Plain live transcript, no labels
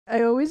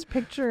I always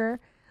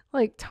picture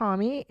like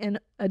Tommy in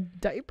a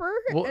diaper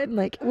and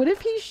like, what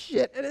if he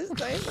shit in his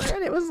diaper?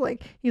 And it was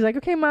like, he's like,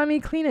 okay, mommy,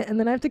 clean it. And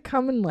then I have to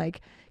come and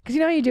like, because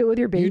you know how you do it with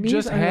your babies? You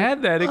just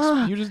had that.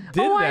 You just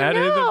did that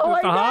at the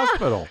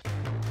hospital.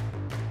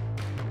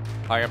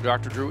 Hi, I'm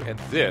Dr. Drew, and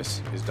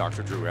this is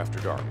Dr. Drew After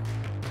Dark.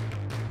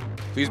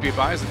 Please be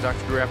advised that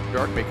Dr. Drew After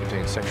Dark may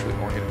contain sexually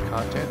oriented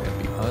content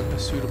and be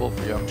unsuitable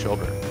for young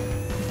children.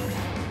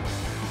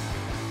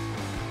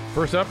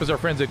 First up is our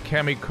friends at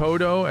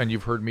Kamikoto, and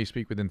you've heard me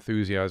speak with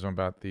enthusiasm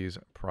about these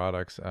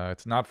products.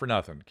 It's not for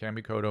nothing.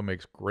 Kamikoto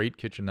makes great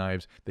kitchen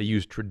knives. They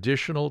use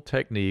traditional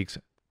techniques.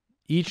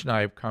 Each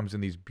knife comes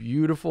in these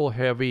beautiful,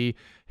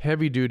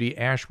 heavy-duty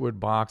ashwood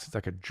box. It's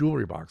like a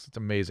jewelry box. It's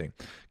amazing.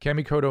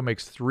 Kamikoto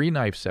makes 3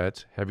 knife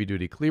sets,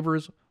 heavy-duty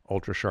cleavers,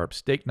 ultra-sharp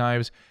steak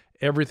knives,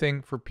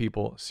 everything for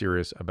people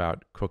serious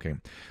about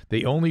cooking.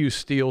 They only use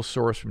steel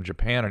sourced from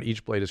Japan, and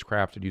each blade is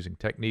crafted using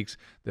techniques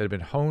that have been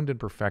honed and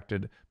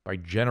perfected by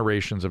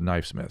generations of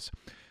knifesmiths.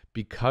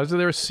 Because of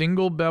their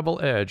single bevel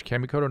edge,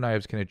 Kamikoto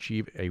knives can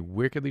achieve a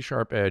wickedly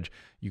sharp edge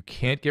you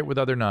can't get with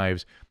other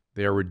knives.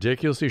 They are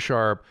ridiculously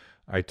sharp.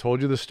 I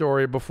told you the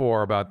story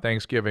before about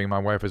Thanksgiving. My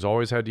wife has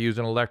always had to use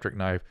an electric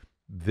knife.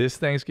 This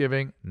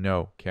Thanksgiving,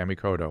 no,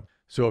 Kamikoto.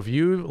 So if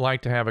you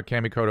like to have a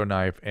Kamikoto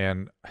knife,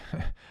 and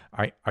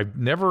I've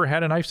never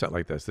had a knife set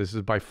like this. This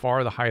is by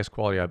far the highest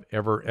quality I've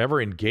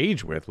ever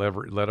engaged with,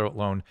 let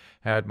alone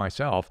had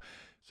myself.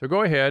 So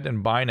go ahead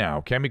and buy now.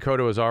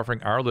 Kamikoto is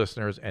offering our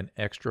listeners an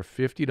extra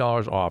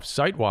 $50 off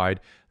site-wide.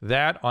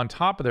 That on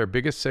top of their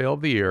biggest sale of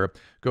the year.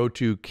 Go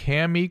to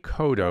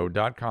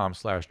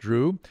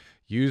kamikoto.com/Drew.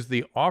 Use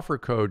the offer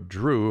code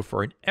DREW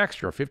for an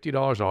extra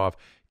 $50 off.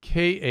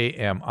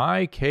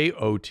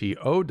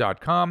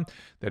 KAMIKOTO.com.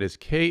 That is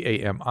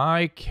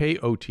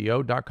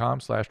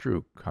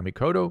KAMIKOTO.com/Drew.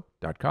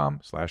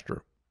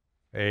 Kamikoto.com/Drew.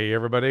 Hey,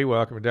 everybody.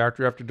 Welcome to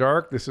Doctor After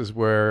Dark. This is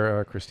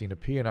where Christina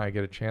P. and I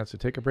get a chance to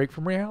take a break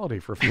from reality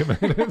for a few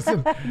minutes.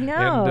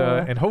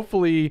 And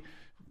hopefully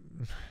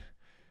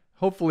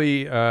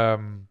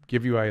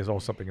give you guys all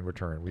something in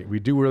return. We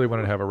do really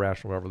want to have a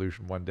rational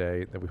revolution one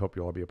day that we hope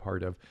you'll all be a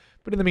part of.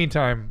 But in the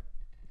meantime,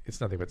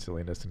 it's nothing but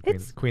silliness and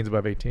Queens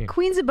above 18.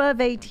 Queens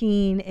above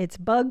 18. It's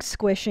bug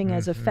squishing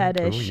as a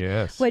fetish. Oh,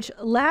 yes. Which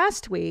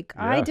last week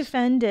I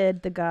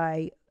defended the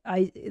guy.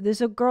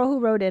 There's a girl who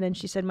wrote in and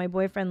she said my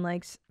boyfriend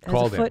likes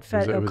a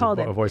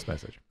voice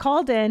message.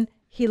 Called in.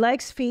 He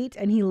likes feet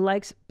and he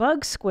likes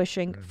bug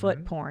squishing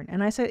foot porn.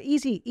 And I said,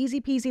 easy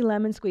peasy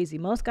lemon squeezy.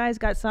 Most guys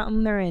got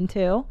something they're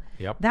into.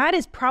 Yep. That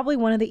is probably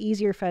one of the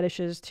easier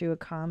fetishes to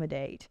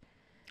accommodate.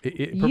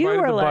 Provided the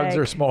bugs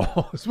are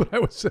small, is what I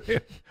was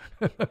saying.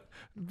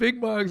 Big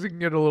bugs, it can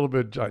get a little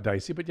bit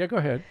dicey, but yeah, go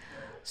ahead.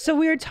 So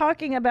we were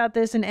talking about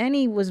this, and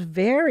Annie was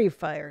very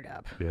fired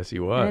up. Yes, he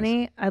was.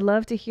 Annie, I'd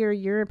love to hear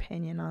your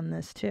opinion on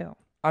this too.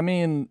 I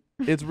mean,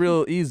 it's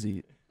real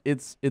easy.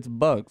 It's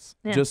bugs.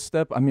 Yeah. Just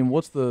step. I mean,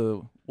 what's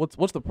the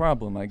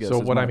problem? I guess. So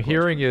what I'm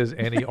hearing is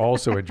Annie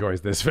also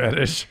enjoys this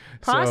fetish.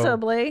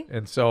 Possibly. I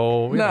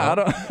don't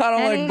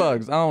like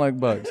bugs. I don't like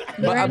bugs.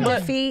 You're into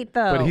feet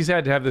though. But he's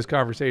had to have this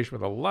conversation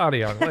with a lot of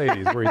young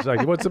ladies where he's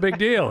like, "What's the big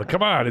deal?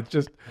 Come on, it's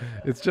just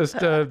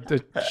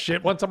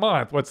shit once a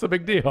month. What's the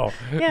big deal?"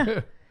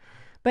 Yeah.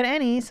 But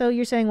Annie, so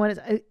you're saying what is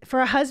for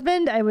a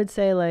husband? I would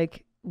say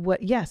like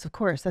what? Yes, of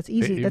course, that's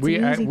easy. That's an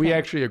easy we thing.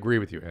 Actually agree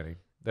with you, Annie.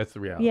 That's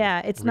the reality. Yeah,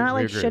 it's not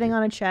like shitting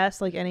on a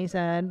chest, like Annie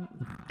said.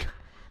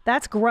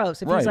 That's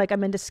gross. If he's like,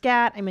 I'm into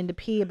scat, I'm into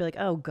pee, I'd be like,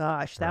 oh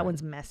gosh, that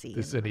one's messy.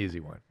 This is an easy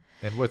one.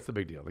 And what's the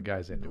big deal? The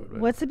guy's into it.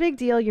 Right? What's the big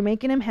deal? You're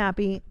making him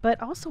happy.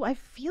 But also, I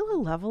feel a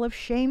level of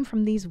shame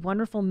from these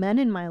wonderful men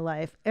in my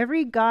life.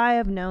 Every guy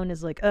I've known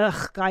is like,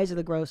 ugh, guys are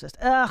the grossest.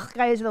 Ugh,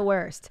 guys are the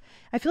worst.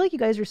 I feel like you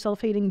guys are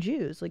self-hating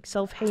Jews, like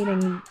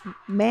self-hating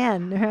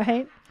man,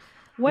 right?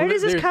 Where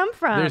does this come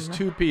from? There's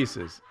 2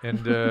 pieces, and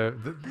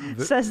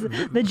says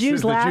the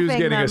Jews laughing. The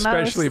Jews getting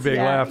especially big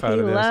laugh out of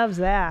this. He loves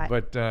that.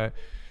 But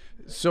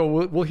so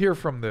we'll hear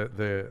from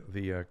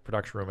the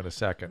production room in a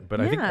second.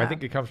 But I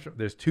think it comes from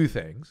there's 2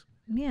 things.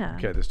 Yeah.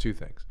 Okay, there's 2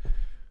 things.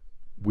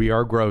 We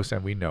are gross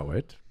and we know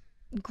it.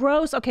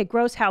 Gross. Okay,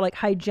 gross. How like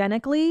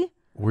hygienically?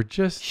 We're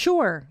just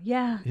sure.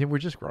 Yeah. Yeah, we're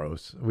just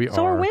gross.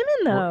 So are women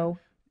though.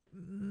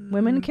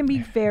 Women can be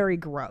very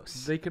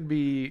gross. They can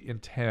be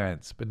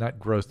intense, but not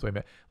gross the way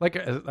men. Like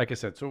I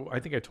said, so I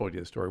think I told you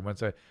the story.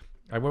 Once I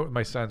went with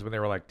my sons when they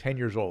were like 10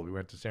 years old. We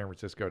went to San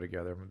Francisco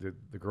together.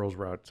 The girls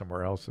were out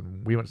somewhere else,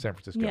 and we went to San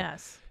Francisco.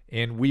 Yes.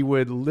 And we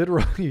would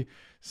literally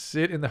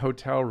sit in the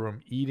hotel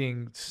room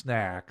eating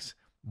snacks,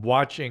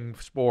 watching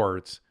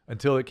sports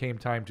until it came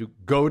time to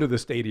go to the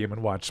stadium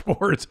and watch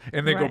sports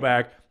and then go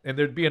back, and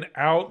there'd be an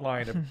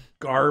outline of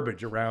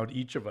garbage around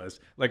each of us,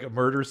 like a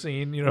murder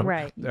scene, you know.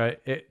 Right.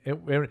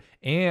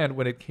 And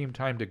when it came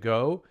time to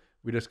go,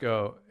 we just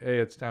go, hey,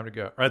 it's time to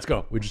go. All right, let's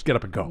go. We just get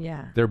up and go.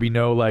 Yeah. There'd be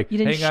no like,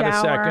 hang on a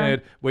shower.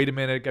 second, wait a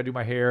minute, gotta do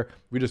my hair.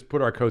 We just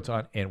put our coats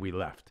on and we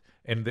left.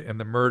 And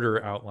the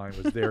murder outline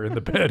was there in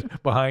the bed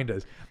behind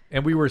us.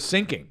 And we were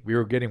sinking. We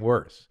were getting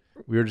worse.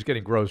 We were just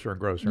getting grosser and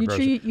grosser and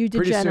grosser. You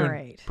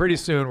degenerate. Pretty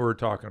soon we're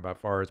talking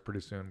about farts. Pretty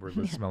soon we're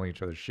smelling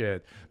each other's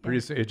shit. Pretty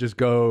soon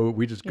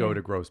we just go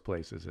to gross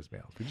places as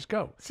males. We just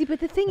go. See, but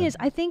the thing is,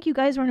 I think you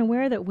guys aren't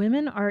aware that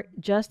women are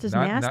just as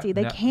nasty.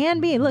 They can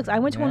be. Look, I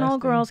went to an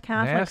all-girls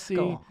Catholic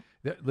school.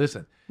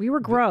 Listen. We were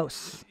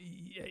gross.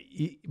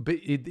 But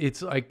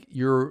it's like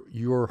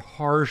you're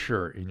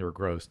harsher in your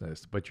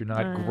grossness, but you're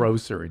not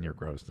grosser in your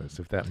grossness,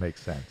 if that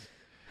makes sense.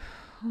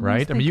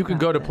 Right? I mean, you can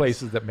go to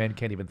places that men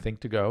can't even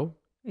think to go.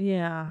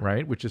 Yeah.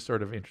 Right? Which is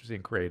sort of interesting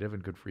and creative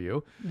and good for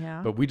you.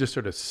 Yeah. But we just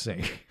sort of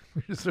sink.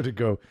 We just sort of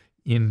go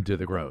into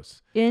the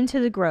gross. Into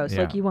the gross.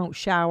 Yeah. Like you won't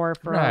shower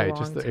for a long time. Right.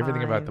 Just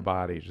everything about the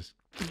body. Just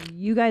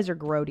you guys are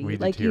grody. We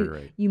like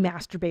deteriorate. You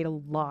masturbate a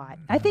lot.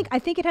 I think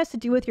it has to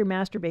do with your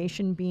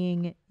masturbation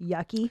being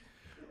yucky.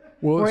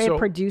 Well, or it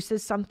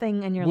produces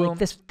something, and you're like,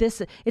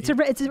 this. It's a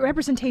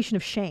representation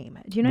of shame.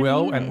 Do you know what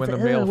I mean? And when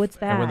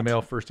the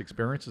male first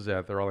experiences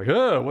that, they're all like,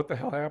 "Oh, what the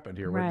hell happened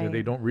here?" Right.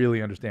 They don't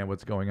really understand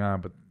what's going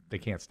on, but they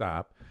can't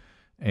stop.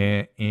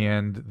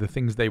 And the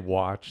things they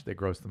watch, they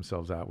gross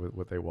themselves out with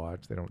what they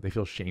watch. They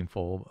feel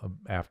shameful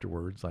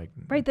afterwards. Like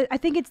right. I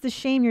think it's the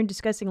shame you're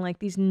discussing, like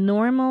these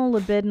normal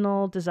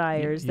libidinal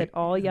desires that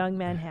all young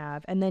men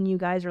have, and then you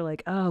guys are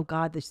like, oh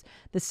God,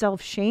 the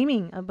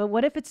self-shaming. But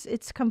what if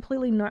it's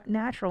completely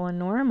natural and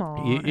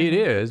normal? It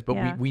is,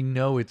 but we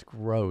know it's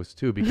gross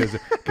too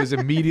because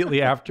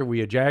immediately after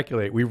we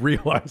ejaculate, we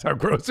realize how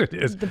gross it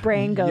is. The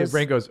brain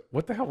goes,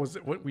 what the hell was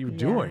it? What were you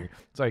doing?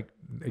 It's like,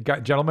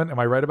 gentlemen, am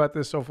I right about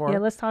this so far? Yeah,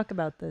 let's talk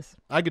about this.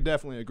 I could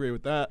definitely agree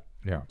with that.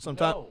 Yeah.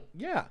 Sometimes,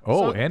 yeah.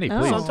 Annie,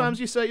 please. Sometimes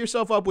you set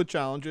yourself up with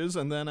challenges,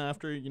 and then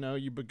after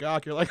you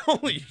begawk, you're like,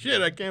 "Holy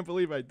shit! I can't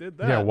believe I did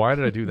that." Yeah. Why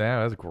did I do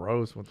that? That's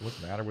gross. What's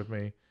the matter with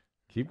me?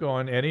 Keep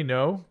going, Annie.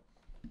 No.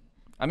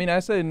 I mean, I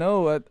say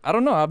no. I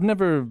don't know. I've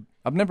never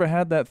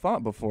had that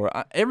thought before.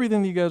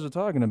 Everything that you guys are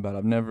talking about,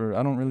 I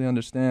don't really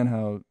understand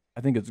how.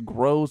 I think it's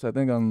gross. I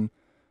think I'm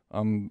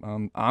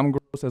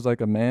gross as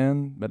like a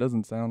man. That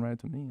doesn't sound right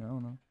to me. I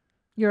don't know.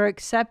 You're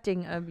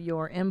accepting of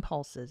your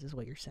impulses, is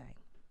what you're saying.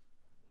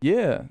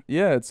 Yeah.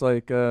 It's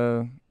like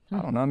I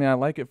don't know. I mean, I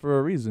like it for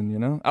a reason, you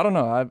know. I don't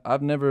know.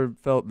 I've never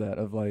felt that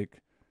of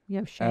like you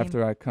have shame.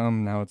 After I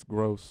come, now it's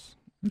gross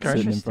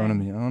sitting in front of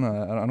me. I don't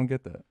know. I don't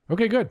get that.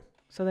 Okay, good.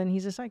 So then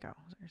he's a psycho.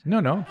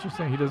 No. Just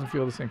saying he doesn't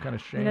feel the same kind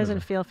of shame. He doesn't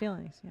feel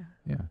feelings. Yeah.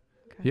 Yeah.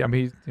 Okay. Yeah. I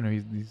mean,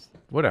 he's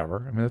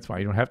whatever. I mean, that's fine.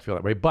 You don't have to feel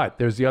that way. But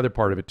there's the other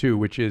part of it too,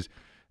 which is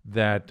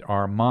that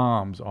our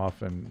moms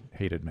often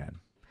hated men.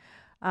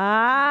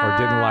 Or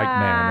didn't like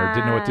men, or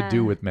didn't know what to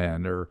do with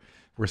men, or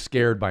were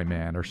scared by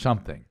men, or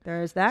something.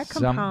 There's that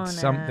component.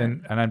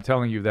 Something, and I'm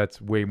telling you, that's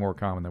way more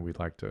common than we'd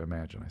like to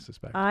imagine, I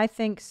suspect. I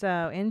think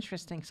so.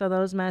 Interesting. So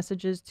those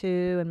messages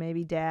too, and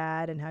maybe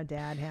dad, and how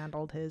dad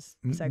handled his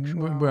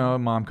sexual. Well,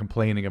 mom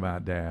complaining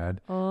about dad.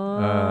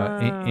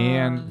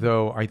 And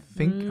though I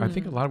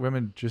think a lot of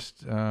women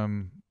just they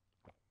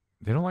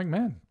don't like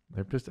men.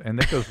 They're just, and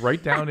that goes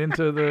right down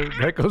into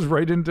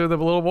the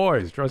little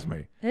boys. Trust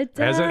me, it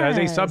does. As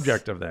a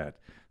subject of that.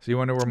 So you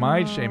wonder where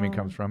my shaming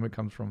comes from? It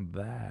comes from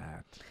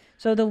that.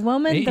 So the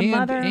woman, the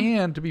mother,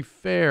 and to be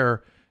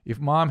fair, if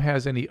mom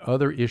has any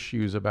other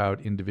issues about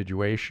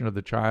individuation of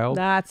the child,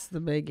 that's the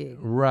biggie.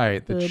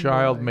 Right, the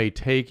child may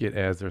take it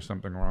as there's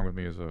something wrong with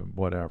me as a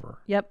whatever.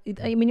 Yep.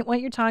 I mean, what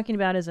you're talking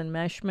about is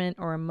enmeshment,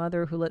 or a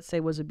mother who, let's say,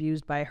 was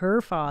abused by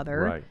her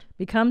father,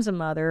 becomes a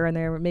mother, and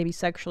they're maybe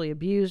sexually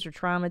abused or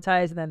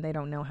traumatized, and then they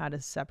don't know how to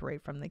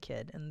separate from the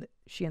kid, and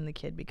she and the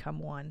kid become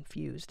one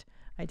fused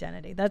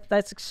identity.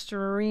 That's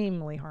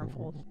extremely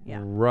harmful.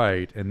 Yeah.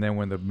 Right, and then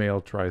when the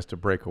male tries to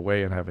break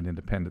away and have an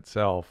independent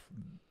self,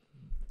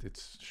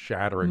 it's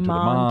shattering to the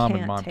mom,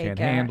 and mom can't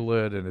handle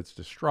it, and it's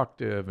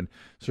destructive, and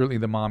certainly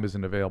the mom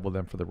isn't available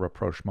then for the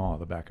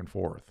rapprochement, the back and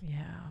forth.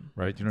 Yeah.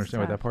 Right? Do you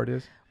understand what that part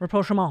is?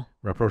 Rapprochement.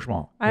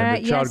 Rapprochement.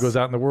 When the child goes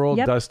out in the world,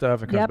 does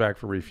stuff, and comes back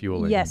for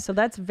refueling. Yes, so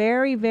that's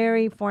very,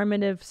 very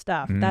formative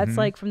stuff. That's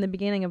like from the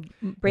beginning of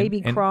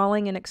baby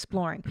crawling and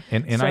exploring.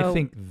 And I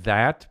think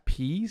that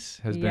piece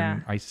has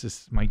been,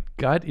 my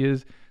gut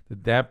is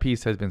that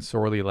piece has been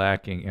sorely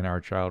lacking in our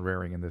child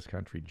rearing in this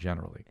country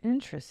generally.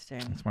 Interesting.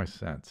 That's my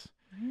sense.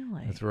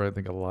 Really? That's where I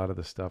think a lot of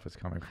the stuff is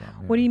coming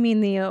from. What do you mean,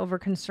 the over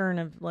concern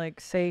of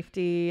like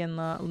safety and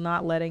the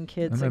not letting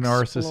kids and the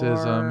explore,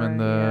 narcissism and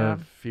the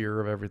fear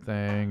of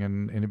everything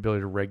and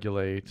inability to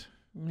regulate.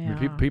 Yeah. I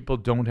mean, people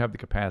don't have the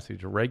capacity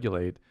to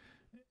regulate.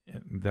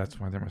 That's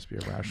why there must be a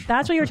rational.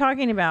 That's what you're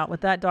talking about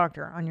with that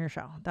doctor on your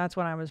show. That's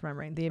what I was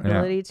remembering. The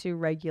ability to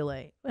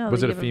regulate. Well,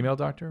 was it a female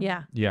doctor?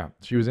 Yeah. Yeah.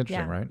 She was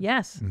interesting, right?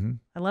 Yes. Mm-hmm.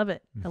 I love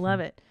it. Mm-hmm. I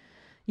love it.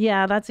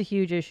 Yeah, that's a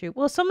huge issue.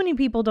 Well, so many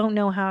people don't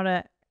know how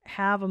to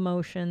have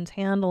emotions,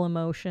 handle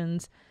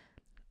emotions.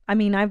 I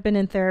mean, I've been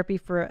in therapy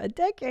for a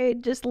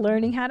decade, just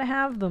learning how to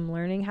have them,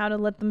 learning how to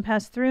let them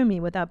pass through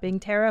me without being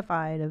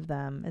terrified of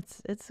them.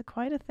 It's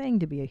quite a thing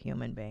to be a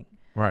human being.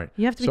 Right.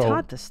 You have to be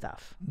taught this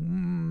stuff.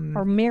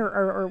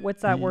 Or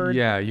what's that word?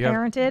 Yeah.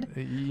 Parented?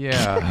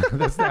 Yeah,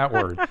 that's that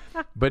word.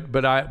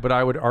 But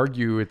I would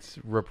argue it's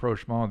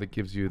rapprochement that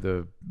gives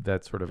you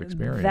that sort of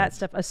experience. That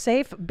stuff. A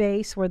safe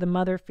base where the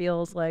mother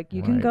feels like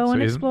you can go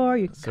and explore,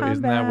 you can come back. So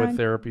isn't that what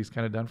therapy's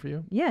kind of done for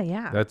you?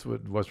 Yeah. That's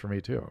what it was for me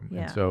too.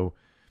 Yeah. And so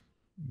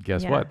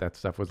guess what? That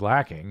stuff was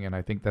lacking, and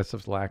I think that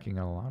stuff's lacking in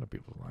a lot of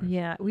people's lives.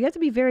 Yeah. We have to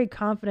be very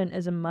confident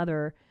as a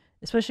mother,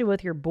 especially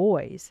with your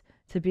boys,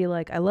 to be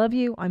like, I love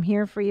you, I'm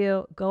here for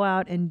you, go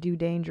out and do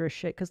dangerous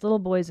shit. Because little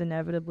boys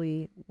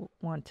inevitably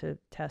want to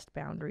test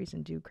boundaries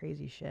and do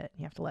crazy shit.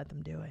 You have to let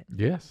them do it.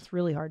 Yes. It's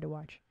really hard to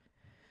watch.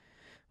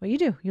 Well, you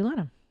do. You let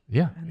them.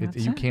 Yeah.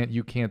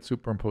 You can't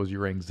superimpose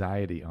your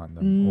anxiety on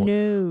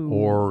them.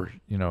 Or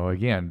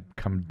again,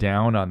 come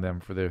down on them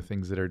for their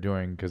things that they're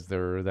doing because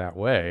they're that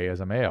way as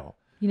a male.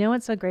 You know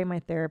what's so great? My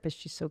therapist,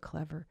 she's so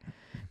clever.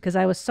 Because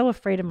I was so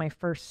afraid of my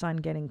first son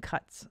getting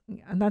cuts.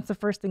 And that's the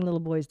first thing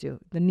little boys do.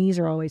 The knees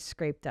are always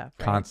scraped up.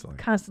 Right?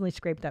 Constantly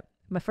scraped up.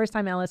 My first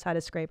time Ellis had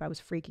a scrape, I was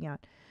freaking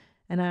out.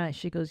 And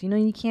she goes,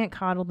 you can't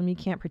coddle them. You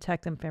can't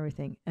protect them from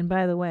everything. And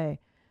by the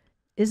way,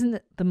 isn't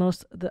it the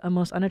most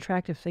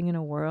unattractive thing in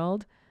the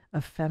world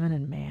a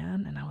feminine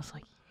man? And I was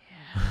like,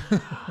 yeah.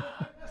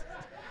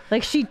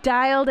 Like she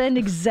dialed in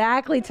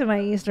exactly to my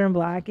Eastern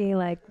Blocky,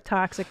 like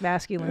toxic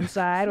masculine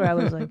side, where I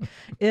was like,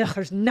 ugh,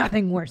 there's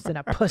nothing worse than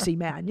a pussy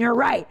man. You're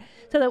right.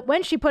 So that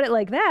when she put it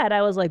like that,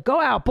 I was like, go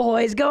out,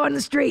 boys, go on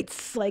the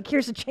streets. Like,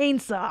 here's a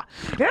chainsaw.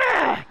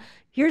 Ah!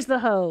 Here's the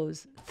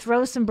hose.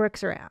 Throw some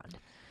bricks around.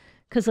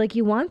 Because, like,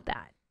 you want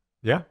that.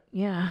 Yeah.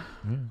 Yeah.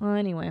 Well,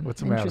 anyway.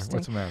 What's the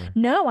matter?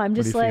 No, I'm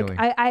just like,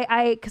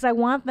 feeling? because I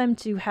want them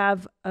to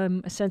have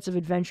a sense of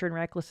adventure and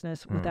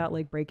recklessness without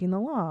like breaking the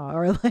law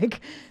or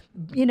like,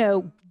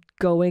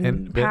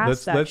 going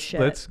past that shit.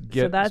 Let's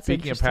get,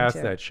 speaking of past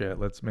too. that shit,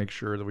 let's make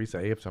sure that we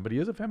say if somebody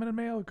is a feminine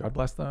male, God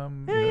bless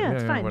them. Yeah,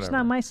 it's fine. It's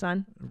not my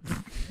son.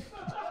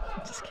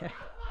 Just kidding.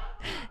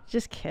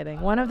 Just kidding.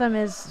 One of them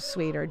is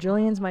sweeter.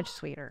 Julian's much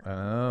sweeter.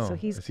 Oh. So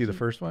is he the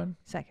first one?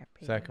 Second.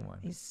 Second one.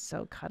 He's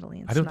so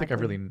cuddly and I don't think I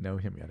really know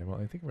him yet.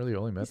 I think I really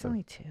only met him. He's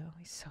only 2.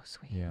 He's so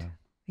sweet. Yeah.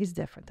 He's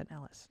different than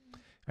Ellis.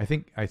 I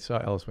think I saw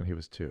Ellis when he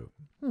was 2.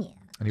 Yeah.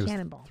 And he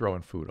was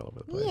throwing food all over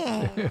the place.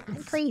 Yeah.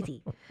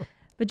 Crazy.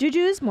 But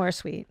Juju is more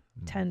sweet,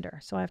 tender.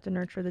 So I have to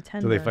nurture the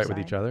tender. Do they fight with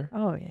each other?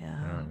 Oh,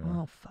 yeah.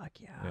 Oh, fuck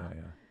yeah.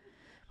 Yeah.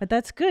 But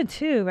that's good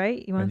too,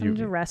 right? You want them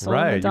to wrestle.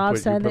 Right. The dog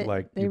said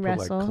that they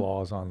wrestle. Put like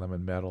claws on them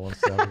and metal and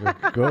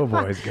stuff. Go,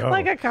 boys, go.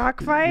 Like a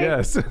cockfight?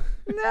 Yes.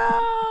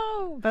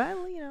 No. But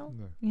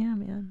yeah,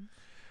 man.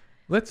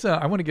 Let's.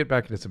 I want to get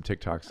back into some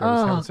TikToks. I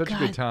was having such a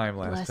good time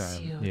last bless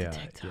time. You, the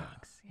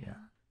TikToks. Yeah.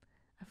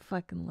 I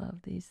fucking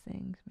love these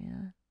things,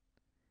 man.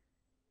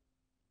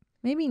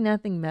 Maybe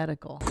nothing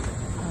medical.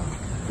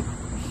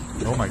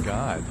 Oh my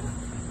God.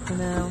 I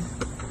know.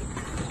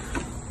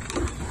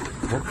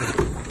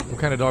 What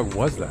kind of dog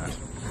was that?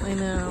 I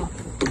know.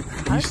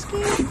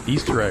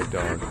 Easter egg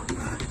dog.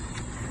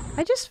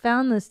 I just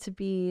found this to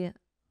be,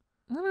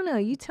 I don't know.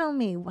 You tell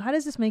me. How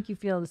does this make you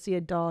feel to see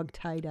a dog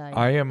tie-dye?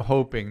 I am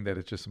hoping that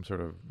it's just some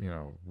sort of,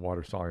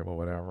 water soluble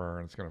whatever,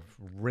 and it's going to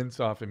rinse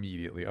off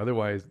immediately.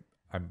 Otherwise,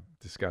 I'm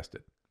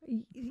disgusted.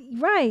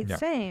 Right. Yeah.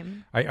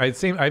 Same. I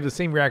have the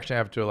same reaction I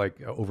have to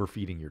like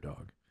overfeeding your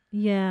dog.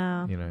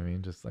 Yeah. You know what I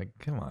mean? Just like,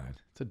 come on,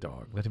 it's a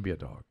dog. Let him be a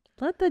dog.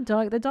 Let the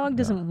dog. The dog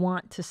doesn't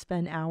want to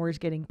spend hours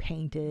getting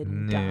painted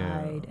and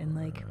dyed. And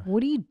like,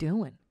 what are you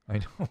doing? I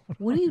know.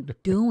 What are you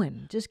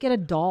doing? Just get a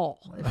doll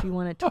if you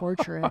want to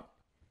torture it.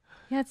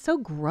 Yeah, it's so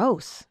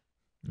gross.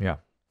 Yeah.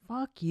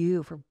 Fuck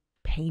you for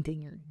painting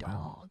your dog.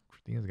 Wow.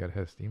 Christina's got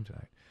head of steam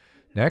tonight.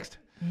 Next.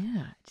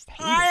 Yeah. Just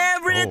Hi,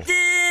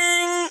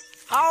 everything.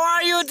 How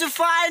are you to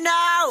find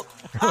out?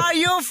 How are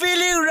you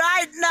feeling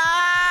right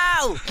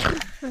now?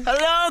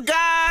 Hello,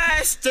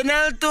 guys.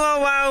 Channel 2,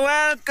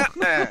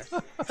 welcome.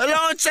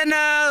 Hello,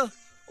 channel.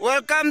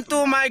 Welcome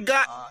to my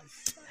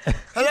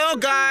Hello,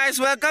 guys.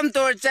 Welcome to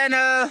our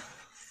channel.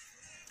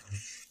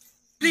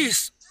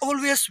 Please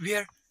always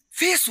wear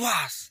face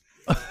wash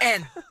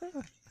and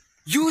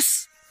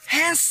use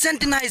hand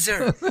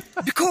sanitizer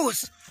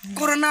because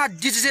Corona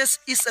disease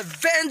is a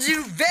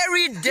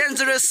very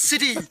dangerous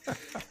city,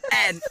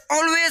 and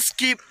always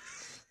keep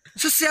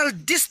social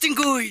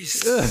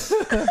distinguish.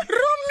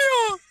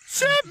 Romeo,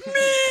 save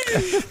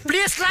me!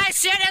 Please like,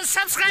 share, and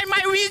subscribe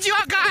my video,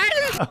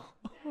 guys.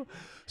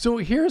 So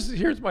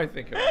here's my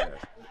thinking on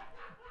this.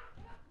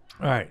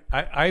 All right,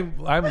 I'm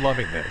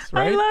loving this.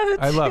 Right,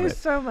 I love it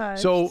so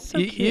much. So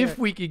if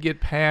we could get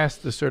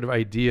past the sort of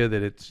idea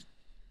that it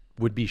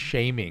would be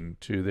shaming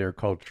to their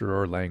culture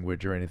or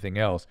language or anything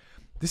else.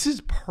 This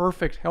is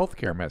perfect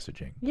healthcare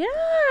messaging. Yeah.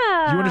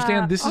 You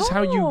understand? This is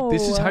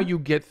how you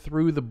get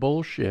through the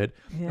bullshit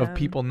of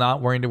people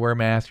not wanting to wear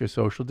masks or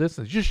social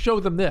distance. Just show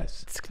them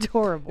this. It's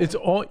adorable. It's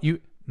all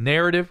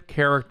narrative,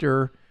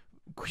 character,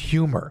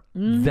 humor.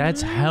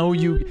 That's how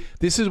you.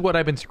 This is what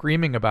I've been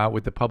screaming about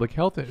with the public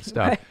health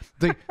stuff.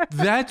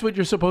 That's what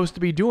you're supposed to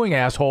be doing,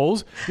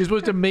 assholes. You're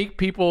supposed to make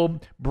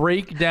people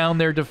break down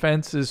their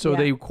defenses so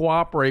they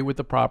cooperate with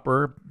the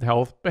proper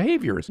health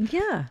behaviors.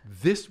 Yeah.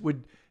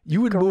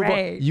 You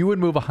would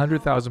move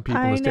 100,000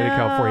 people in the state of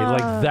California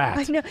like that.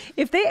 I know.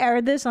 If they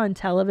aired this on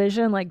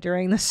television, like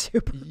during the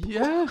Super Bowl,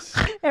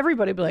 yes,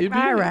 everybody would be like,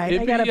 all right,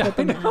 I got to put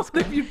the mask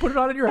on. You'd put it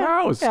on in your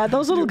house. Yeah,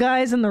 those little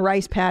guys in the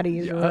rice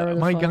patties.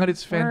 My God,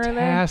 it's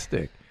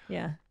fantastic.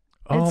 Yeah.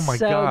 Oh it's my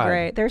so God.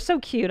 Great. They're so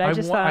cute.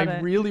 I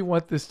really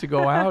want this to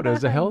go out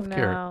as a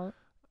healthcare.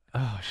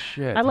 Oh,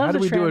 shit. I love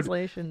the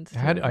translations.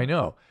 I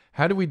know.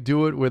 How do we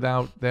do it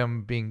without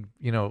them being,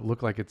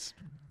 look like it's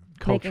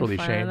culturally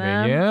shaming?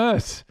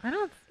 Yes.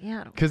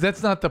 Because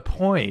that's not the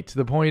point.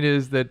 The point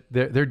is that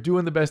they're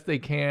doing the best they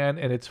can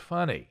and it's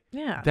funny.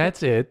 Yeah.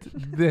 That's it.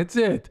 That's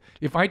it.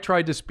 If I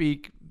tried to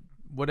speak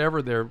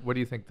whatever what do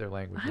you think their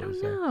language is? I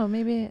don't know.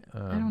 Maybe I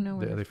don't know.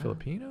 Are they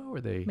Filipino or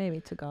are they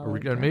maybe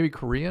Tagalog? Maybe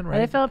Korean, right?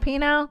 Are they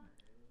Filipino?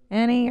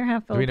 Annie, you're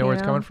half Filipino. Do we know where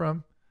it's coming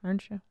from?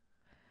 Aren't you?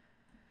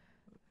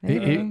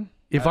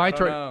 If I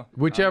try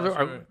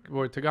whichever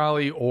or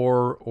Tagalog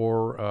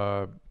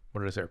or what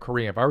did I say?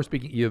 Korean. If I were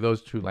speaking either of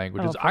those two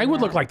languages, I would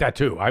look like that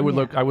too. I would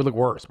look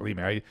worse. Believe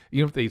me.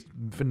 Even if they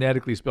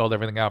phonetically spelled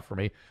everything out for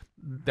me,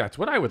 that's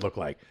what I would look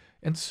like.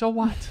 And so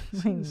what?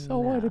 So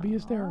what? It'd be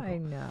hysterical. I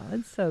know.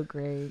 It's so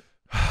great.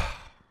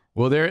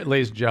 Well, there,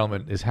 ladies and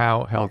gentlemen, is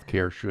how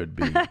healthcare should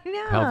be. I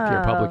know.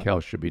 Healthcare, public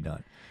health should be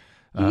done.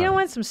 You don't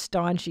want some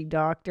staunchy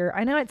doctor.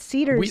 I know at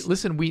Cedars.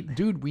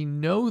 We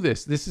know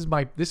this. This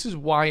is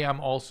why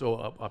I'm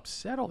also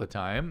upset all the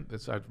time.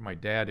 Aside from my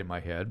dad in my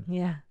head.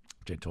 Yeah.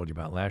 Which I told you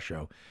about last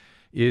show,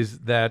 is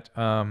that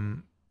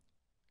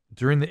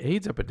during the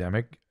AIDS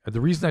epidemic,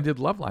 the reason I did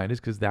Loveline is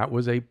because that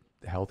was a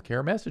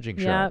healthcare messaging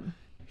show. Yep.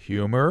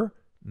 Humor,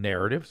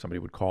 narrative. Somebody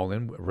would call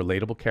in a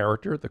relatable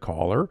character, the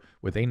caller,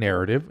 with a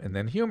narrative, and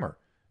then humor.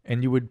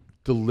 And you would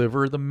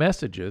deliver the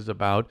messages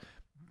about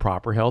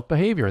proper health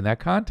behavior in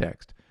that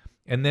context.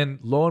 And then,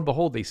 lo and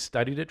behold, they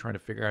studied it, trying to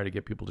figure out how to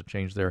get people to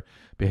change their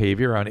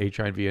behavior on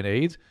HIV and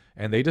AIDS.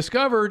 And they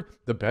discovered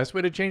the best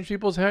way to change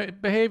people's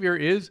behavior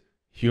is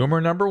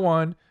humor, number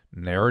 1,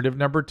 narrative,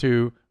 number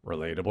 2,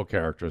 relatable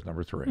characters,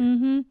 number 3.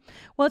 Mm-hmm.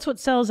 Well, it's what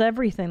sells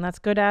everything. That's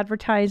good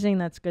advertising.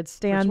 That's good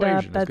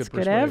stand-up. That's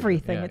good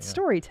everything. It's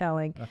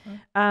storytelling.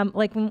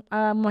 Like when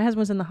my husband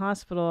was in the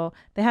hospital,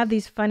 they have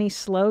these funny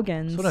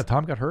slogans. So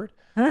Tom got hurt?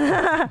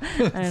 I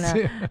don't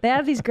know. They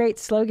have these great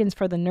slogans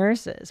for the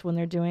nurses when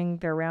they're doing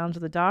their rounds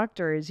with the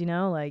doctors,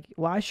 like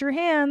wash your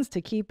hands to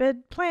keep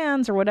it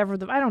plans or whatever.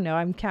 I don't know.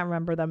 I can't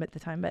remember them at the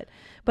time,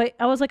 but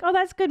I was like, oh,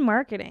 that's good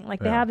marketing. Like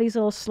they have these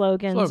little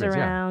slogans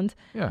around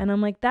and I'm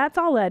like, that's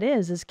all that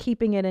is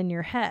keeping it in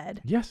your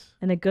head. Yes.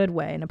 In a good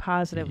way, in a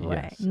positive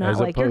way. Not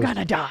like you're going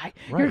to die.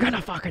 Right. You're going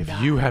to fucking die.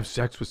 If you have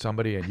sex with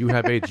somebody and you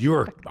have AIDS,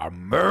 you're a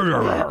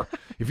murderer.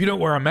 If you don't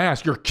wear a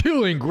mask, you're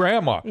killing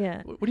grandma.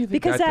 Yeah. What do you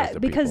think that does to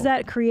because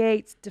that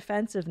creates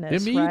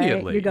defensiveness.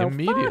 Immediately. Right? You go,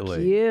 immediately.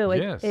 Fuck you.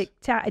 Yes.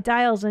 It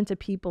dials into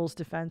people's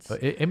defense.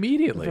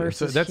 Immediately.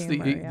 So that's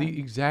humor, the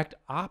exact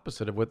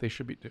opposite of what they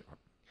should be doing.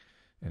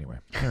 Anyway,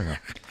 I don't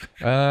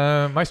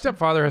know. My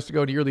stepfather has to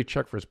go to yearly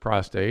check for his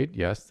prostate.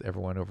 Yes,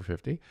 everyone over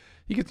 50.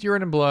 He gets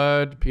urine and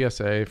blood,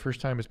 PSA. First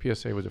time his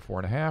PSA was at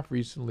 4.5.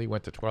 Recently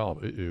went to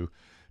 12.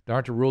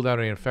 Doctor ruled out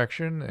any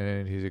infection,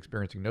 and he's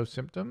experiencing no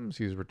symptoms.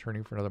 He's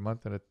returning for another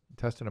month and a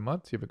test in a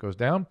month, see if it goes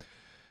down.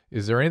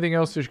 Is there anything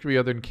else there could be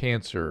other than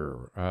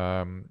cancer?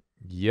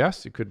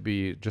 Yes, it could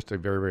be just a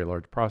very, very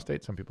large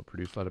prostate. Some people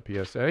produce a lot of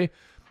PSA.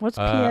 What's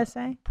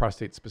PSA?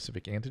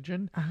 Prostate-specific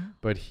antigen.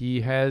 But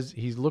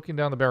he's looking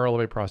down the barrel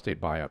of a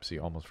prostate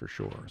biopsy, almost for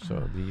sure.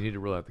 So you need to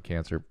rule out the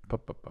cancer,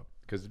 because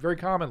it's very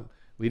common,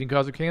 leading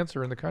cause of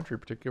cancer in the country,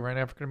 particularly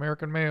around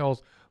African-American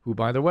males, who,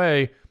 by the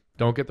way,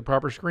 don't get the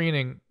proper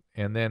screening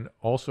and then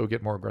also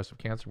get more aggressive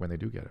cancer when they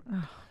do get it.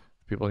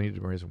 People need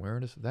to raise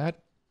awareness of that.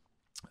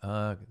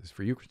 This is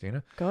for you,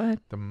 Christina. Go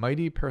ahead. The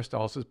mighty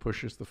peristalsis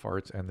pushes the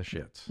farts and the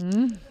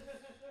shits.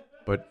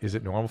 But is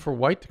it normal for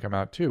white to come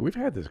out too? We've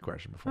had this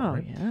question before,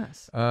 right?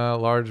 Yes.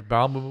 Large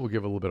bowel movement will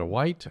give a little bit of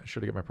white.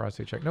 Should I get my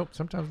prostate checked? Nope.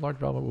 Sometimes large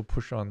bowel movement will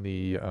push on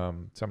the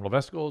seminal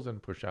vesicles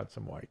and push out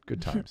some white.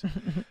 Good times.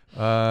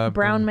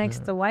 Brown makes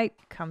the white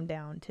come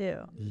down too.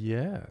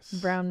 Yes.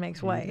 Brown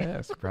makes white.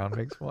 Yes. Brown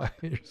makes white.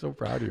 You're so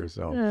proud of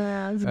yourself.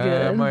 That's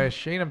good.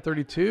 Shane, I'm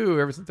 32.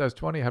 Ever since I was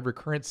 20, I had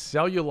recurrent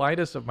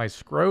cellulitis of my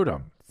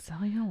scrotum.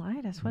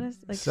 Cellulitis? What is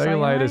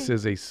cellulitis?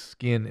 Is a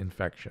skin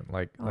infection.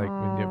 Like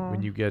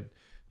when you get.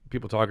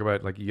 People talk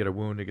about you get a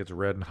wound, it gets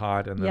red and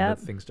hot, and then the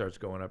thing starts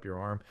going up your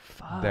arm.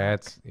 Fuck.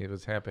 It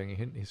was happening.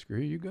 Here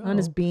you go. On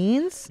his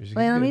beans?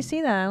 Wait, let me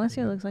see that. I want to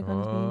see what it looks like on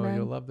his bean bag.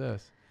 You'll love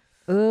this.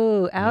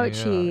 Ooh,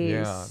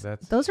 ouchies. Yeah,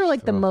 those are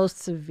like the most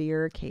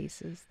severe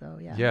cases, though.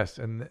 Yeah. Yes,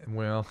 and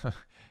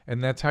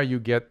that's how you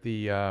get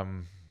the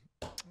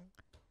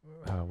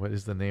what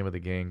is the name of the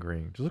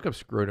gangrene? Just look up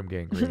scrotum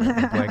gangrene.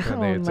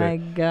 Oh my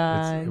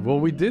God.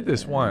 Well, we did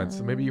this once.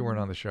 Maybe you weren't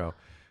on the show.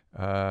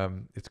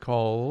 It's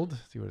called,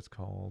 let's see what it's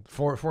called,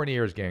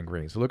 Fournier's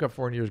gangrene. So look up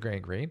Fournier's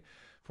gangrene.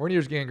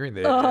 Fournier's gangrene.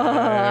 There we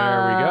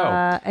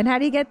go. And how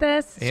do you get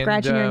this?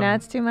 Scratching your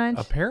nuts too much?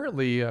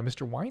 Apparently,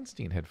 Mr.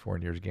 Weinstein had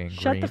Fournier's gangrene.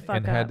 Shut the fuck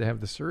and up. had to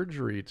have the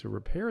surgery to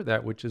repair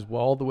that, which is why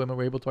all the women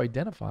were able to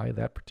identify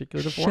that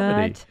particular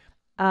deformity. Shut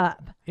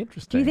up.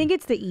 Interesting. Do you think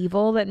it's the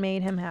evil that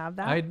made him have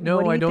that? I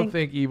don't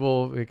think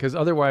evil, because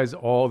otherwise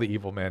all the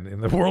evil men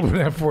in the world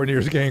would have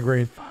Fournier's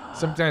gangrene.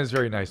 Sometimes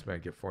very nice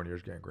men get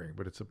Fournier's gangrene,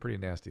 but it's a pretty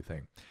nasty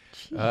thing.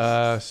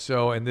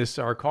 And this,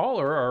 our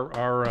caller,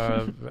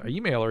 our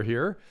emailer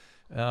here,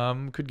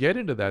 could get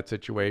into that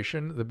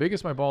situation. The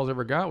biggest my balls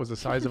ever got was the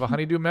size of a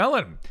honeydew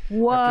melon.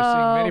 Whoa. After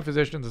seeing many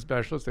physicians and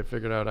specialists, they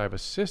figured out I have a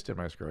cyst in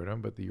my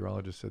scrotum, but the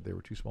urologist said they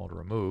were too small to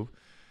remove.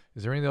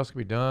 Is there anything else can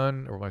be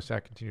done, or will my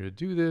sac continue to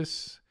do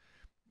this?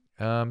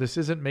 This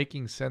isn't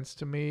making sense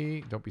to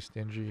me. Don't be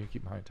stingy.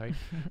 Keep my hand tight.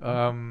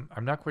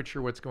 I'm not quite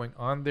sure what's going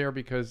on there,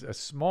 because a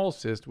small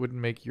cyst wouldn't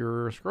make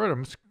your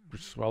scrotum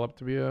swell up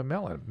to be a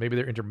melon. Maybe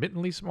they're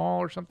intermittently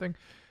small or something.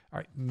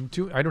 I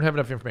don't have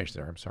enough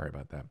information there. I'm sorry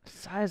about that.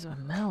 Size of a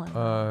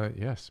melon.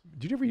 Yes.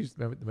 Did you ever use?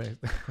 Do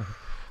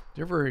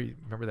you ever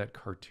remember that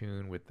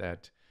cartoon with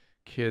that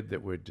kid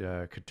that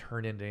could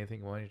turn into anything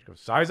he wanted? He'd go,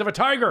 size of a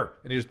tiger,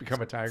 and he just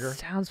become a tiger.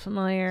 Sounds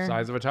familiar.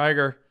 Size of a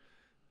tiger.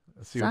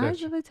 Let's see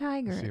Size of a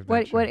tiger.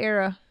 What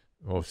era?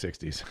 Oh,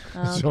 60s.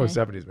 Oh, So okay.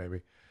 70s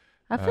maybe.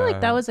 I feel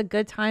like that was a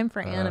good time for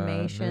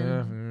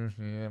animation.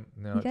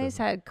 No, You guys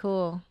had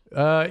cool.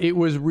 it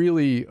was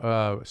really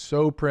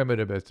so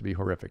primitive as to be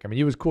horrific. I mean,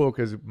 it was cool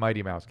because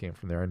Mighty Mouse came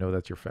from there. I know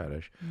that's your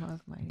fetish.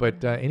 Love Mighty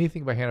But Mouse.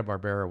 anything by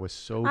Hanna-Barbera was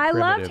so I primitive.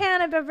 loved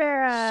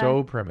Hanna-Barbera.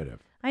 So primitive.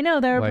 I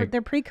know they're Like-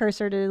 they're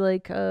precursor to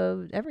like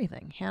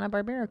everything.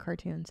 Hanna-Barbera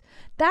cartoons.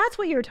 That's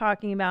what you were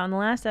talking about in the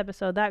last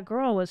episode. That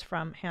girl was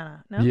from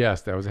Hanna. No.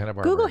 Yes, that was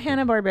Hanna-Barbera. Google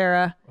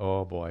Hanna-Barbera.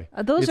 Oh boy,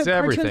 Those it's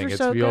cartoons everything. were It's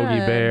so Yogi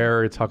good.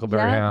 Bear. It's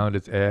Huckleberry Yep. Hound.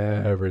 It's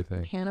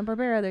everything.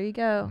 Hanna-Barbera. There you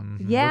go.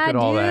 Look Yeah, at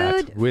all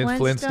that. dude. With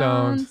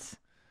Flintstones.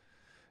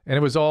 And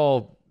it was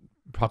all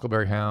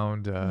Huckleberry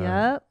Hound.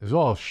 Yep. It was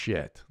all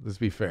shit. Let's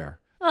be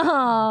fair.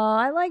 Oh,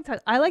 I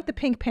like the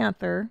Pink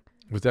Panther.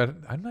 Was that?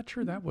 I'm not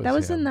sure that was. That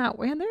was him. in that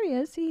one. There he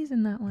is. He's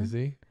in that one. Is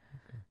he?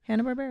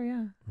 Hanna-Barbera,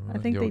 yeah. I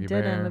think Yogi they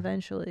did him Bear.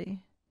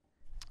 eventually.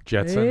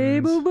 Jetsons. Hey,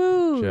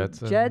 boo-boo.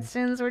 Jetsons.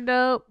 Jetsons were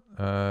dope.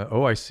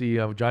 I see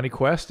Johnny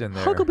Quest in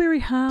there. Huckleberry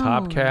Hound.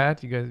 Top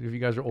Cat. You guys, if you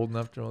guys are old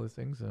enough to know all these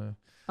things.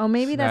 Oh,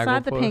 maybe that's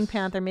not the Snagglepuss. Pink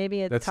Panther.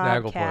 Maybe it's That's Top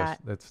Snagglepuss. Cat.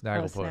 That's Oh,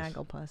 Snagglepuss.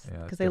 Snagglepuss. Yeah,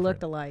 Because that's they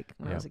looked different. alike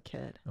when I Yeah. was a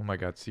kid. Oh my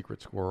God,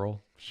 Secret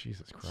Squirrel.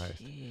 Jesus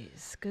Christ.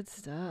 Jeez, good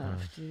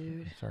stuff,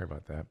 dude. Sorry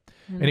about that.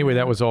 I Anyway, know.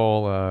 that was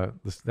all.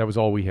 That was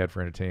all we had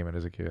for entertainment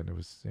as a kid. It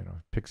was,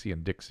 Pixie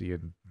and Dixie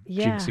and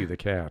Yeah. Jinxie the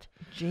cat.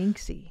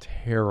 Jinxie.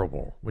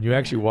 Terrible. When you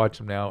actually watch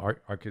them now,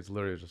 our kids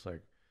literally are just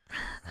like,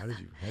 how did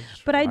you?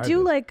 But I survive do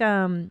this? like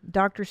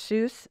Dr.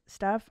 Seuss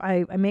stuff.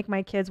 I make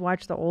my kids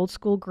watch the old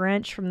school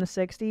Grinch from the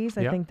 60s.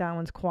 I Yeah. think that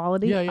one's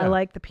quality. Yeah, yeah. I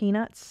like the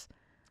Peanuts.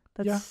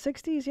 That's Yeah.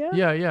 60s,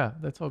 yeah? Yeah,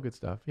 that's all good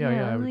stuff. Yeah,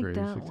 I would like agree.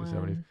 that 60s, one.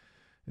 70s.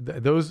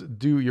 Those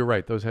do. You're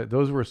right. Those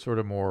were sort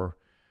of more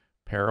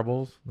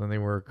parables than they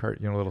were,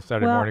 little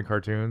Saturday morning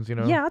cartoons.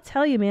 Yeah, I'll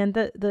tell you, man.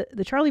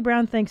 The Charlie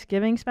Brown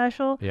Thanksgiving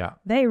special. Yeah.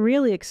 They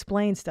really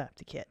explain stuff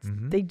to kids.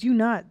 Mhm. They do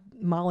not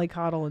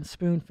mollycoddle and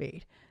spoon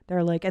feed.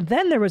 They're like, and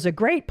then there was a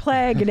great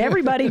plague and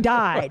everybody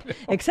died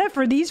except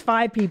for these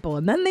 5 people.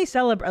 And then they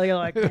celebrate. You're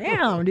like,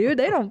 damn, dude,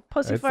 they don't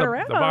pussyfoot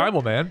around. The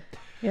Bible, man.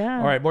 Yeah.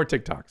 All right, more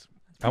TikToks.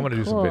 I want to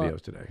do some cool.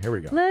 videos today. Here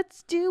we go.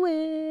 Let's do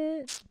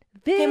it.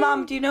 Hey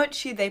mom, do you know what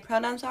she/they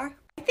pronouns are?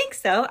 I think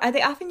so. Are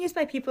they often used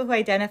by people who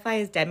identify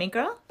as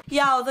demigirl?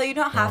 Yeah, although you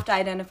don't have to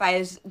identify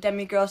as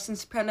demigirl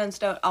since pronouns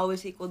don't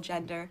always equal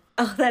gender.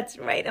 Oh, that's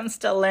right. I'm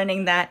still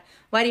learning that.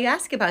 Why do you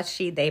ask about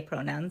she/they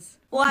pronouns?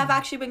 Well, I've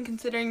actually been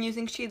considering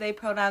using she/they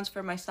pronouns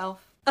for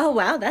myself. Oh,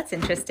 wow, that's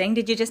interesting.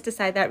 Did you just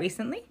decide that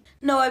recently?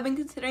 No, I've been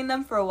considering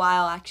them for a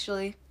while,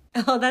 actually.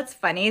 Oh, that's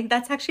funny.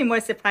 That's actually more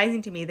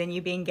surprising to me than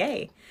you being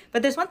gay.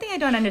 But there's one thing I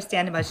don't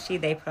understand about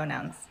she/they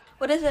pronouns.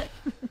 What is it?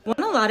 Won't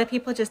a lot of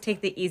people just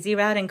take the easy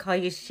route and call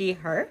you she,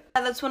 her?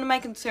 Yeah, that's one of my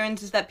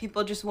concerns is that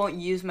people just won't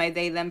use my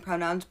they, them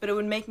pronouns, but it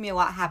would make me a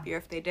lot happier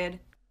if they did.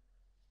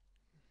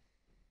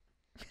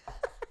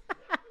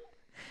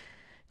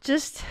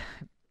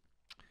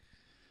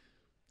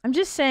 I'm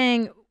just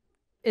saying,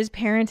 is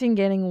parenting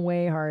getting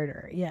way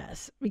harder?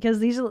 Yes, because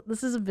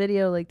this is a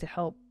video like to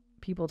help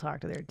people talk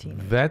to their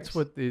teenagers. That's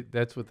what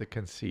the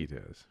conceit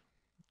is.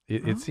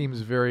 It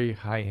seems very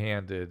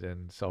high-handed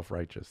and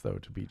self-righteous, though,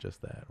 to be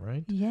just that,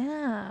 right?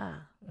 Yeah.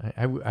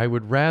 I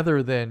would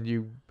rather than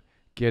you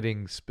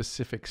getting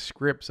specific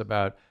scripts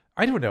about,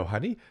 I don't know,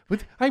 honey,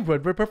 but I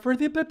would prefer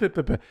the blah, blah,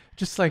 blah, blah.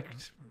 Just like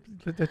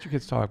let your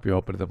kids talk, be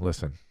open to them,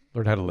 listen,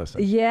 learn how to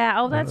listen. Yeah.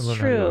 Oh, that's Learn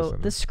how to true.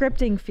 listen. The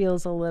scripting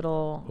feels a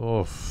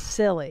little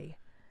silly.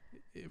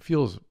 It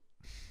feels,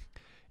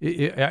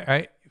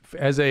 I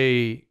as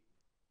a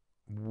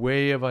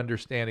way of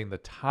understanding the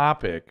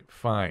topic,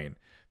 fine.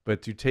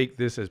 But to take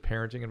this as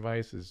parenting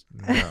advice is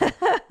no.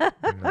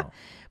 No.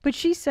 But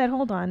she said,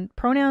 hold on,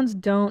 pronouns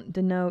don't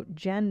denote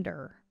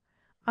gender.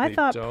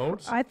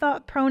 I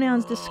thought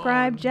pronouns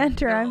describe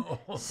gender. No.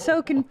 I'm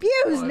so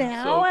confused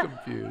now. I'm so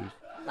confused.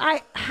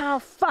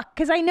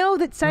 Because I know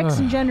that sex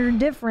and gender are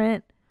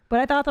different, but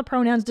I thought the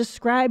pronouns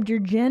described your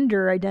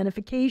gender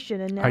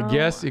identification, and now I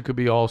guess it could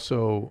be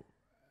also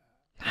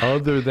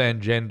other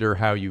than gender,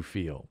 how you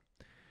feel.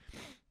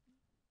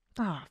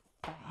 Oh.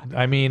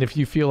 I mean, if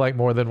you feel like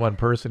more than one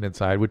person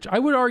inside, which I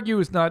would argue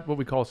is not what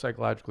we call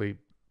psychologically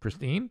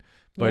pristine,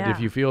 but if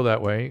you feel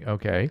that way,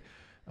 okay.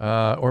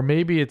 Or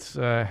maybe it's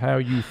how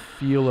you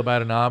feel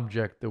about an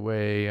object, the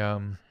way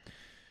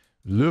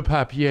le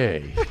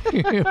papier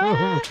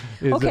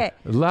is okay.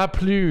 La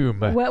plume.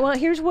 Well,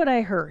 here's what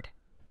I heard.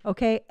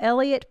 Okay,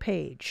 Elliot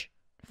Page,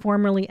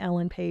 formerly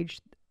Ellen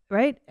Page,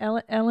 right?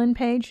 Ellen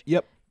Page?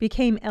 Yep.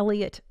 Became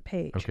Elliot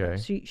Page. Okay.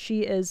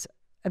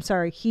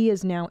 He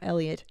is now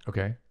Elliot.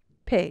 Okay.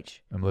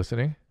 Page. I'm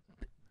listening.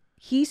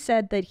 He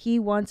said that he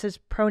wants his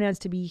pronouns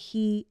to be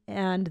he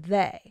and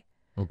they.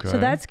 Okay. So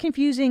that's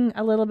confusing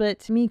a little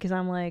bit to me because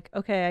I'm like,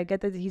 okay, I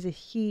get that he's a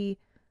he.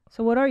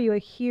 So what are you, a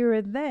he or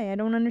a they? I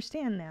don't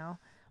understand now.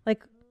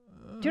 Like,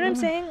 do you know what I'm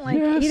saying? Like,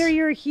 yes. Either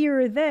you're a he or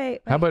a they.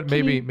 How about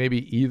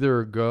maybe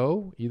either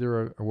go,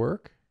 either a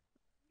work?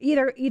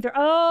 Either.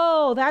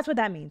 Oh, that's what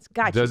that means.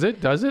 Gotcha. Does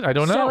it? I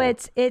don't know.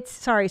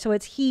 So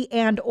it's he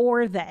and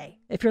or they.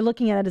 If you're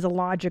looking at it as a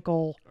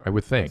logical. I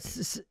would think.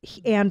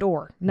 And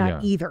or,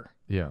 not either.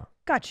 Yeah.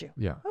 Got you.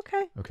 Yeah.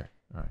 Okay.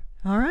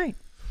 All right.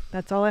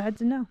 That's all I had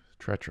to know.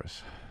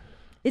 Treacherous.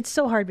 It's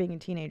so hard being a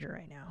teenager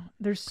right now.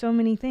 There's so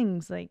many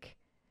things like.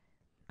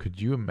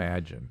 Could you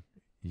imagine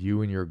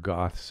you and your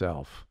goth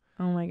self?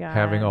 Oh my God.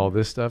 Having all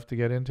this stuff to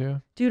get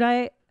into? Dude,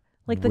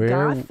 the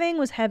goth thing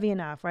was heavy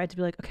enough, right? To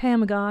be like, okay,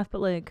 I'm a goth, but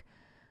like,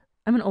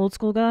 I'm an old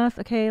school goth,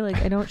 okay? Like,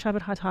 I don't shop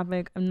at Hot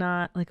Topic. I'm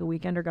not like a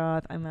weekender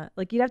goth.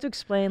 You'd have to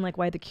explain like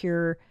why The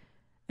Cure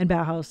and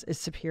Bauhaus is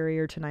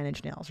superior to Nine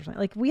Inch Nails or something.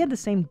 Like, we had the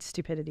same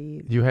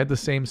stupidity. You had the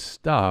same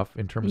stuff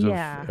in terms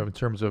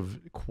of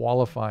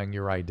qualifying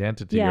your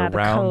identity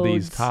around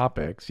these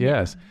topics.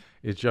 Yes.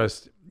 It's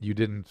just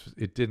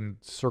it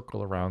didn't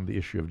circle around the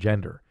issue of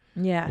gender.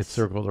 Yes. It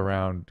circled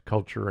around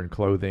culture and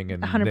clothing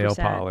and 100%. nail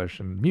polish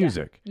and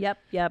music. Yep.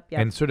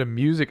 And sort of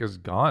music is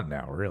gone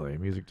now, really.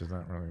 Music does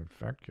not really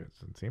affect kids,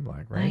 it seems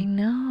like, right? I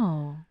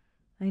know.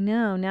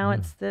 Now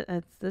it's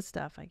this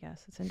stuff, I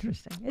guess. It's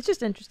interesting. It's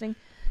just interesting.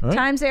 Right.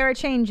 Times they are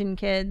changing,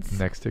 kids.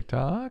 Next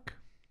TikTok.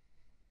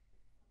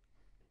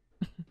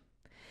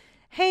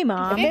 Hey,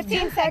 Mom. In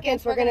 15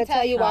 seconds, we're going to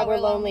tell you why we're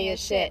lonely as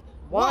shit.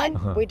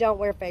 1, we don't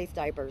wear face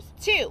diapers.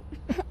 2,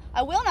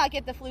 I will not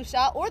get the flu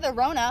shot or the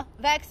Rona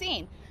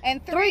vaccine.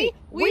 And 3,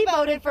 we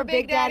voted for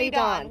Big Daddy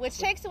Don, which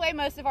takes away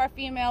most of our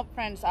female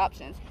friends'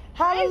 options.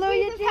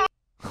 Hallelujah.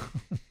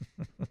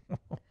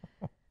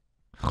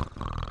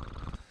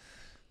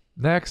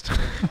 Next.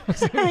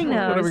 I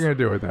know. What are we going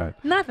to do with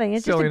that? Nothing.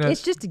 It's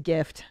just a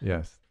gift.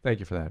 Yes. Thank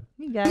you for that.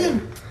 You got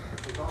it.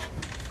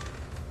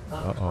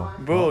 Uh-oh.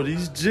 Bro,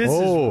 these jits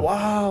is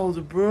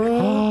wild,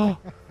 bro.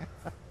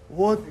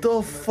 What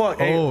the fuck?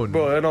 Hey,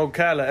 bro, in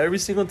Ocala, every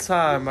single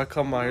time I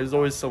come out, there's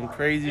always some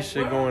crazy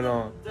shit going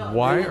on.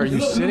 Why are you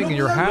sitting in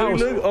your house?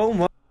 Look, oh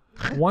my.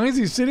 Why is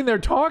he sitting there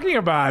talking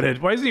about it?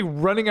 Why is he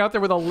running out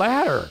there with a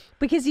ladder?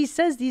 Because he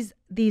says these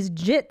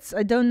jits.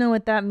 I don't know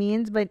what that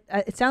means, but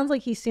it sounds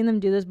like he's seen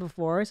them do this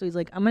before. So he's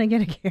like, I'm going to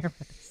get a camera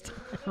this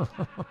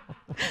time.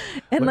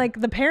 And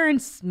like the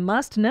parents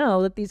must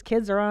know that these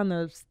kids are on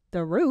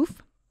the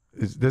roof.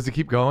 Does it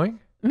keep going?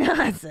 No,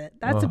 that's it.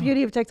 That's the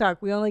beauty of TikTok.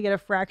 We only get a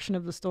fraction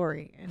of the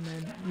story, and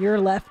then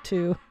you're left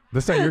to.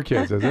 That's not your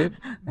kids, is it?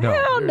 No.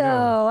 Hell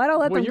no. I don't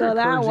let them go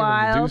that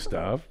wild. Them to do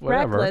stuff.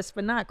 Whatever. Reckless,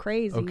 but not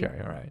crazy. Okay,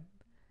 all right.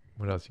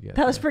 What else you get?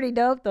 That was pretty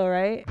dope, though,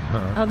 right?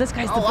 Oh, this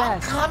guy's the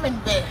best. I'm coming,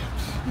 bitch.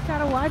 You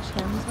gotta watch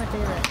him. He's my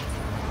favorite.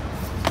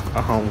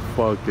 I'm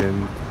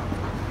fucking.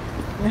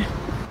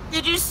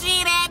 Did you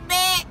see that,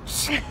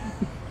 bitch?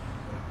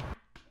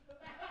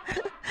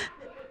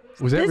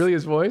 Was that really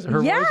his voice? Her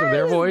voice or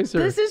their voice? Or?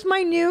 This is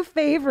my new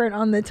favorite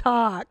on the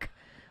talk.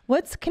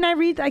 Can I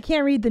read? I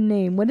can't read the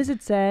name. What does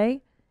it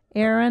say?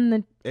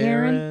 Aaron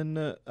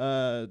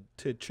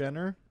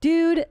Titchener.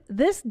 Dude,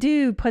 this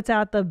dude puts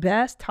out the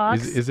best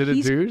talks. Is it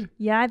a dude?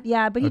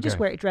 Yeah, but he just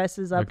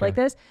dresses up like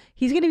this.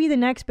 He's going to be the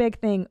next big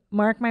thing.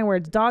 Mark my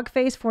words.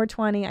 Dogface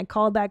 420. I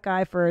called that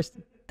guy first.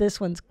 This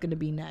one's going to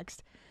be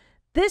next.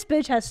 This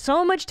bitch has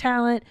so much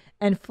talent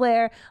and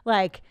flair.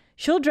 Like,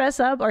 she'll dress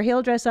up or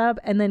he'll dress up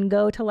and then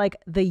go to like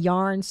the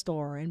yarn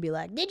store and be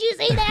like, did you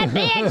see that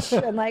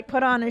bitch? And like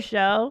put on a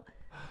show.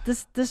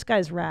 This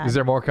guy's rad. Is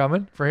there more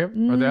coming for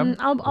him or them?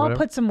 I'll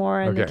put some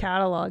more in the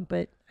catalog,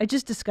 but I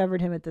just discovered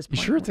him at this point.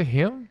 You sure it's a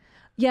him?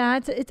 Yeah,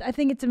 it's. I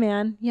think it's a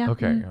man. Yeah.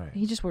 Okay. All right.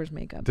 He just wears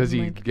makeup. Does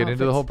he get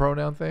into the whole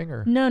pronoun thing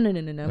or? No.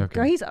 Okay.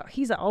 Girl,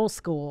 he's old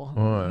school.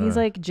 Oh, he's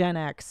like Gen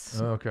X.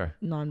 Oh, okay.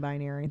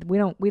 Non-binary. We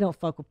don't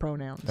fuck with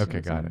pronouns.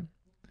 Okay, got it.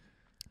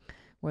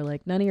 We're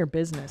like, none of your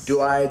business.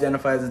 Do I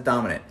identify as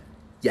dominant?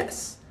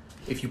 Yes.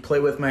 If you play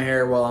with my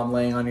hair while I'm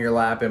laying on your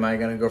lap, am I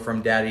going to go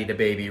from daddy to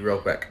baby real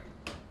quick?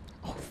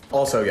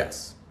 Also,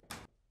 yes.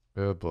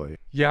 Oh boy.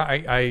 Yeah,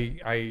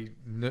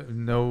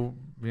 no,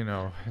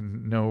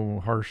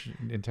 no harsh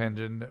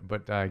intention,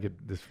 but I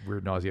get this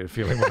weird nauseated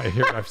feeling when I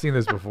hear it. I've seen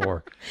this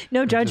before.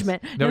 No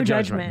judgment. No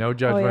judgment. No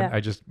judgment. Oh,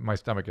 yeah. My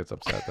stomach gets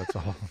upset. That's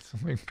all.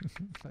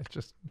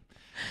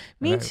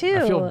 Me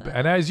too.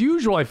 And as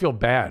usual, I feel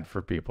bad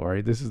for people,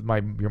 right? This is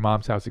your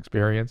mom's house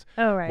experience.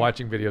 Oh, right.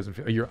 Watching videos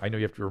and I know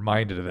you have to be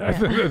reminded of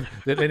that. Yeah.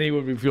 That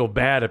anyone would feel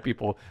bad at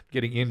people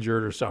getting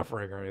injured or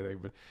suffering or anything,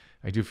 but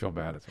I do feel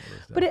bad at some of those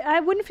things. But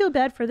I wouldn't feel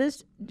bad for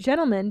this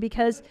gentleman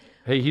because...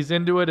 Hey, he's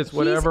into it. It's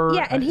whatever.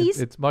 Yeah, and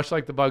it's much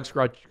like the bug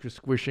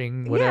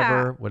squishing,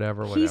 whatever.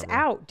 He's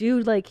out,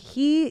 dude. Like,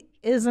 he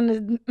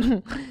isn't...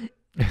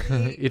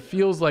 It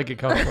feels like it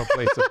comes from a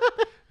place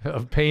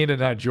of pain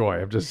and not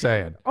joy. I'm just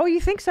saying. Oh, you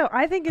think so?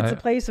 I think it's a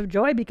place of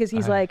joy because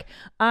he's like,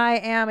 I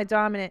am a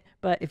dominant,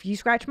 but if you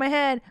scratch my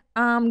head,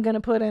 I'm going to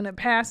put in a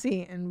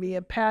passy and be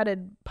a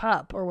padded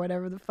pup or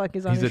whatever the fuck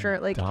is on his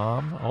shirt. Like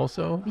dom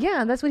also?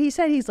 Yeah, that's what he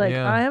said. He's like,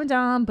 I am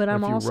dom, but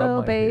I'm also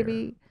a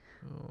baby.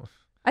 Oh.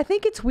 I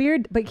think it's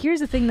weird, but here's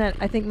the thing that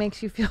I think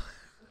makes you feel...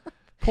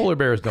 Polar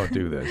bears don't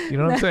do this. You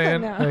know what I'm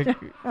saying? No. Like,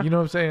 you know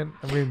what I'm saying?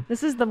 I mean,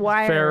 this is the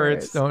wires.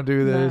 Ferrets don't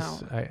do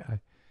this. No.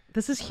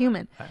 This is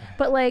human.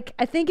 But like,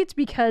 I think it's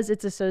because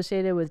it's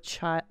associated with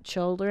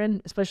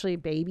children, especially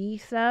baby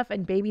stuff,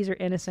 and babies are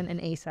innocent and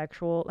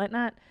asexual. Like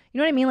not, you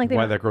know what I mean? Like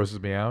why that grosses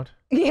me out?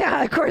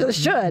 Yeah, of course it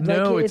should.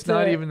 No, like, it's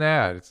not even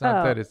that. It's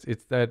not that.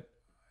 It's that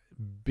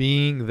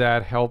being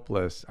that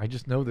helpless. I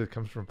just know that it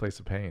comes from a place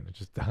of pain. It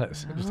just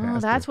does. It just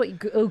has that's to. what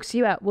oaks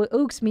you out. What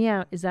oaks me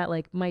out is that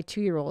like my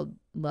 2-year-old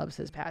loves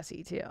his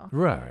passy too.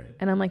 Right.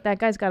 And I'm like, that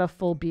guy's got a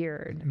full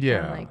beard.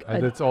 Yeah. Like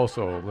that's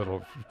also a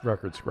little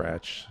record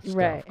scratch.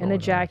 Right. And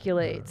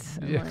ejaculates.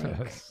 Yes.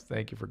 Like,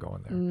 thank you for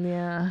going there.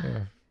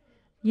 Yeah.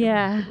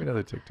 Yeah.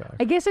 Another TikTok.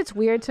 I guess it's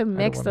weird to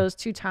mix those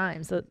two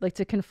times. Like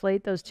to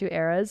conflate those two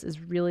eras is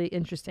really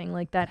interesting.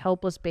 Like that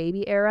helpless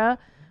baby era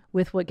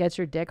with what gets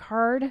your dick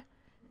hard.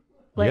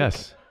 Like,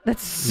 yes.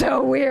 That's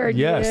so weird.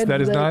 Yes, dude.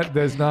 that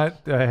is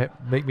not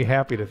make me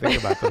happy to think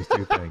about those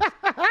two things.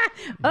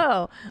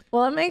 Oh,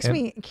 well, it makes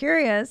me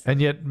curious. And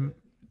yet,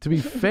 to be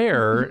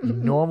fair,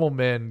 normal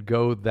men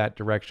go that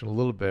direction a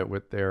little bit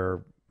with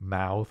their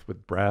mouth,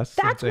 with breasts.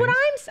 That's what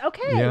I'm...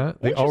 Okay. Yeah,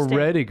 they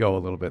already go a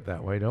little bit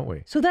that way, don't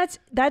we? So that's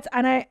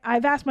and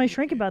I've asked my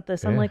shrink about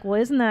this. I'm like,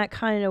 well, isn't that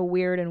kind of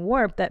weird and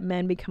warped that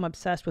men become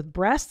obsessed with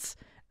breasts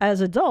as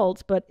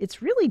adults, but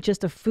it's really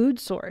just a food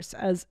source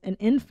as an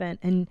infant.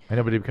 And I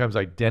know, but it becomes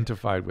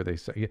identified with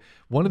a...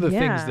 One of the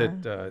things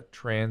that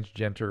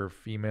transgender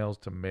females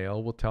to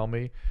male will tell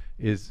me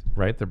is,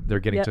 right, they're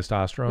getting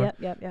testosterone.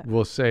 Yep.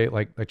 Will say,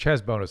 like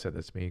Chaz Bono said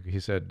this to me. He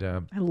said...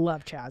 I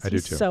love Chaz.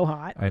 He's so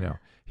hot. I know.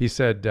 He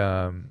said,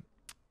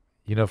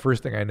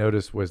 first thing I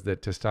noticed was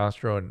that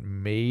testosterone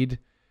made...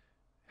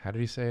 How did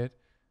he say it?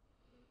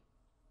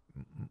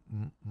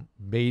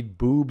 Made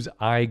boobs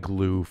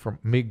glue for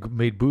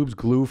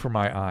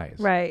my eyes.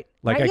 Right.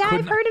 Like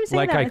I've heard him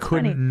say that. I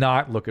couldn't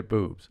not look at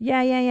boobs.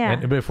 Yeah.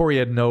 And before he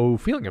had no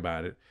feeling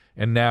about it,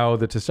 and now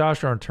the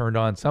testosterone turned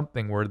on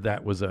something where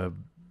that was a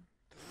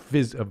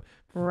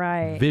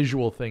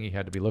visual thing he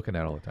had to be looking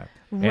at all the time.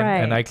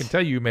 And I can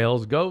tell you,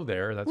 males go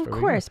there. That's of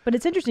course, but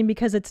it's interesting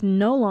because it's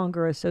no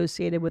longer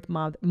associated with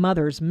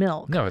mother's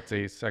milk. No, it's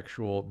a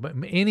sexual. But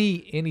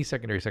any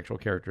secondary sexual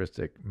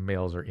characteristic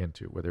males are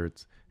into, whether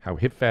it's how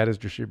hip fat is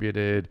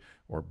distributed,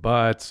 or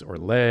butts, or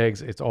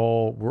legs.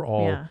 We're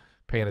all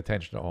paying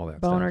attention to all that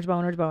boners,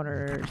 stuff.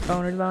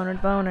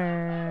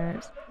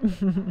 Boners.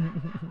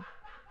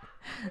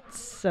 It's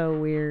so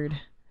weird.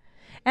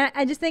 And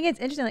I just think it's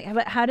interesting.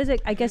 Like, how does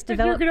it, I guess,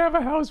 develop? You're going to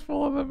have a house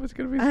full of them. It's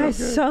going to be so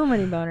good. So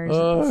many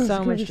boners.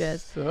 So much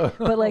jizz.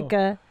 But like,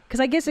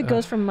 because I guess it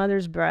goes from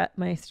mother's breath.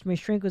 My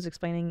shrink was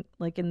explaining,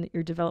 like in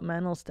your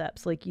developmental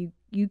steps, like you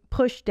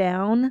push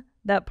down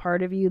that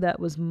part of you that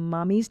was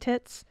mommy's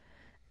tits.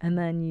 And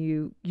then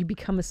you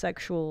become a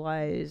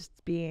sexualized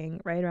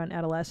being right around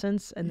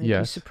adolescence, and then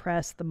you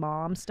suppress the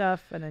mom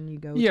stuff, and then you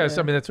go. Yes,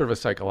 I mean that's sort of a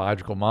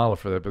psychological model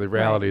for that, but the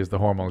reality is the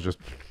hormones just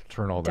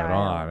turn all that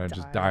on and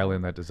just dial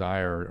in that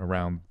desire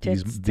around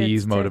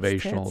these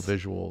motivational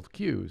visual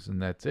cues, and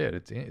that's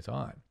it. It's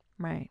on.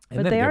 Right,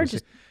 but they are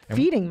just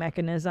feeding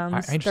mechanisms.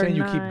 I understand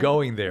you keep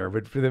going there,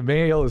 but for the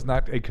male is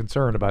not a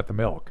concern about the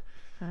milk.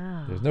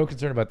 Oh. There's no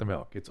concern about the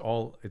milk. It's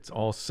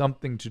all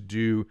something to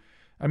do.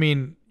 I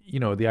mean.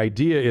 The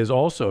idea is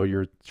also,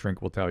 your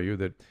shrink will tell you,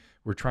 that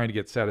we're trying to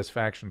get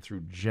satisfaction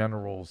through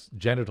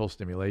genital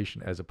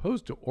stimulation as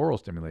opposed to oral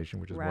stimulation,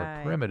 which is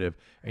more primitive,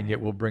 and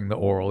yet we'll bring the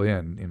oral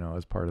in,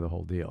 as part of the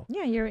whole deal.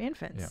 Yeah, you're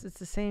infants. Yeah. It's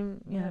the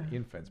same. Yeah,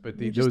 infants, but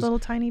those just little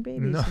tiny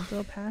babies, with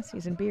little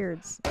passies and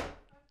beards.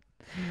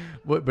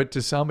 But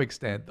to some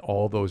extent,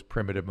 all those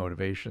primitive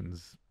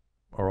motivations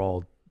are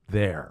all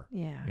there.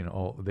 Yeah.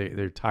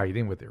 They're tied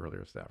in with the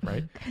earlier stuff,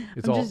 right?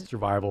 It's all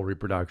survival,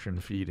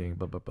 reproduction, feeding,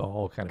 but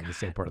all kind of the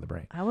same part of the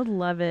brain. I would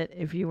love it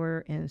if you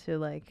were into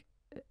like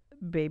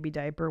baby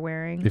diaper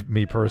wearing. If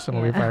me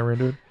personally, if I were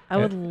into it, I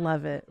would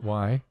love it.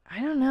 Why? I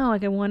don't know.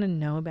 Like I want to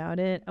know about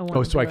it.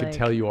 So I could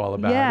tell you all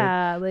about it.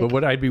 Yeah. Like, but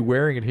would I be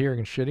wearing it here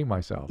and shitting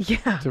myself?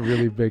 Yeah. To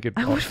really make it.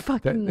 I would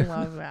fucking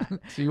love that.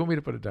 So you want me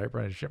to put a diaper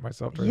on and shit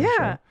myself during the show?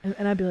 Yeah.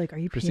 And I'd be like, "Are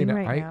you Christina,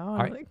 peeing right now?"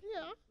 I'm like,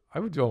 "Yeah." I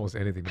would do almost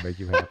anything to make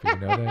you happy. You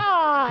know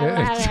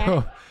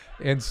that.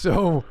 And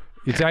so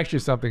it's actually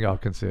something I'll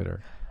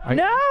consider.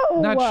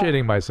 Not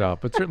shitting myself,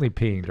 but certainly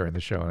peeing during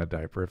the show in a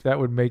diaper. If that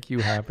would make you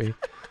happy,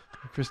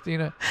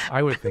 Christina,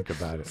 I would think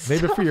about it.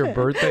 Maybe for your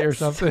birthday or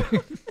something.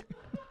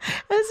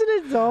 As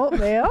an adult,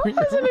 male.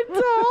 As an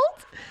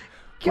adult.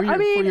 For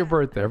your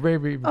birthday,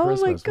 maybe even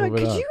Christmas. Oh my God!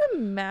 Could you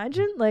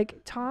imagine?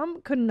 Like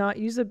Tom could not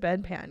use a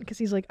bedpan because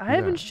he's like, I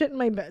haven't shit in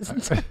my bed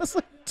since I was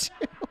like 2.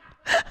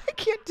 I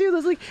can't do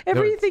this. Like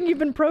everything you've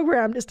been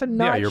programmed is to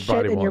not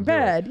shit in your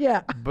bed.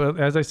 Yeah. But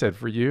as I said,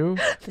 for you,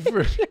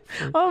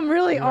 I'm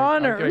really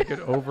honored. I could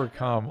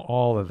overcome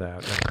all of that.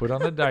 And put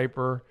on the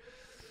diaper,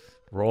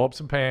 roll up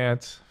some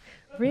pants.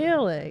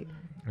 Really?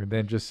 And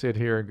then just sit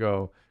here and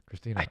go,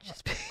 Christina, I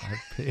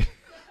pee.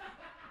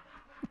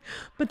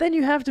 But then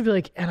you have to be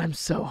like, and I'm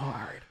so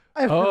hard.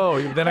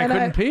 Then I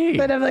couldn't pee.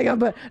 Then I'm like,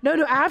 but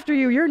no, after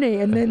you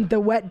urinate, and then the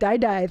wet dye,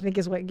 I think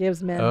is what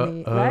gives men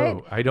the, right?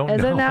 I don't know.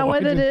 Isn't that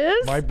what it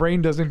is? My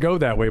brain doesn't go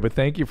that way, but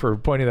thank you for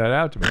pointing that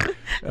out to me.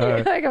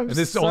 Like, and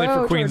this is only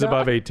for queens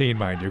above 18,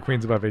 mind you.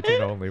 Queens above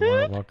 18 only.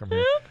 Welcome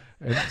here.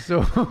 And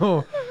so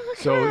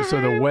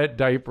the wet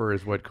diaper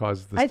is what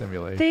causes the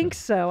stimulation. I think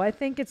so. I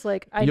think it's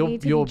like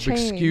need to You'll be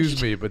changed.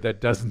 excuse me, but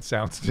that doesn't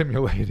sound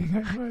stimulating.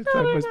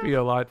 That must be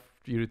a lot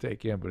for you to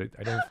take in, but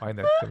I don't find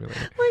that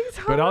stimulating.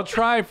 But I'll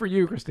try for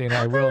you, Christina.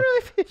 I will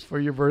for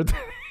your birthday.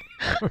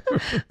 I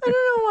don't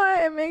know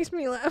why it makes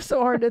me laugh so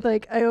hard.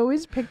 I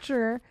always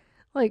picture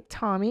like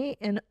Tommy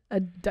in a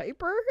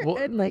diaper,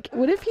 and like,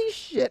 what if he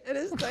shit in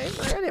his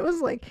diaper? And it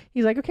was like,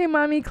 he's like, okay,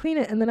 mommy, clean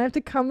it, and then I have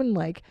to come and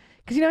like,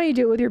 because you know how you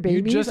do it with your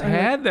babies. You just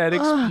had that.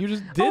 You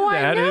just did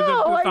that at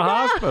the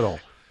hospital.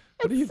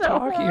 What are you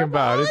talking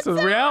about? The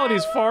reality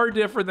is far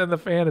different than the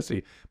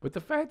fantasy. But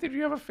the fact that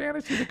you have a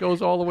fantasy that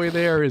goes all the way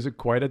there is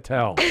quite a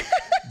tell.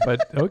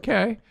 But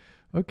okay.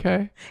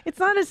 It's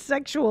not a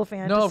sexual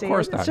fantasy. No, of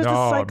course not. It's just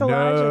a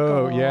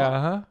psychological. No,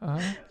 yeah.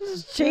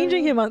 Just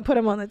changing him, put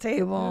him on the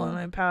table, and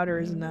I powder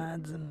his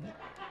nuts, and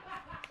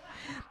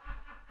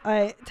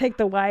I take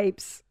the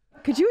wipes.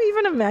 Could you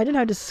even imagine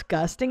how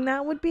disgusting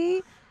that would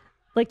be?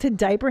 Like to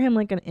diaper him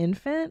like an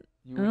infant?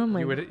 Oh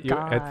my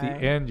God. At the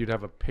end, you'd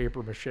have a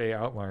paper mache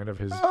outline of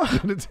his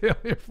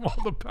genitalia from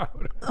all the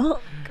powder.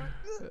 Oh,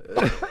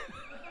 God.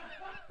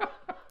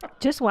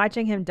 Just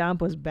watching him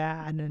dump was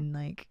bad, and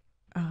like,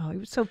 it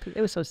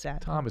was so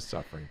sad. Tom is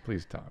suffering.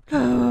 Please, Tom.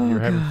 You're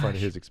having fun at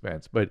his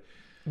expense. But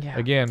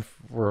again,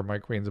 for my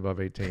queens above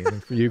 18,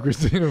 and for you,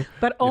 Christina.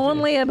 But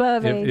only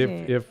above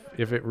 18.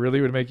 If it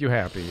really would make you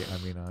happy, I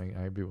mean,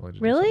 I'd be willing to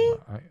really?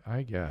 do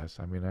I guess.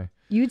 I mean,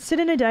 you'd sit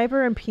in a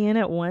diaper and pee in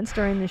it once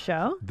during the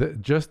show?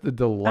 Just the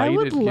delight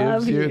it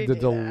gives you. The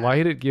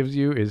delight it gives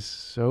you is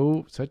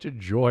such a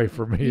joy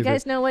for me. You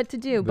guys know what to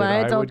do. Buy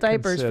adult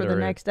diapers for the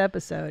next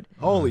episode.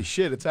 Holy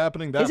shit, it's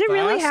happening that fast? Is it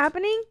really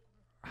happening?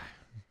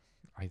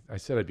 I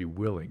said I'd be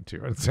willing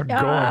to, and so I'm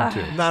going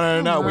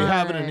to. No. We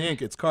have it in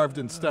ink. It's carved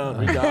in stone.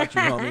 We got you,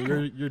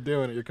 homie. You're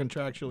doing it. You're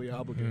contractually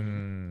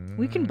obligated.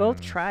 We can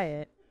both try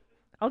it.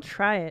 I'll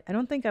try it. I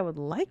don't think I would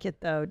like it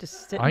though.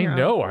 Just sit. I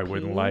know I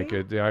wouldn't like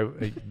it.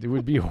 It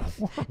would be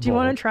horrible. Do you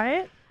want to try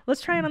it?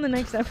 Let's try it on the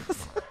next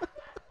episode.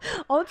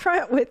 I'll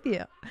try it with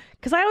you.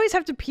 Because I always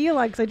have to pee a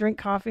lot because I drink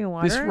coffee and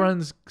water. This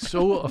runs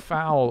so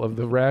afoul of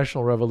the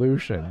rational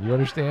revolution. You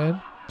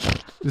understand?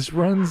 This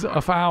runs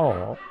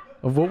afoul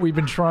of what we've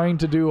been trying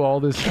to do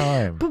all this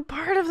time. But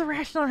part of the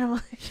rational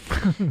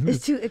revolution is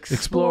to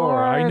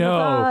explore I know.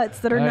 thoughts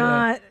that are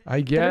not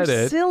I get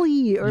it.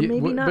 Silly or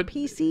maybe not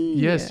PC.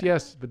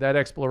 Yes, but that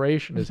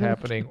exploration is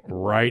happening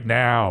right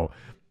now.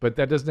 But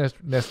that doesn't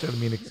necessarily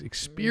mean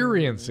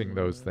experiencing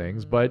those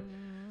things, but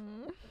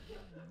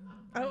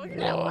I'm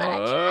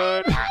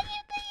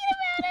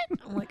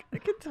like, I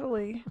could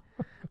totally.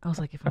 I was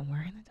like, if I'm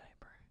wearing the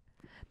diaper,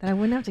 then I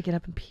wouldn't have to get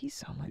up and pee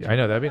so much. I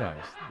know, that'd be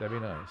nice.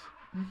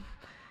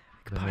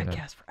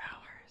 Podcast for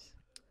hours.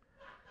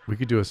 We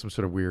could do some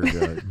sort of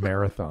weird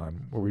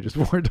marathon where we just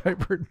wore a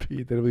diaper and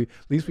pee. At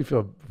least we feel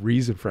a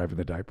reason for having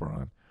the diaper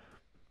on.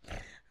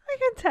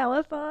 Like a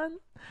telethon.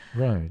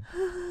 Right.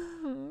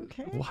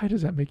 Okay. Why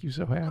does that make you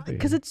so happy?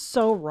 Because it's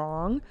so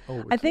wrong.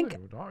 I think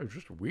it's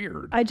just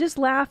weird. I just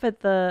laugh at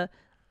the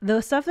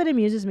stuff that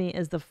amuses me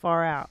is the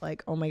far out.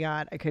 Like, oh my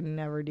God, I could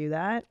never do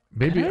that.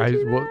 Maybe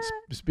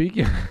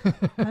speaking.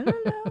 I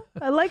don't know.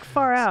 I like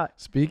far out.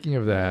 Speaking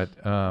of that,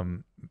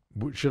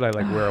 should I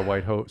wear a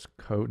white coat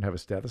and have a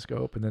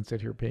stethoscope and then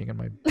sit here peeing in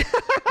my?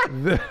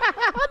 That'd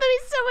be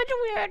so much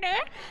weirder.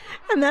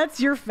 And that's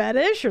your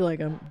fetish? You're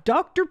like, I'm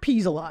Dr.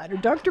 Pee's a lot or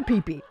Dr.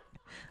 Pee-Pee.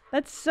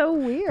 That's so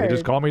weird. They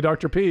just call me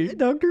Dr. P.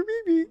 Dr.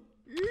 Pee-Pee.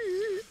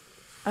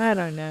 I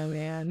don't know,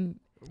 man.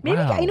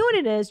 Maybe you know what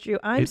it is, Drew?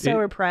 I'm so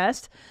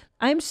repressed.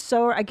 I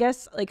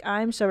guess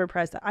I'm so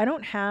repressed that I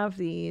don't have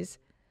these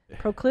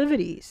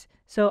proclivities.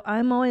 So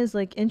I'm always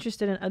like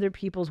interested in other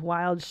people's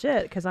wild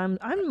shit because I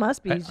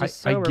must be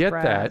just so get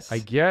repressed. that. I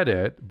get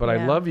it. But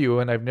I love you,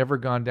 and I've never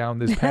gone down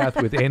this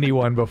path with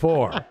anyone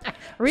before.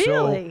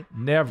 Really? So,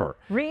 never.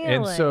 Really?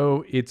 And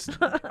so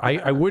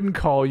I wouldn't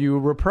call you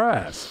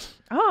repressed.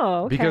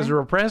 Oh, okay. Because a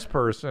repressed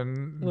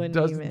person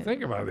doesn't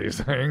think about these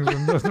things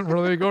and doesn't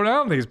really go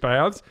down these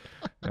paths.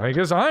 And I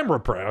guess I'm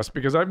repressed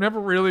because I've never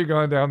really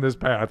gone down this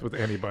path with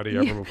anybody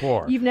ever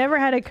before. You've never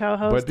had a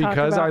co-host. But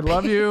because I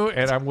love you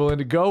and I'm willing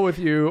to go with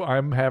you,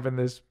 I'm having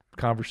this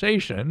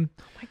conversation.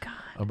 Oh my God.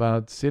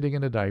 About sitting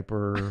in a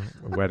diaper,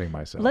 wetting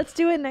myself. Let's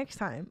do it next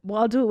time.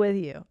 Well, I'll do it with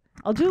you.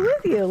 I'll do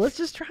it with you. Let's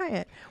just try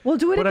it. We'll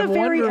do it at the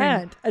very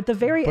end. At the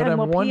very end,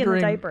 we'll pee in the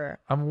diaper.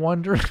 I'm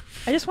wondering.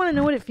 I just want to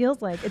know what it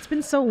feels like. It's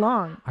been so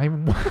long.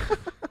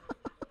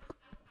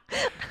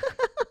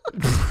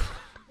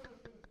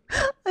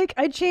 Like,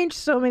 I changed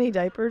so many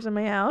diapers in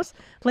my house.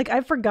 Like,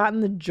 I've forgotten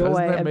the joy.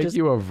 Doesn't that of make just,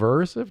 you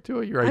aversive to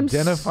it? You're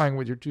identifying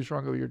with you're too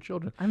strong with your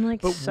children. I'm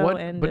like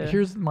into But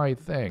here's my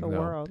thing, the though.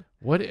 world.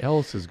 What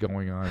else is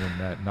going on in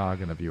that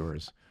noggin of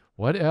yours?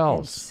 What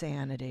else?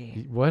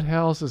 Insanity. What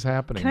else is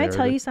happening? Can I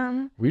tell you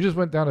something? We just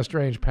went down a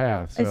strange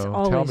path. So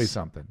tell me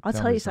something. I'll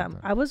tell you something.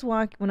 I was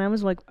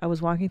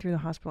walking through the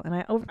hospital, and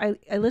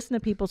I listen to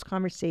people's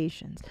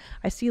conversations.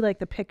 I see like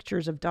the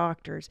pictures of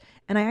doctors,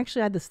 and I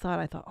actually had this thought.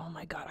 I thought, oh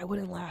my God, I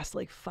wouldn't last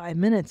like 5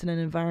 minutes in an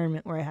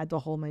environment where I had to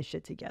hold my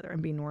shit together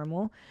and be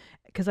normal,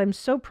 because I'm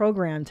so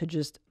programmed to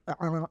just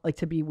like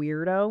to be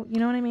weirdo. You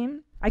know what I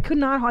mean? I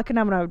couldn't have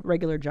a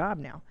regular job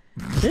now.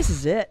 This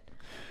is it.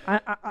 I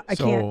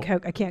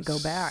can't go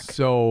back.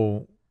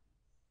 So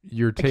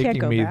you're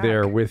taking me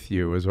there with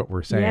you, is what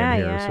we're saying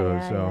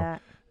here.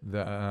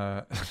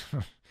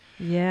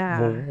 Yeah.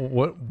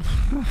 What?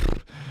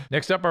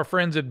 Next up, our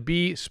friends at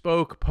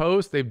Bespoke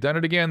Post. They've done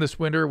it again this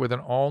winter with an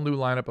all-new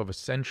lineup of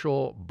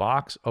essential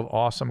box of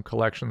awesome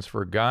collections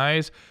for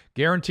guys,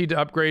 guaranteed to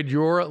upgrade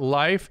your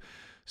life.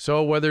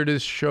 So whether it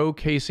is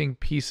showcasing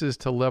pieces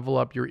to level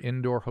up your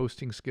indoor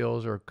hosting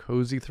skills or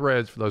cozy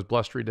threads for those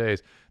blustery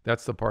days,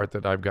 that's the part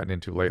that I've gotten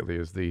into lately,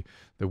 is the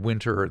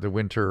winter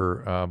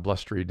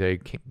blustery day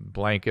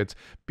blankets.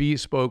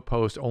 Bespoke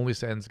Post only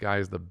sends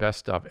guys the best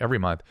stuff every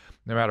month.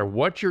 No matter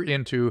what you're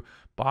into,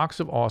 Box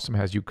of Awesome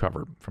has you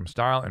covered. From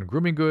style and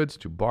grooming goods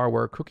to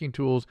barware, cooking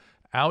tools,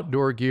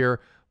 outdoor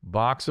gear,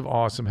 Box of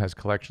Awesome has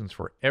collections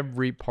for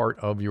every part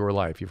of your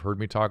life. You've heard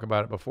me talk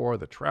about it before,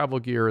 the travel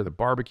gear, the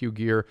barbecue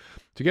gear.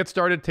 To get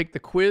started, take the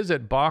quiz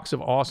at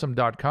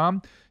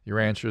boxofawesome.com. Your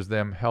answers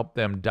help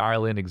them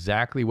dial in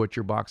exactly what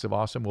your Box of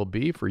Awesome will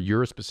be for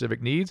your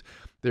specific needs.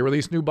 They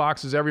release new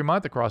boxes every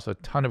month across a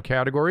ton of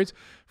categories.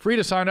 Free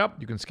to sign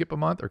up. You can skip a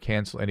month or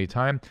cancel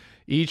anytime.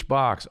 Each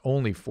box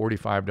only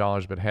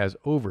 $45, but has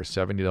over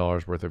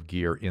 $70 worth of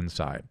gear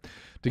inside.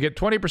 To get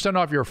 20%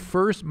 off your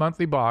first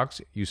monthly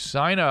box, you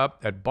sign up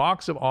at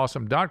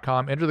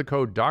boxofawesome.com. Enter the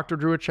code Dr.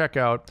 Drew at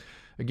checkout.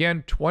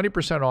 Again,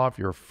 20% off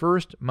your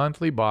first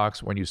monthly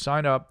box when you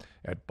sign up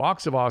at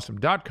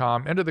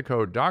boxofawesome.com. Enter the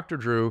code Dr.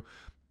 Drew,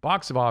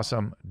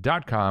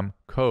 boxofawesome.com,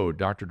 code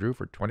Dr. Drew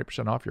for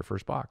 20% off your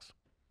first box.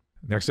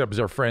 Next up is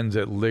our friends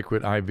at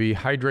Liquid IV.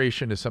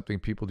 Hydration is something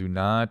people do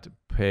not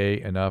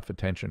pay enough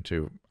attention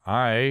to.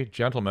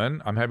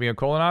 Gentlemen, I'm having a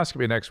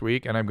colonoscopy next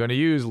week, and I'm going to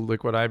use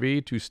Liquid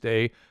IV to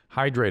stay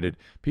hydrated.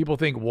 People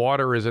think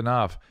water is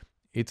enough.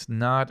 It's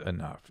not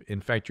enough.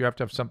 In fact, you have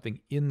to have something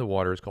in the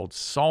water. It's called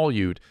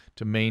solute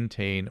to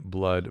maintain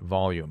blood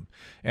volume.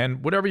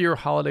 And whatever your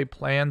holiday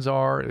plans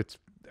are,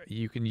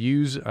 you can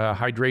use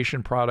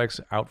hydration products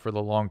out for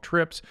the long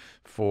trips.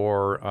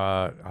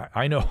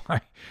 I know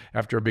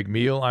after a big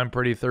meal, I'm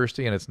pretty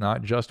thirsty, and it's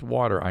not just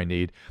water I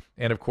need.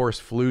 And of course,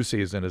 flu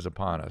season is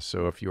upon us.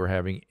 So if you're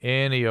having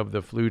any of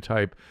the flu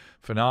type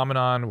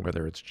phenomenon,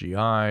 whether it's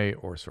GI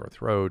or sore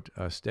throat,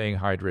 staying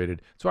hydrated.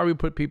 That's why we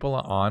put people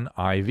on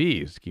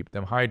IVs to keep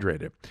them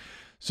hydrated.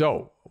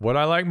 So what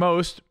I like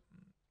most,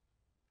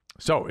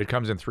 it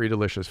comes in 3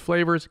 delicious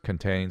flavors,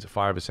 contains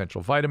 5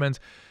 essential vitamins,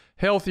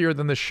 healthier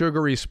than the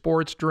sugary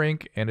sports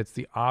drink, and it's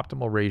the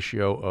optimal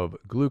ratio of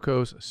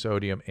glucose,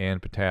 sodium,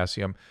 and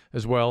potassium,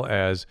 as well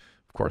as,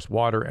 of course,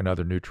 water and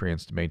other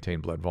nutrients to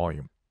maintain blood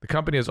volume. The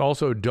company has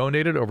also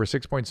donated over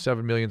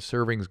 6.7 million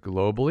servings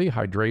globally.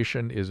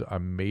 Hydration is a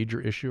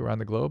major issue around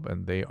the globe,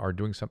 and they are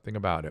doing something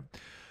about it.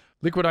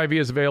 Liquid IV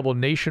is available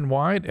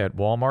nationwide at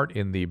Walmart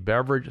in the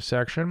beverage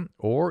section,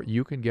 or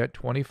you can get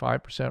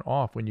 25%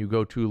 off when you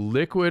go to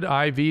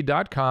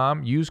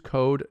liquidiv.com. Use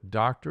code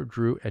Dr.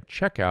 Drew at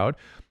checkout.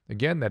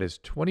 Again, that is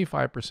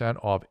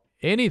 25% off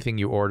anything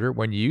you order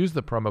when you use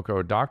the promo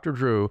code Dr.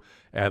 Drew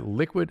at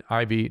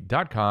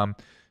liquidiv.com.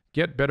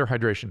 Get better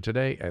hydration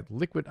today at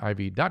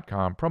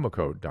liquidiv.com, promo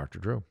code Dr.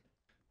 Drew.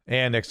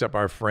 And next up,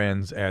 our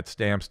friends at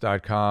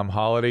Stamps.com.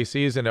 Holiday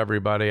season,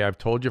 everybody. I've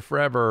told you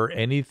forever,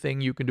 anything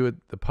you can do at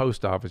the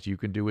post office, you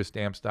can do with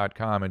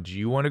Stamps.com. And do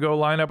you want to go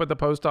line up at the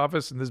post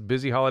office in this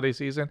busy holiday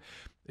season?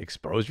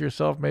 Expose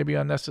yourself maybe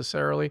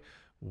unnecessarily?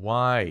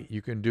 Why?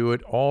 You can do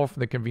it all from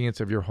the convenience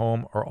of your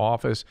home or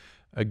office.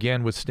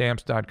 Again, with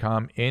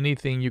Stamps.com,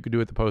 anything you can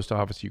do at the post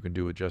office, you can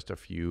do with just a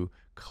few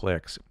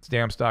clicks.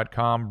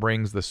 Stamps.com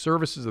brings the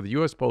services of the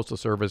U.S. Postal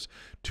Service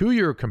to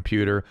your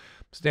computer.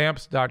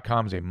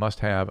 Stamps.com is a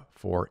must-have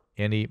for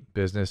any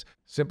business.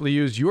 Simply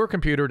use your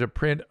computer to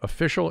print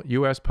official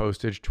U.S.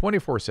 postage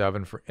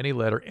 24/7 for any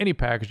letter, any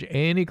package,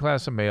 any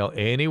class of mail,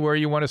 anywhere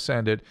you want to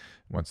send it.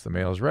 Once the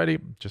mail is ready,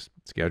 just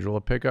schedule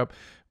a pickup.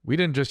 We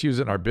didn't just use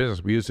it in our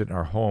business, we used it in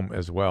our home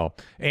as well.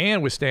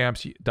 And with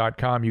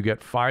Stamps.com, you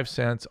get 5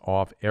 cents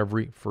off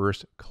every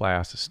first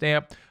class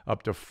stamp,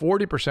 up to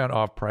 40%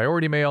 off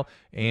priority mail,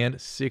 and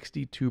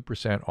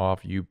 62%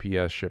 off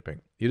UPS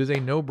shipping. It is a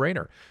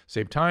no-brainer.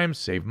 Save time,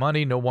 save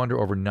money. No wonder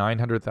over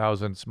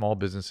 900,000 small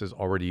businesses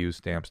already use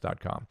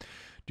Stamps.com.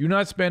 Do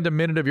not spend a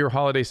minute of your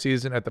holiday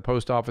season at the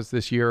post office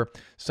this year.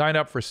 Sign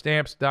up for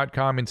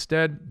Stamps.com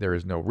instead. There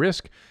is no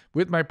risk.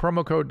 With my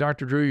promo code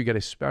Dr. Drew, you get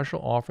a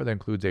special offer that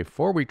includes a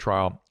 4-week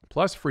trial,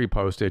 plus free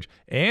postage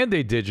and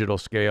a digital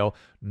scale.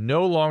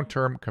 No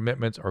long-term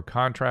commitments or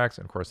contracts.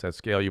 And of course, that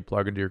scale you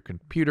plug into your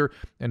computer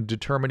and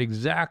determine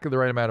exactly the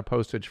right amount of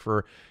postage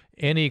for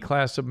any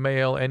class of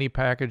mail, any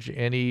package,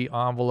 any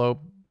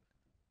envelope.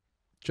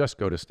 Just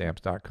go to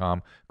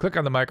Stamps.com, click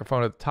on the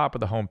microphone at the top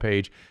of the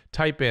homepage,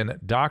 type in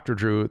Dr.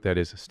 Drew, that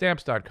is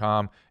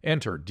Stamps.com,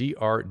 enter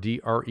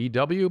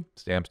DRDREW,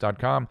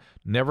 Stamps.com.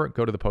 Never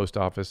go to the post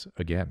office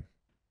again.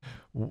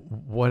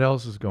 What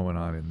else is going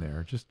on in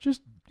there? Just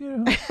you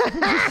know,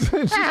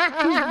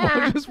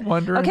 just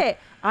wondering. Okay,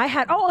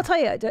 I'll tell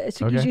you. Okay.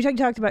 You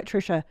talked about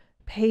Trisha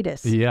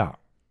Paytas. Yeah.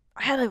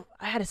 I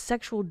had a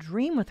sexual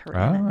dream with her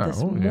in it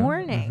this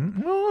morning.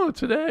 Yeah. Oh,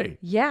 today.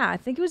 Yeah, I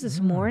think it was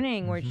this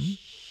morning where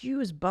she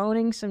was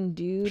boning some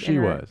dude. She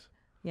was.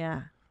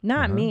 Yeah,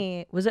 not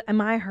me. Was it?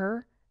 Am I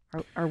her?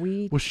 Are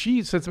we? Well,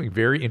 she said something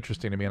very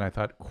interesting to me, and I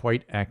thought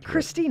quite accurate.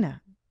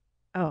 Christina.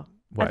 Oh.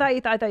 What? I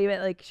thought you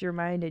meant like she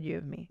reminded you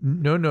of me.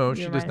 No,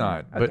 she does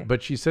not. Okay.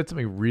 But she said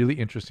something really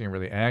interesting and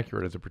really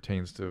accurate as it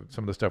pertains to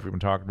some of the stuff we've been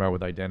talking about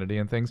with identity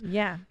and things.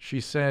 Yeah. She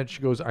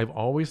goes, I've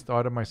always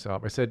thought of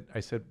myself. I said,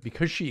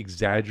 because she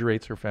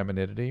exaggerates her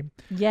femininity.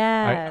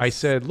 Yes. I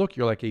said, look,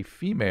 you're like a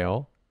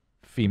female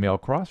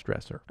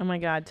cross-dresser. Oh my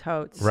God,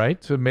 totes.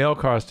 Right? So male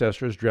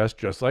cross-dressers dress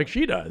just like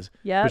she does.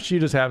 Yeah. But she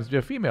just happens to be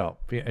a female.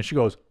 And she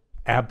goes,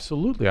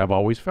 absolutely, I've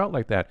always felt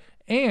like that.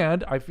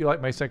 And I feel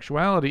like my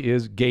sexuality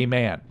is gay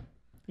man.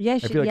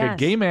 Yes, I feel like a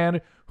gay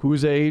man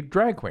who's a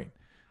drag queen.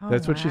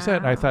 That's what she said.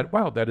 And I thought,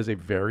 wow, that is a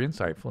very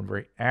insightful and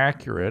very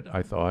accurate,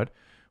 I thought,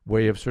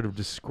 way of sort of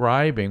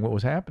describing what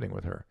was happening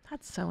with her.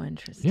 That's so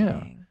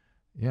interesting.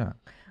 Yeah.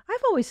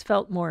 I've always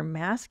felt more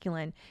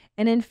masculine.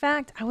 And in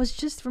fact, I was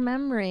just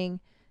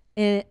remembering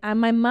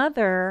my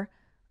mother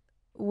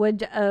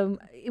would,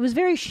 it was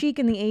very chic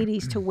in the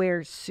 80s to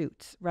wear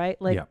suits,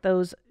 right? Like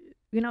those,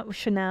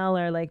 Chanel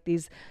or like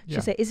these,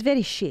 she'd say, it's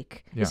very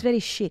chic. Yeah. It's very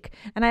chic.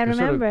 And I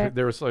remember.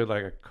 They were sort of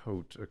like a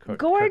coat.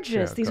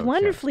 Gorgeous. These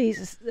wonderfully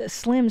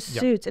slim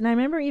suits. And I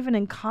remember even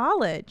in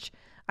college,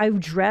 I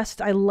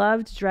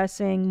loved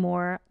dressing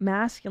more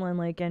masculine,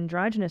 like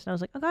androgynous. And I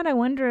was like, oh God, I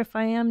wonder if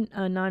I am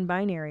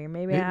non-binary or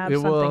maybe I have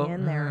something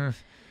in there.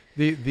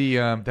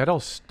 That all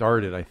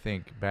started, I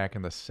think, back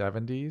in the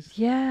 70s.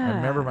 Yeah. I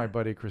remember my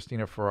buddy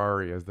Christina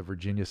Ferrari as the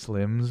Virginia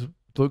Slims.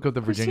 Look up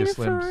the Virginia Slims.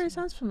 Christina Ferrari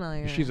sounds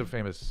familiar. She's a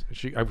famous.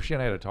 She and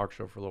I had a talk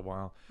show for a little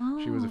while.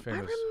 Oh, she was a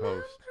famous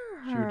host.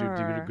 her.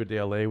 She would do Good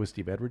Day LA with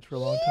Steve Edwards for a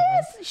long time.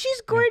 Yes,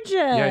 she's gorgeous.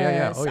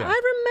 Yeah. Oh, yeah.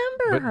 I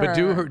remember her. But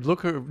do her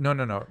look her.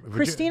 No.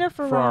 Christina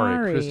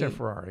Ferrari. Christina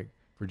Ferrari.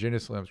 Virginia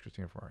Slims,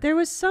 Christina Ferrari. There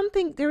was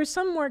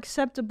some more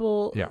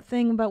acceptable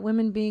thing about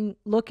women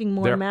looking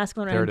more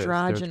masculine or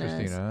androgynous.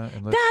 There's Christina.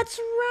 That's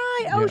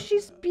right. Oh,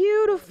 she's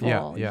beautiful.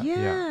 Yeah.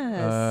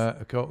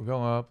 Yes.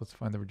 Go up. Let's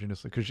find the Virginia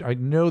Slims. Because I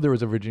know there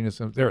was a Virginia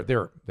Slims. There.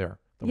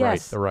 The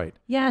right.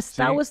 Yes,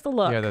 See? that was the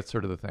look. Yeah, that's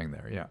sort of the thing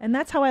there. Yeah. And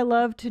that's how I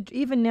love to.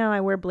 Even now,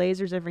 I wear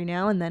blazers every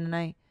now and then,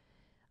 and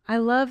I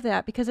love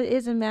that because it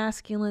is a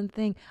masculine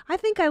thing. I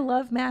think I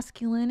love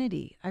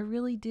masculinity. I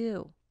really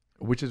do.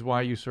 Which is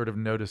why you sort of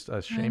noticed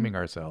us shaming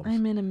ourselves.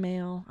 I'm in a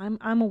male.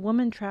 I'm a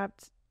woman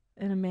trapped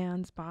in a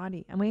man's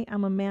body.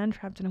 I'm a man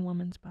trapped in a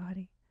woman's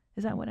body.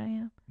 Is that what I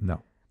am?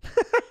 No.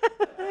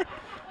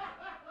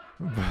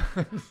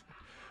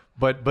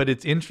 but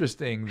it's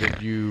interesting that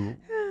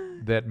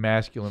that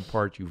masculine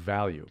part you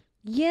value.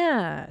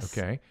 Yes.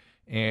 Okay.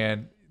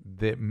 And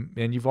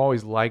you've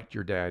always liked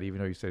your dad, even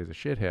though you say he's a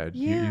shithead.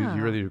 Yeah.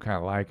 You really do kind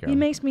of like him. He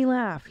makes me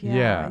laugh.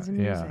 Yeah. He's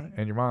amusing. Yeah.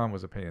 And your mom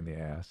was a pain in the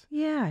ass.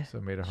 Yeah. So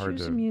it made it hard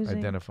to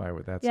identify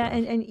with that stuff. Yeah,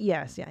 and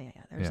yes, yeah.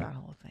 There's that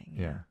whole thing.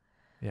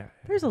 Yeah.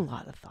 There's a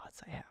lot of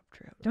thoughts I have,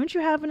 Drew. Don't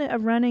you have a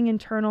running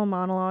internal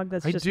monologue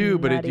that's just I do,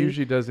 nutty? But it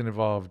usually doesn't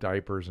involve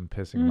diapers and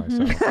pissing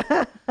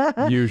myself.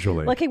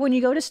 Usually. Like when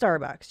you go to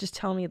Starbucks, just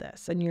tell me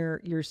this, and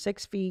you're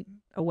 6 feet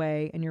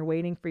away and you're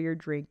waiting for your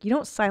drink. You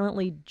don't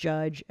silently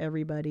judge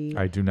everybody.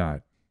 I do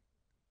not.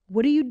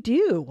 What do you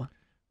do?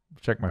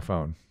 Check my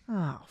phone.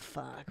 Oh,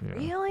 fuck. Yeah.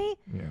 Really?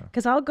 Yeah.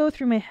 Because I'll go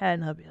through my head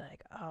and I'll be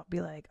like, I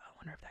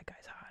wonder if that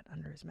guy's hot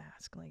under his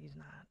mask. Like he's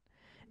not.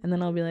 And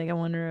then I'll be like, I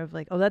wonder if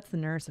like, oh, that's the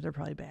nurse that they're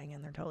probably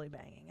banging. They're totally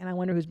banging. And I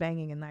wonder who's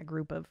banging in that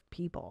group of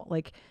people.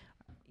 Like,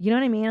 you know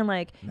what I mean? I'm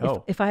like,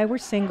 no. if I were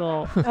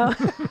single.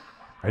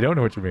 I don't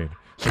know what you mean.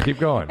 So keep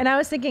going. And I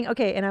was thinking,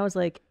 okay. And I was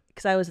like,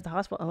 because I was at the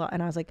hospital a lot.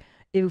 And I was like,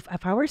 if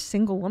I were a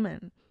single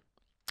woman,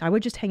 I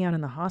would just hang out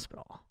in the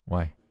hospital.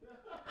 Why?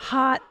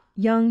 Hot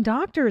young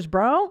doctors,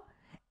 bro.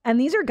 And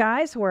these are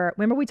guys who are,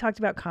 remember we talked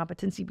about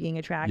competency being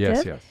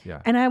attractive? Yes,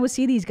 yeah. And I would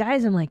see these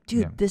guys, I'm like,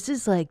 dude, this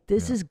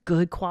is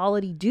good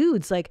quality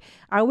dudes. Like,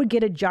 I would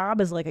get a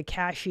job as like a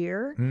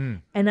cashier,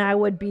 and I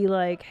would be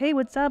like, hey,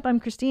 what's up? I'm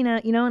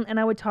Christina, you know, and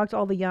I would talk to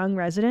all the young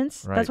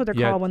residents. Right. That's what they're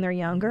called when they're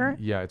younger.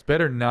 Yeah, it's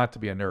better not to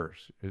be a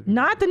nurse.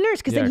 Not the nurse,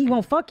 because then he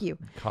won't fuck you.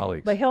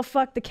 Colleagues. But he'll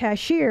fuck the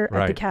cashier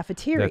at the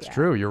cafeteria. That's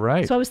true, you're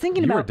right. So I was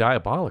thinking you about. You were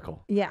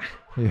diabolical. Yeah.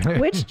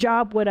 Which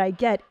job would I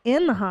get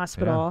in the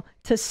hospital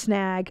to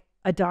snag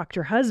a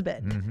doctor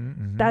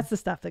husband? That's the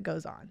stuff that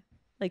goes on.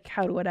 Like,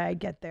 how would I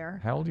get there?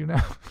 How old are you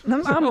now?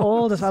 I'm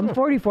old. I'm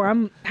 44.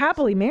 I'm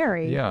happily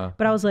married. Yeah.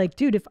 But I was like,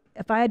 dude,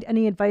 if I had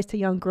any advice to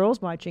young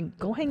girls watching,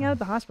 go hang out at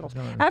the hospitals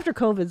after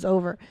COVID's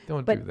over.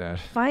 Don't do that.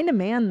 Find a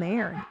man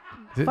there.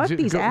 Fuck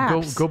these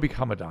apps. Go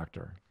become a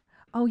doctor.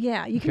 Oh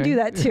yeah, you can do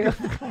that too.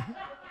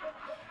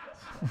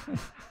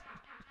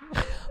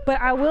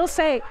 But I will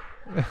say,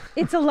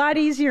 it's a lot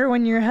easier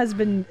when your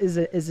husband is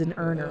an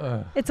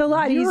earner. It's a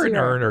lot easier. You're an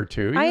earner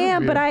too. I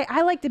am, but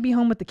I like to be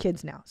home with the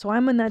kids now. So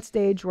I'm in that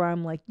stage where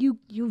I'm like, you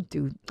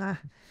do.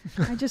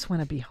 I just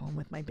want to be home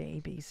with my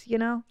babies, you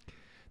know?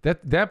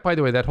 That by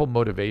the way, that whole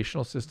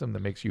motivational system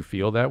that makes you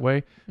feel that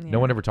way, no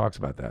one ever talks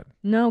about that.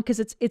 No, because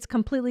it's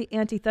completely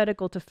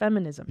antithetical to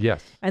feminism.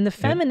 Yes. And the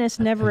feminists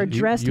never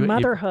addressed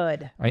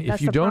motherhood.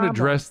 If you don't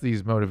address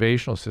these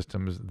motivational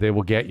systems, they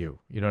will get you.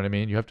 You know what I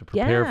mean? You have to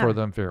prepare for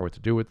them, figure out what to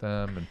do with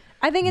them, and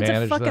I think it's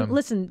a fucking them.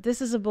 Listen,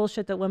 this is a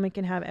bullshit that women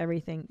can have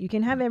everything. You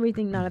can have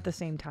everything, not at the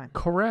same time.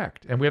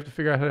 Correct. And we have to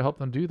figure out how to help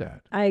them do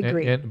that. I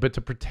agree. But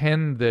to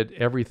pretend that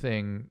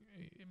everything,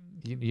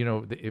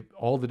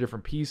 all the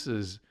different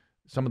pieces,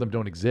 some of them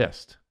don't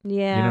exist.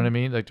 Yeah. You know what I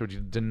mean? Like to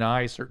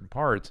deny certain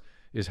parts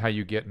is how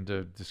you get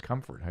into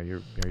discomfort, how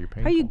you're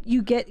painful. How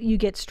you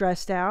get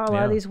stressed out. A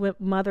lot of these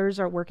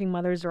working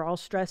mothers are all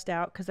stressed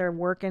out because they're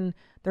working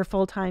their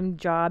full-time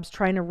jobs,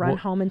 trying to run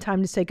home in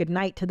time to say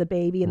goodnight to the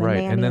baby and the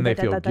nanny. And then they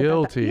feel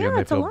guilty and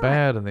they feel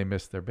bad and they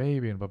miss their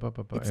baby and blah, blah,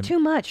 blah, blah. It's too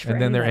much for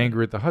And then anybody. they're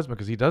angry at the husband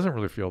because he doesn't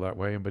really feel that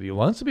way, but he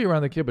wants to be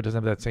around the kid but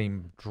doesn't have that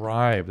same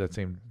drive, that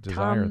same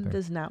desire. Tom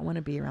does not want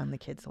to be around the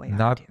kids the way I do.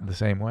 Not the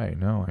same way.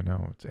 No, I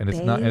know.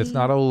 It's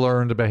not a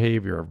learned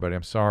behavior, everybody.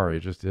 I'm sorry. It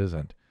just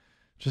isn't.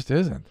 Just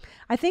isn't.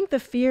 I think the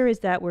fear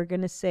is that we're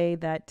going to say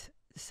that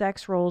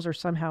sex roles are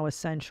somehow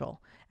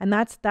essential, and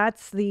that's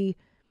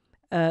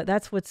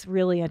what's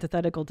really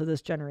antithetical to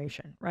this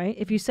generation, right?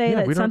 If you say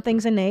that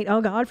something's innate,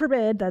 oh God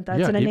forbid that's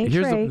an innate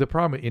trait. Here's the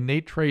problem: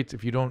 innate traits,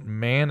 if you don't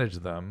manage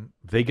them,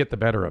 they get the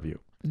better of you.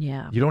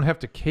 Yeah. You don't have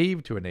to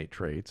cave to innate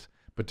traits,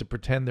 but to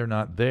pretend they're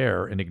not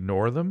there and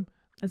ignore them.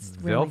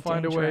 They'll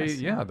find a way.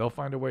 Yeah, they'll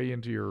find a way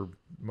into your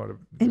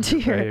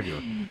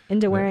behavior.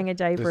 Into wearing a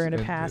diaper and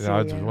a passy.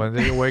 One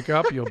day you wake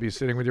up, you'll be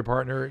sitting with your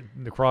partner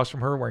across from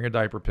her wearing a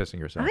diaper, pissing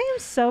yourself. I am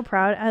so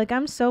proud.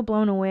 I'm so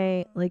blown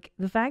away. Like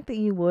the fact that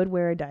you would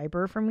wear a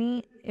diaper for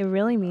me, it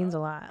really means a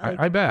lot. Like,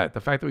 I bet the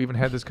fact that we even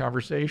had this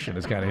conversation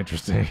is kind of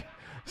interesting.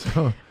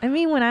 So I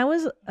mean, when I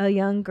was a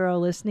young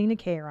girl listening to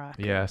K-Rock.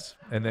 Yes,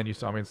 and then you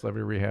saw me in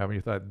Celebrity Rehab, and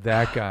you thought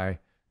that guy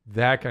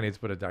needs to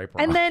put a diaper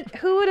on. And then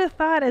who would have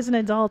thought as an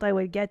adult I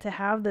would get to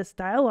have this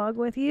dialogue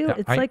with you?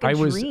 It's like a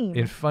dream.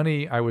 It's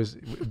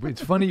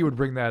funny you would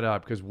bring that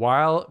up because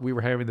while we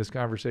were having this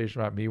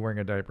conversation about me wearing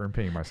a diaper and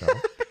peeing myself,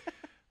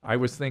 I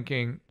was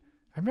thinking,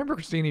 I remember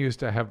Christina used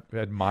to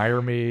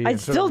admire me. I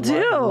still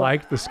do.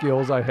 Like the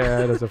skills I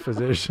had as a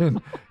physician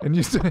and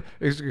used to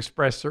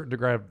express certain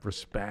degree of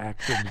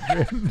respect.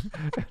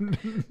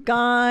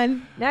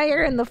 Gone. Now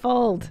you're in the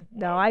fold.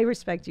 No, I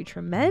respect you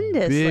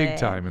tremendously. Big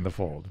time in the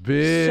fold.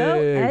 Big so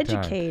time.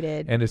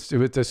 educated. And it's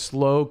a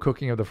slow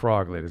cooking of the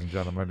frog, ladies and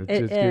gentlemen.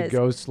 It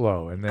goes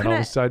slow. And then all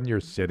of a sudden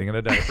you're sitting in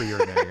a diaper,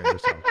 urinating on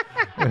yourself.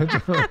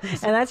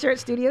 And that's your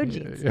studio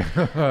jeans.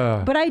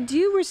 But I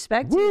do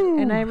respect it,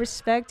 and I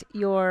respect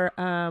your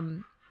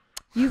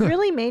you've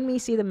really made me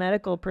see the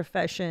medical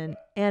profession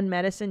and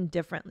medicine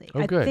differently.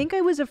 I think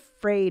I was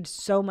afraid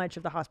so much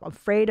of the hospital,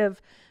 afraid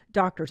of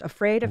doctors,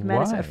 afraid of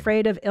medicine,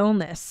 afraid of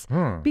illness,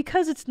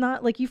 because it's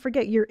not like you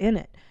forget you're in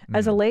it.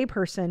 As a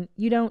layperson,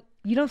 you don't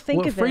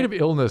think of it. Afraid of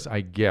illness, I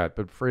get,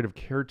 but afraid of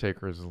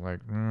caretakers is like,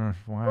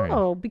 why?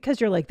 Oh,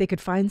 because you're like, they could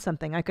find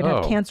something. I could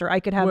have cancer. I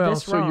could have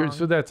this wrong.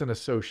 So that's an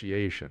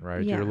association,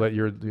 right? Yeah.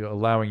 You're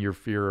allowing your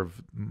fear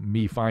of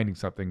me finding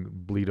something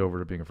bleed over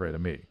to being afraid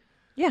of me.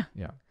 Yeah.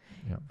 Yeah.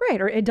 Right,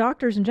 or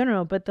doctors in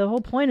general. But the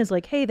whole point is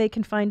like, hey, they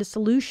can find a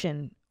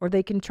solution or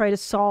they can try to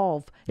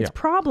solve. It's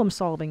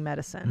problem-solving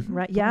medicine,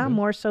 right? Yeah,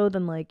 more so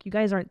than like, you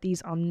guys aren't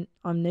these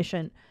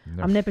omniscient,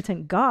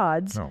 omnipotent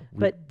gods. No,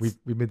 but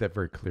we made that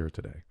very clear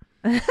today.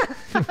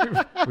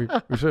 we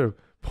sort of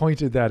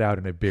pointed that out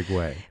in a big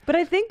way. But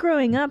I think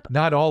growing up,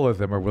 not all of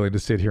them are willing to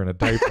sit here in a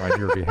diaper on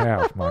your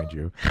behalf, mind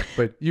you.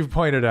 But you've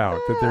pointed out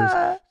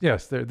that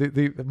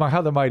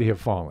how the mighty have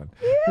fallen.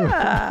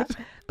 Yeah.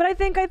 But I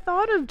think I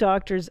thought of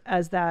doctors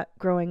as that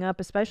growing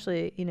up,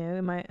 especially,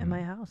 in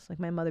my house. Like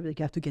my mother would be like,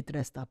 you have to get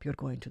dressed up. You're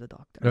going to the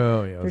doctor.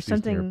 Oh, yeah. There's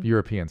something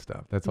European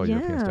stuff. That's all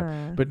European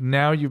stuff. But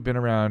now you've been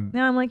around.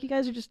 Now I'm like, you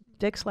guys are just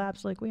dick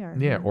slaps like we are.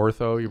 Yeah.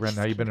 Ortho.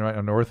 Now you've been around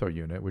an ortho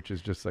unit, which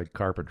is just like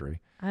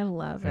carpentry. I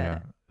love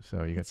it.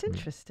 So you It's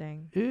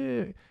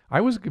interesting.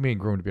 I was being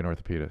groomed to be an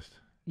orthopedist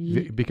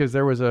because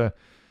there was a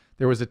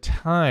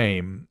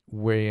time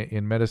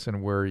in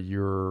medicine where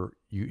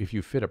if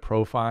you fit a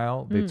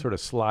profile, they'd sort of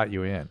slot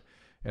you in.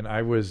 And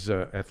I was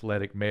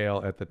athletic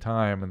male at the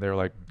time, and they're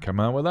like, "Come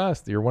on with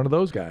us. You're one of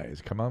those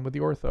guys. Come on with the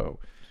ortho."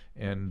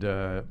 And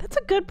that's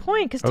a good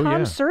point because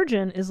Tom's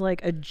surgeon is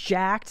like a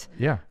jacked,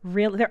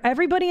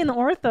 everybody in the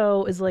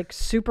ortho is like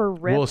super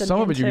ripped. Well,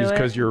 some of it you use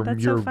because you're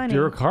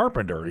a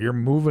carpenter. You're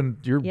moving,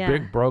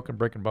 big,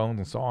 breaking bones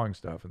and sawing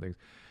stuff and things.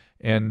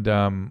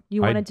 And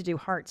you wanted to do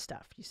heart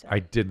stuff. You said I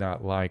did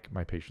not like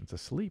my patients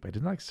asleep. I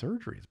didn't like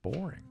surgery. It's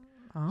boring.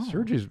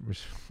 Surgery is.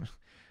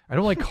 I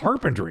don't like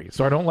carpentry,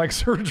 so I don't like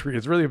surgery.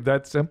 It's really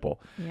that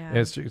simple. Yeah.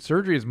 And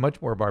surgery is much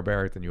more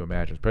barbaric than you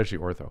imagine, especially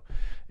ortho.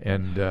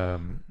 And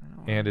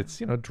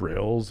it's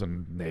drills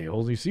and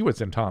nails. You see what's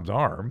in Tom's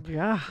arm.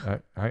 Yeah.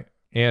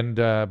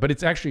 But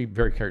it's actually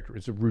very characteristic.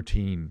 It's a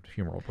routine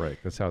humeral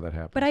break. That's how that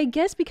happens. But I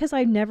guess because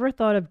I never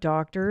thought of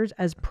doctors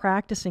as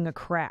practicing a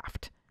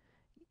craft.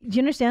 Do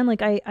you understand?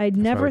 Like I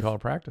never call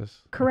it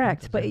practice.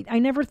 Correct, but I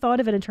never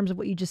thought of it in terms of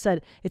what you just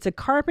said. It's a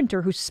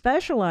carpenter who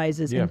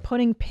specializes in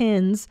putting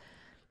pins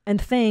and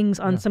things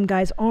on some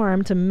guy's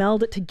arm to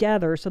meld it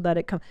together so that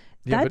it comes.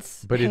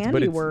 That's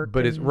handiwork.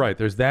 But it's right.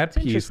 There's that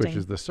piece, which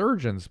is the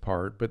surgeon's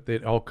part, but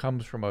it all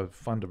comes from a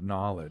fund of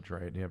knowledge,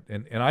 right?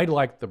 And I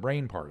like the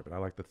brain part of it. I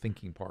like the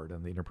thinking part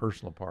and the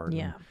interpersonal part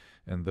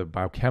and the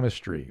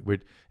biochemistry.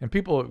 And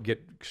people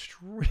get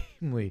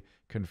extremely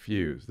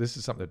confused. This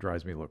is something that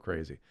drives me a little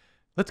crazy.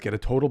 Let's get a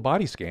total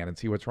body scan and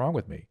see what's wrong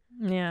with me.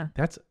 Yeah.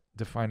 That's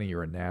defining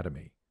your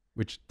anatomy,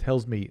 which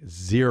tells me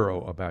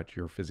zero about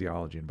your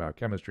physiology and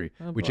biochemistry,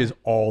 which is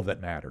all that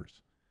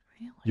matters.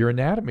 Really? Your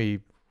anatomy,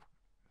 who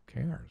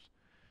cares?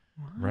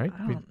 Well, right? I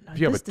don't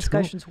know. This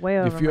discussion's way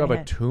over if you have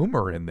my a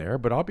tumor in there,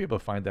 but I'll be able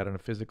to find that in a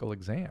physical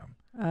exam.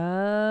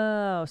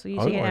 Oh, so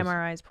you think an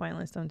MRI is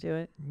pointless? Don't do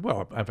it.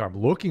 Well, if I'm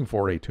looking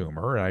for a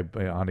tumor and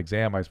on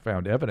exam I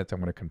found evidence, I'm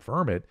going to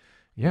confirm it.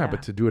 Yeah,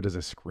 but to do it as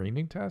a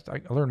screening test,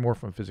 I learn more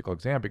from a physical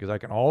exam because I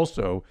can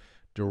also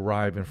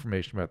derive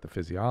information about the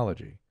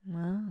physiology.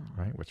 Wow.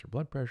 Right? What's your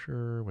blood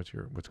pressure? What's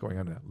going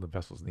on in the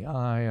vessels in the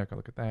eye? I can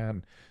look at that.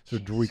 And so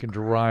we can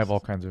derive all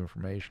kinds of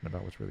information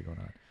about what's really going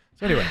on.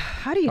 So anyway.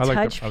 How do you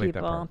touch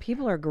people?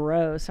 People are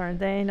gross, aren't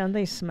they? Don't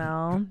they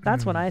smell?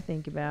 That's what I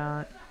think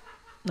about.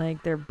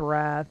 Like their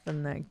breath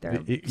and like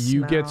their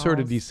You get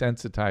sort of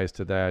desensitized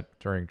to that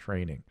during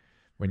training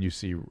when you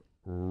see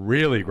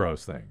really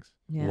gross things.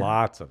 Yeah.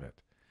 Lots of it.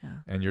 Yeah.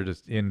 And you're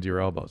just into your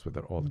elbows with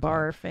it all the time.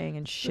 Barfing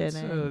and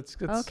shitting.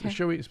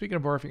 Okay. Speaking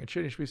of barfing and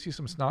shitting, should we see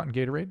some snot and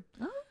Gatorade?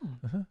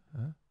 Oh.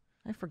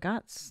 I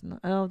forgot.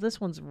 This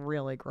one's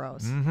really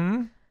gross.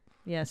 Mm-hmm.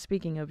 Yeah,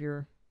 speaking of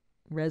your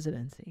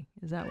residency,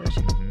 is that what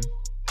you...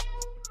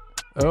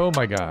 Oh,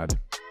 my God.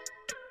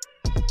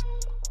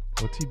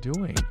 What's he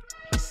doing?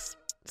 He's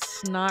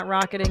snot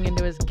rocketing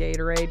into his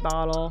Gatorade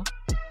bottle.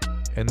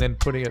 And then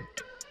putting it...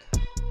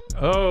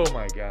 Oh,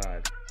 my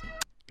God.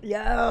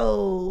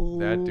 Yo,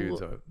 that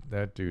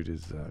dude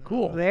is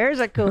cool. There's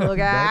a cool guy.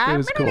 That dude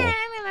is cool.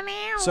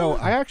 So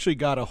I actually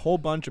got a whole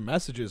bunch of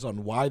messages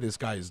on why this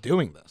guy is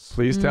doing this.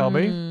 Please tell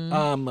me.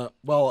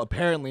 Well,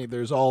 apparently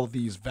there's all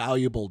these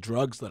valuable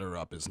drugs that are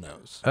up his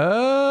nose.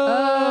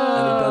 Oh,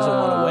 and he doesn't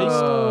want to waste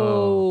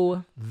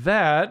them.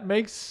 That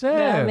makes sense.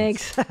 That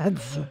makes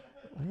sense.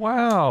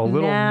 Wow, a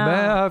little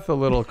meth, a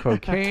little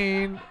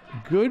cocaine.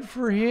 Good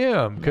for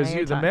him, because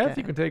the meth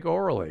you can take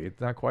orally. It's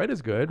not quite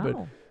as good, but.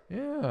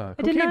 Yeah,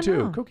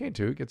 cocaine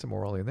too. Get some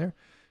orally in there.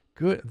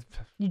 Good.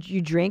 You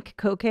drink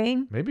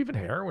cocaine? Maybe even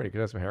heroin. You could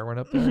have some heroin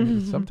up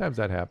there. Sometimes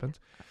that happens.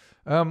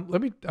 You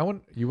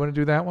want to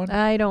do that one?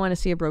 I don't want to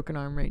see a broken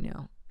arm right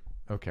now.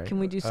 Okay. Can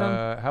we do some?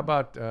 How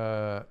about?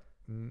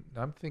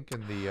 I'm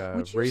thinking the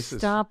Would you racist.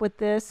 Stop with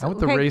this. I want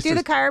the racist. Do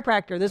the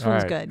chiropractor. This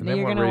one's good. Then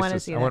you're gonna want to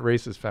see that. I want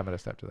racist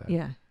feminist after that.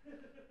 Yeah.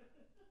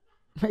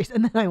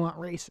 And then I want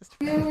racist.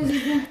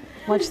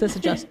 Watch this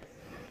adjust.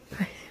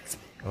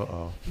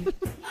 Uh-oh.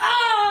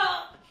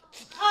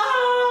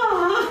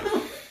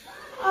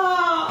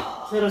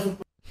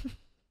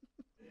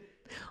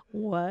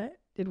 What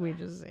did we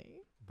just see?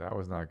 That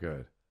was not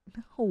good.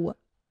 No.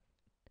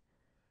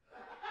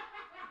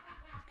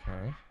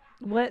 Okay.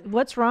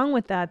 What's wrong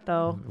with that,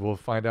 though? We'll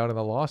find out in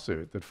the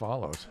lawsuit that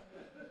follows.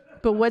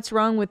 But what's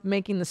wrong with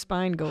making the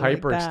spine go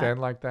hyperextend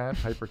like that?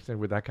 Hyperextend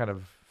with that kind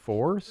of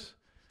force?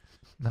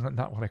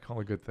 Not what I call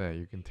a good thing.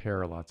 You can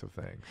tear lots of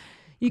things.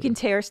 You can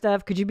tear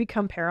stuff. Could you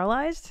become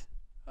paralyzed?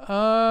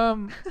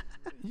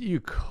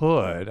 You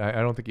could. I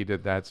don't think he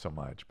did that so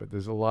much, but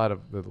there's a lot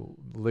of the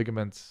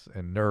ligaments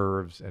and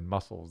nerves and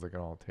muscles that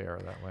can all tear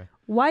that way.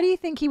 Why do you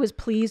think he was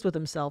pleased with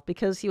himself?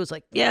 Because he was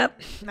like,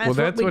 "Yep,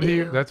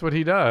 that's what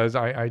he does."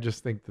 I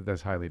just think that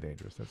that's highly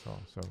dangerous. That's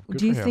all. So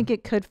do you think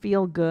it could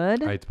feel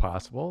good? It's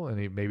possible,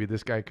 and maybe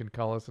this guy can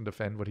call us and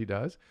defend what he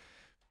does.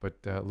 But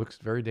looks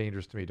very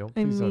dangerous to me. Don't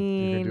please you're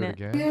gonna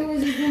do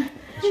it again.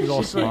 She's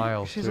all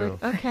smiles she's too.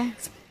 Like, okay,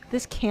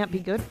 this can't be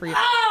good for you.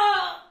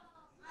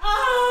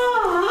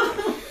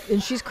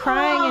 And she's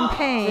crying in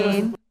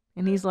pain,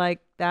 and he's like,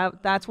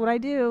 "That's what I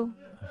do."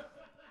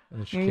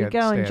 And she Here can't you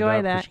go, stand enjoy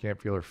up that. She can't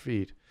feel her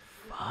feet.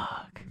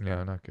 Fuck.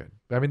 Yeah, not good.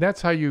 I mean,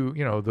 that's how you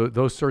know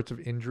those sorts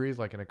of injuries,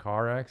 like in a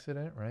car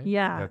accident, right?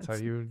 Yeah, that's how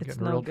you get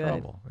in no real good.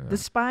 trouble. Yeah. The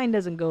spine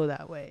doesn't go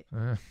that way.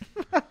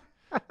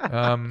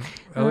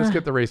 Let's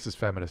get the racist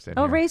feminist in.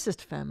 Oh, here.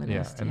 racist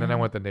feminist. Yeah, and then I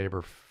want the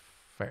neighbor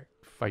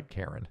fight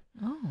Karen.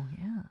 Oh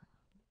yeah.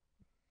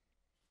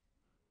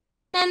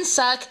 Men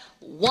suck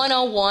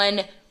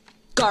 101.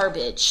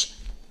 Garbage.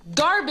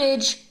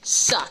 Garbage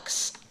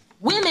sucks.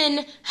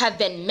 Women have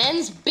been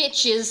men's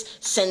bitches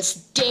since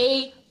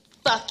day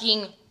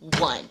fucking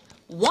one.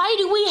 Why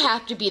do we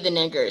have to be the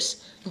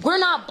niggers? We're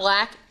not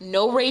black.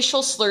 No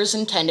racial slurs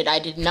intended. I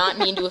did not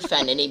mean to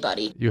offend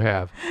anybody. You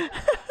have.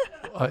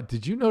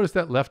 Did you notice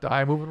that left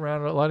eye moving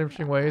around in a lot of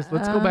interesting ways?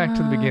 Let's go back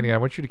to the beginning. I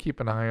want you to keep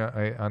an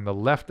eye on the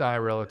left eye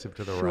relative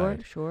to the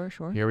right. Sure.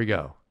 Here we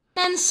go.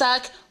 Men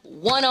suck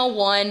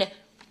 101.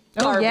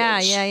 Garbage. Oh,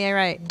 yeah,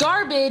 right.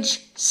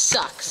 Garbage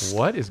sucks.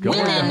 What is going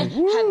on? Women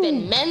have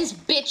been men's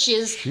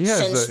bitches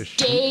since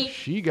day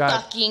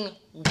fucking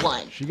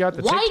one. She got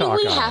the Why TikTok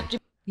do we eye. have to?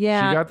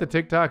 Yeah. She got the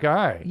TikTok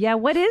eye. Yeah,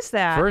 what is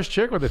that? First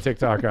chick with the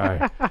TikTok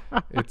eye.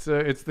 It's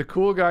the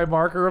cool guy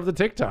marker of the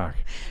TikTok.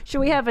 Should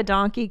we have a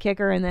donkey kick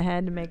her in the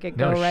head to make it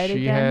go right again?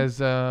 She has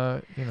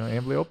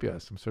amblyopia,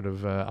 some sort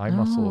of eye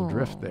muscle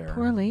drift there.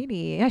 Poor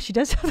lady. Yeah, she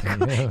does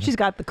have she's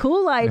got the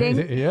cool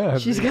lighting. Yeah.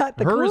 She's got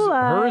the cool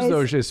eyes. Hers,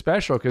 though, is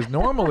special because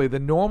normally the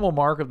normal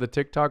mark of the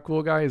TikTok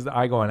cool guy is the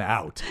eye going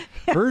out.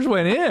 Hers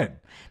went in.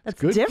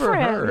 That's good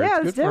different. For her. Yeah,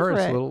 it's good different.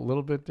 For her. It's a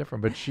little bit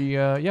different. But she's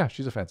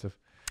offensive.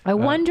 I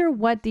wonder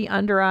what the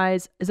under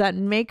eyes, is that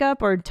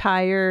makeup or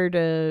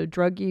tired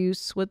drug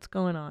use? What's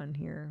going on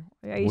here?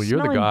 Well,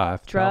 you're the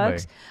goth.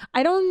 Drugs.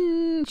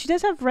 She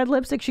does have red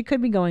lipstick. She could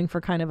be going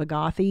for kind of a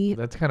gothy.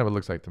 That's kind of what it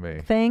looks like to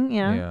me. Thing.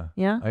 Yeah.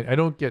 I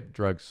don't get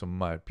drugs so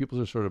much. People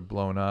are sort of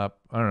blown up.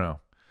 I don't know.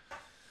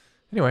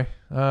 Anyway,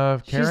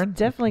 Karen. She's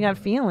definitely got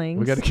feelings.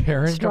 We got a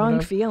Karen. Strong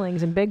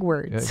feelings and big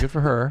words. Yeah, good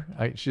for her.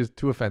 She's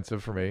too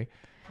offensive for me.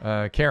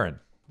 Karen.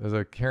 There's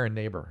a Karen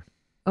neighbor.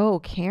 Oh,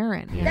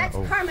 Karen. Yeah. That's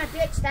karma,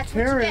 bitch. That's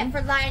what you get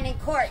for lying in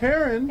court.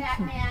 Karen.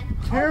 Batman.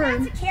 Karen.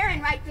 Oh, that's a Karen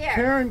right there.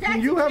 Karen, that's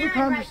can you have a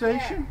Karen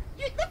conversation?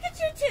 Right look at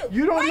you two.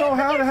 You don't know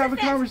how to have a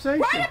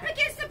conversation. Right up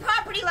against the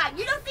property line.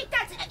 You don't think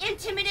that's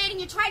intimidating?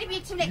 You try to be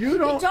intimidating. You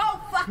don't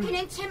fucking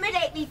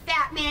intimidate me,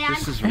 fat man.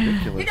 This is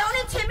ridiculous. You don't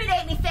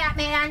intimidate me, fat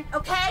man.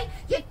 Okay?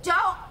 You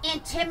don't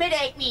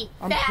intimidate me,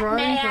 fat man. I'm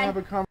trying to have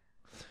a conversation.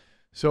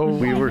 So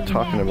we were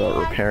talking about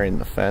repairing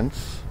the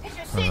fence,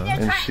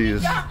 and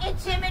she's. You don't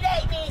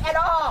intimidate me at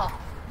all.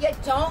 You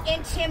don't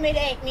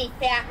intimidate me,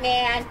 fat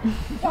man.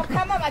 Don't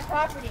come on my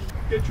property.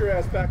 Get your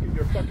ass back in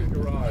your fucking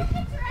garage.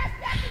 Get your ass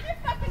back in your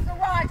fucking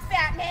garage,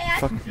 fat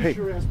man. Get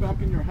your ass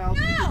back in your house.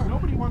 No.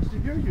 Nobody wants to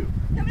hear you.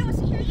 Nobody wants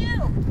to hear you.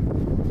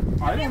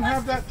 I don't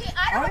have that.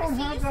 I don't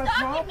have that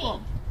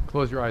problem.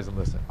 Close your eyes and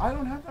listen. I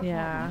don't have that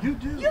problem. You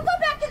do. You go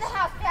back in the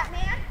house, fat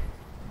man.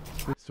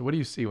 So what do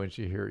you see when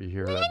you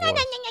hear that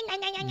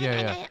voice?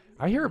 Yeah.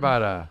 I hear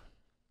about a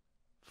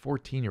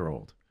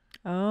 14-year-old.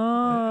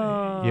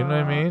 Oh. You know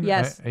what I mean?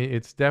 Yes.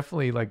 It's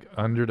definitely like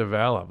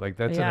underdeveloped. Like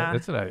that's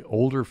an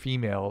older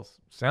female.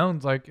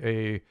 Sounds like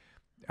a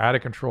out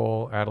of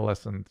control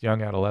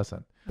young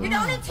adolescent. You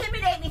don't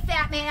intimidate me,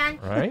 fat man.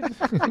 Right?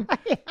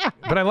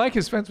 But I like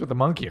his fence with the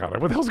monkey on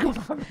it. What the hell's going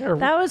on there?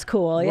 That was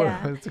cool,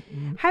 yeah.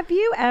 Have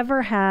you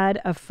ever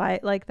had a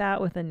fight like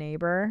that with a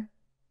neighbor?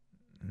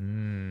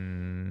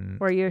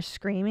 Where you're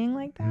screaming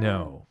like that?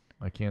 No.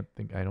 I don't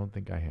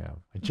think I have.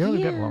 I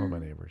generally get along with my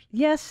neighbors.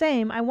 Yeah,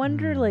 same. I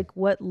wonder like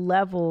what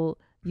level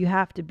you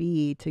have to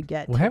be to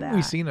get to haven't that.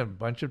 we seen a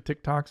bunch of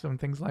TikToks and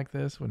things like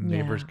this when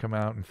neighbors come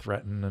out and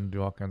threaten and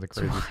do all kinds of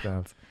crazy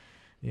stuff?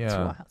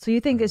 Yeah. So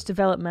you think it's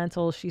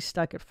developmental? She's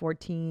stuck at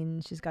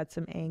 14. She's got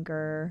some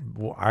anger.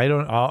 Well, I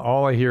don't.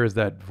 All I hear is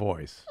that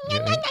voice.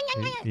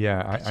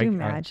 Yeah. Could you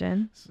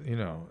imagine?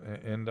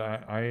 And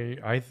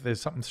I there's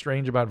something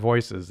strange about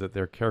voices that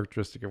they're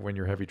characteristic of when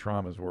your heavy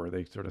traumas were.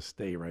 They sort of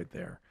stay right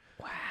there.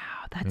 Wow,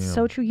 that's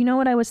so true. You know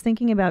what I was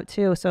thinking about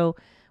too? So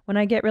when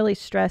I get really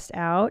stressed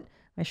out,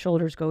 my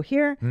shoulders go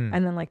here, and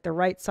then like the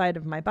right side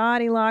of my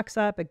body locks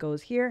up. It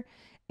goes here.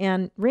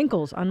 And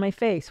wrinkles on my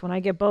face when I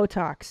get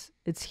Botox,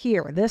 it's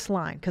here, this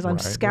line, because I'm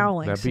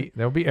scowling.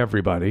 That'll be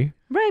everybody.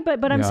 Right,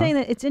 but I'm saying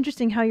that it's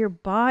interesting how your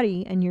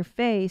body and your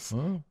face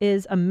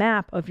is a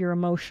map of your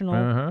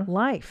emotional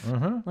life.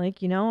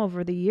 Like,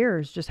 over the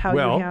years, just how you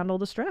handle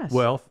the stress.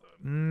 Well,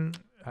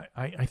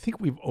 I think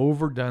we've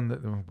overdone the.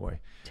 Oh boy,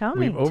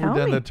 we've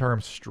overdone the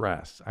term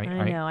stress. I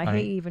know. I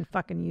hate even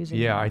fucking using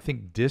it. Yeah, I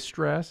think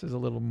distress is a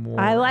little more.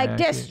 I like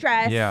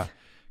distress. Yeah,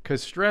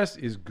 because stress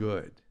is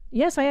good.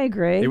 Yes, I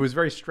agree. It was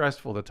very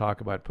stressful to talk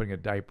about putting a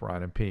diaper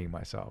on and peeing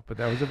myself, but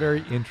that was a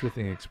very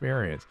interesting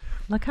experience.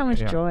 Look how much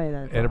joy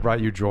that. And it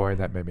brought you joy, and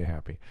that made me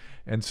happy.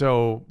 And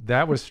so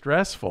that was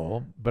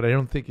stressful, but I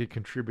don't think it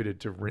contributed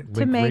to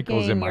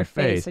wrinkles in my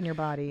face and your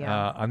body.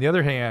 Yeah. On the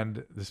other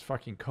hand, this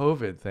fucking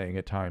COVID thing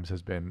at times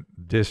has been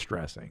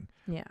distressing.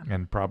 Yeah.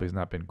 And probably has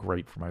not been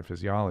great for my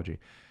physiology.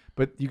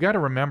 But you got to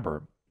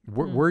remember,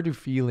 where do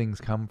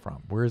feelings come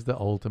from? Where's the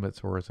ultimate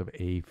source of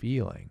a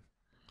feeling?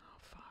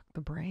 The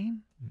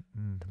brain.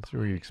 That's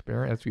where you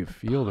experience. That's where you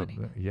feel it.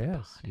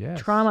 Yes.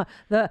 Trauma.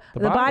 The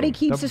body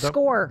keeps a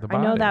score. The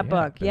body, I know that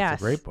book. Yes.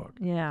 It's a great book.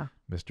 Yeah.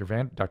 Dr.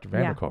 Van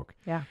der Kolk.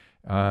 Yeah.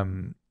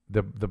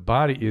 The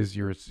body is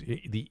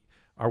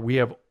we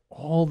have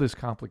all this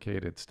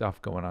complicated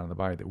stuff going on in the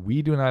body that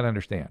we do not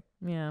understand.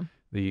 Yeah.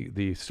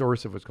 The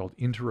source of what's called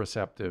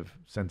interoceptive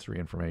sensory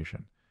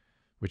information,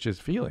 which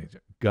is feelings,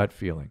 gut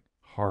feeling,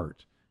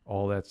 heart,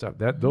 all that stuff.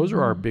 Those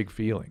are our big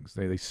feelings.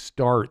 They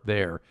start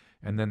there.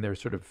 And then they're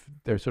sort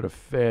of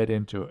fed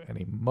into an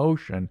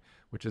emotion,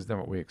 which is then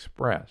what we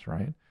express,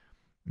 right?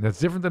 And that's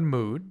different than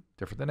mood,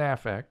 different than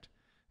affect.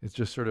 It's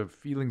just sort of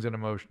feelings and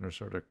emotion are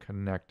sort of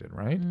connected,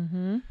 right?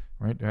 Mm-hmm.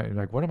 Right?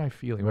 Like, what am I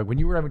feeling? Like when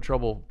you were having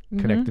trouble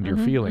connecting to your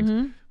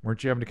feelings,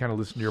 weren't you having to kind of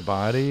listen to your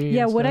body?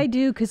 Yeah, what I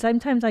do, because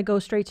sometimes I go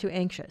straight to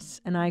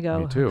anxious, and I go,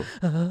 me too.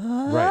 I'm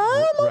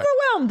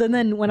overwhelmed. And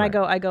then when I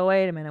go,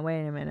 wait a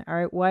minute. All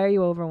right, why are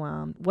you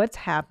overwhelmed? What's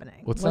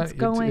happening? What's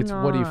going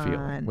on? What do you feel?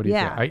 What do you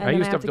feel? I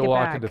used to have to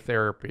walk into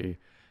therapy,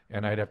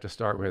 and I'd have to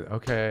start with,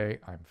 okay,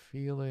 I'm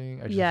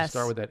feeling. I should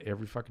start with that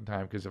every fucking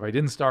time, because if I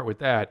didn't start with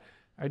that,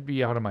 I'd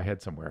be out of my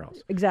head somewhere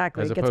else.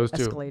 Exactly. As it opposed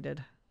gets escalated.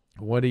 To,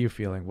 what are you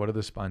feeling? What are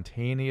the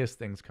spontaneous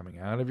things coming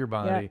out of your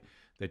body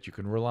that you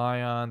can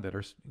rely on, that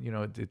are,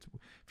 if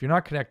you're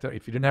not connected,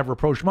 if you didn't have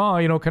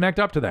rapprochement, connect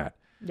up to that.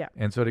 Yeah.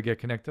 And so to get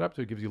connected up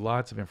to it gives you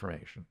lots of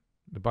information.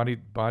 The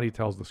body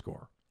tells the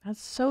score. That's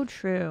so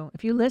true.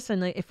 If you listen,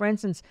 like, if, for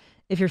instance,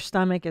 if your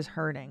stomach is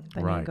hurting,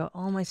 then you go,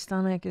 oh, my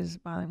stomach is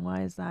bothering.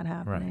 Why is that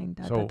happening?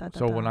 Right.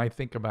 So when I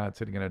think about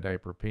sitting in a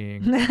diaper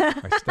peeing,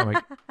 my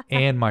stomach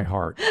and my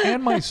heart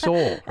and my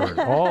soul hurt,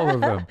 all of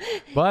them.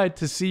 But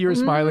to see your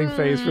smiling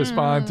face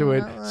respond to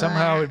it,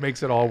 somehow it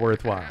makes it all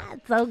worthwhile.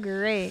 That's so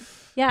great.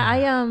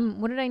 Yeah,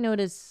 what did I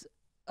notice?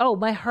 Oh,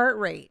 my heart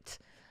rate.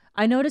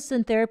 I noticed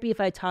in therapy,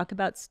 if I talk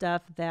about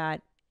stuff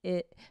that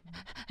if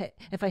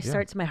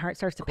my heart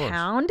starts to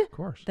pound,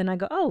 then I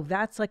go, oh,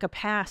 that's like a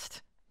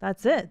past.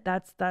 That's it.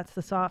 That's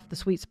the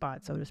sweet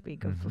spot, so to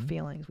speak, of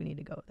feelings. We need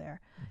to go there.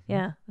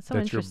 Yeah, that's so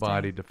interesting. That's your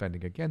body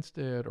defending against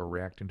it or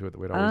reacting to it the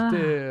way it always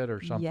did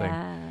or something.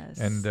 Yes.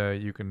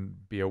 And you can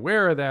be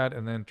aware of that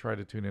and then try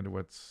to tune into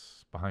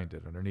what's behind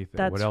it, underneath it,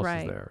 that's what else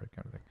right. is there,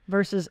 kind of thing.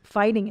 Versus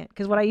fighting it,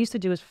 because what I used to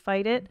do is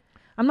fight it.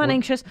 I'm not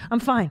anxious. I'm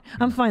fine.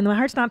 My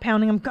heart's not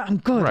pounding. I'm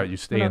good. Right. You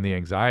stay in the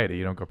anxiety.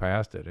 You don't go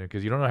past it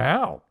because you don't know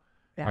how.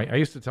 Yeah. I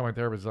used to tell my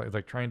therapist, it's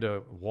like trying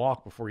to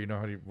walk before you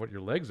know what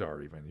your legs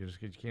are. Even you just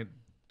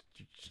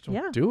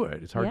don't do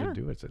it. It's hard to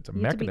do it. It's a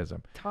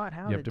mechanism. Taught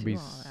how you have to be do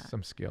all that.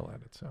 some skill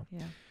at it. So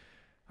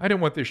I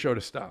didn't want this show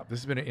to stop. This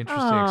has been an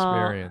interesting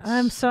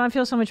experience. I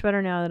feel so much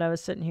better now that I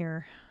was sitting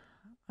here.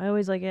 I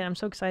always like it. I'm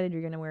so excited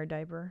you're going to wear a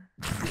diaper.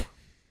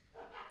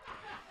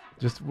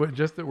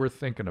 Just that we're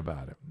thinking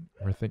about it.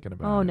 We're thinking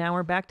about it. Oh, now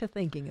we're back to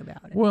thinking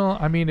about it. Well,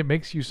 I mean, it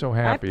makes you so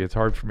happy. It's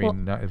hard for me.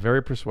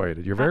 Very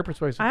persuaded. You're a very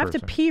persuasive person. I have to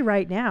pee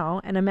right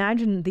now, and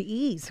imagine the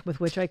ease with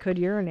which I could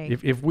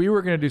urinate. If we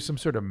were going to do some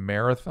sort of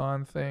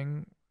marathon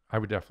thing, I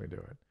would definitely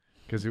do it.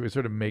 Because it would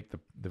sort of make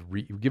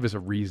give us a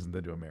reason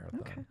to do a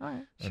marathon. Okay, all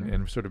right. Sure.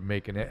 And sort of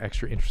make an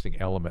extra interesting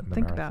element in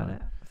the marathon.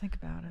 Think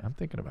about it. I'm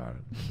thinking about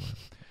it.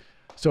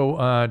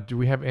 So, do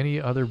we have any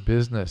other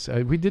business?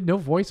 We did no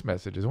voice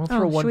messages. Let's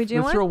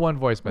throw one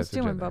voice message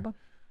in there. Bubba.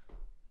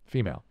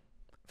 Female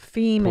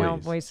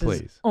please,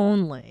 voices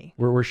only.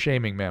 We're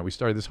shaming men. We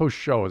started this whole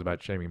show is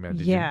about shaming men.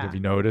 Have you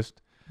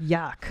noticed?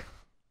 Yuck.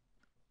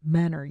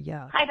 Men are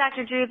yuck. Hi,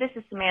 Dr. Drew. This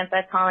is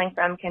Samantha calling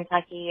from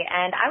Kentucky,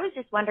 and I was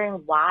just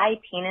wondering why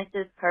penis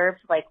is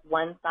curved like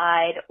one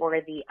side or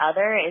the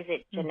other. Is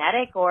it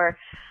genetic, or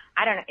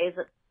I don't know? Is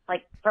it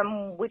like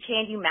from which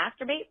hand you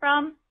masturbate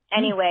from?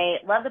 Anyway,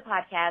 love the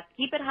podcast.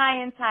 Keep it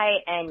high and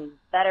tight, and you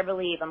better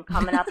believe I'm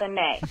coming up in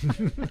May.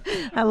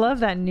 I love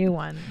that new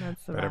one.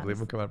 That's the better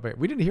believe I'm coming up in May.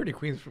 We didn't hear any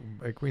Queens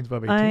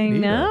Above 18 I either.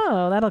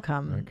 know. That'll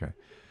come. Okay.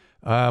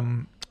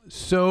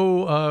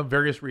 So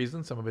various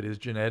reasons. Some of it is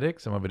genetic.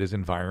 Some of it is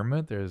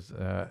environment.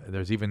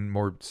 There's even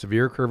more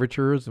severe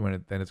curvatures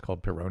then it's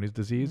called Peyronie's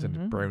disease,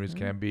 and Peyronie's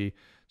can be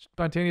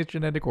spontaneous,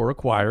 genetic, or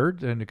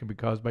acquired, and it can be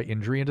caused by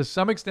injury. And to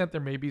some extent, there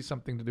may be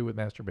something to do with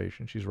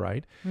masturbation. She's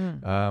right,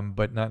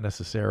 but not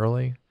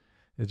necessarily.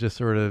 It's just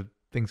sort of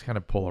things kind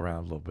of pull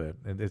around a little bit,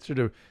 and it's sort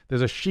of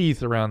there's a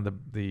sheath around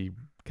the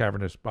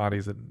cavernous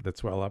bodies that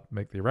swell up,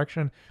 make the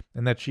erection,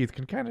 and that sheath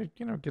can kind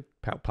of get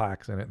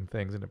plaques in it and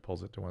things, and it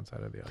pulls it to one side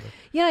or the other.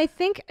 Yeah, I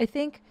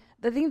think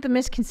I think the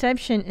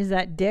misconception is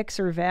that dicks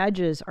or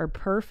vages are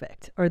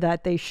perfect, or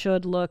that they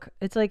should look.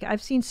 It's like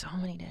I've seen so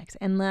many dicks,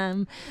 and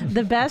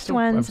the best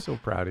ones. I'm so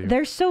proud of you.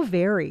 They're so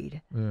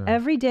varied. Yeah.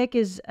 Every dick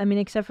is. I mean,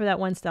 except for that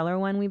one stellar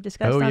one we've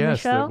discussed on the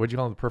show. What'd you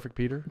call it? The perfect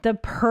Peter. The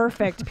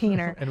perfect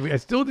Peter. And I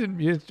still didn't.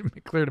 It's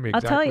clear to me.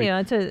 Exactly.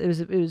 I'll tell you. It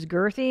was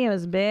girthy. It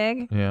was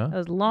big. Yeah. It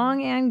was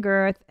long and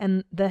girth,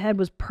 and the head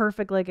was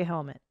perfect like a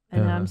helmet.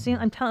 And I'm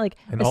telling, like,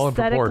 and all in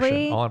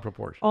proportion.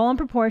 All in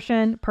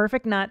proportion.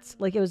 Perfect nuts.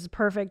 Like, it was a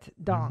perfect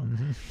dong.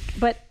 Mm-hmm.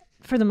 But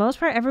for the most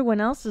part, everyone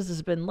else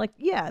has been like,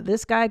 yeah,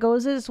 this guy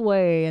goes this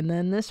way, and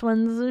then this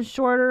one's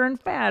shorter and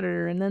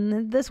fatter, and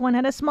then this one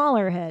had a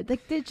smaller head.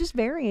 Like, there's just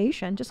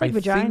variation, just like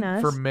vaginas.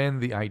 I think for men,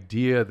 the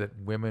idea that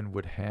women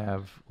would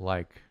have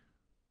like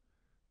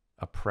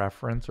a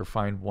preference or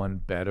find one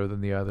better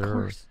than the other, of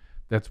course.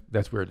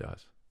 That's where it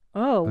does.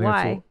 Oh,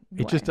 why?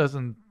 It just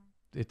doesn't.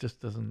 It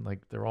just doesn't,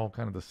 like, they're all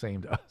kind of the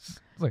same to us.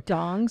 It's like,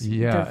 dongs?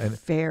 Yeah. They're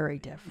very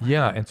different.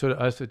 Yeah. And so to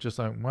us, it's just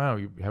like, wow,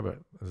 you have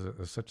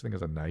is such a thing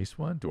as a nice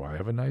one? Do I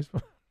have a nice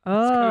one?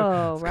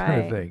 Oh, it's right.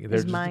 Kind of thing.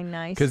 Is mine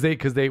nice?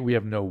 Because we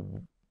have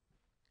no...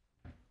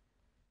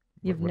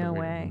 You have no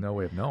way. No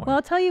way of knowing. Well,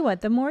 I'll tell you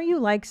what. The more you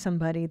like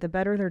somebody, the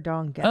better their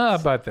dong gets. Ah,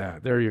 about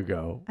that. There you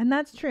go. And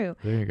that's true.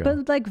 There you go.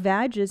 But like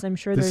vages, I'm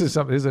sure this is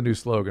a new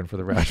slogan for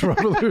the Vag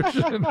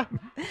Revolution.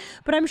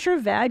 But I'm sure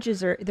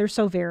vages they're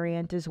so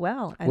variant as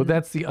well. And well,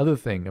 that's the other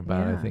thing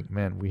about I think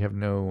men. We have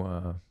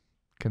no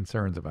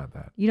concerns about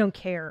that. You don't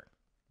care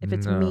if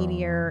it's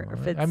meatier or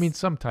if it's. I mean,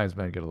 sometimes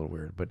men get a little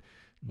weird, but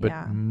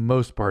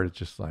most part it's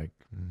just like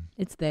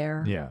it's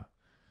there. Yeah.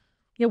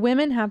 Yeah,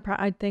 women have.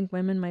 I think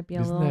women might be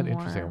a little more. Isn't that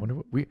interesting? I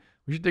wonder we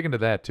should dig into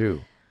that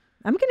too.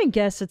 I'm gonna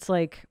guess it's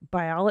like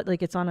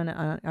like it's on an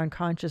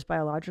unconscious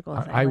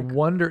biological thing. I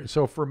wonder.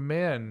 So for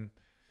men,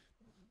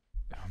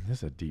 this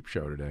is a deep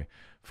show today.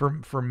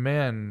 For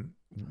men,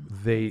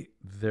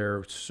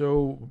 they're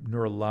so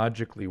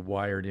neurologically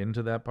wired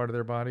into that part of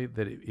their body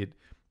that it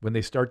when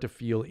they start to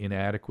feel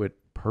inadequate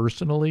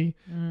personally,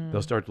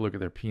 they'll start to look at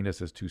their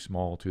penis as too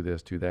small, too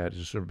this, too that. It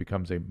just sort of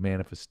becomes a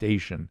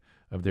manifestation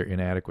of their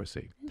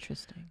inadequacy.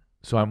 Interesting.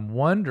 So I'm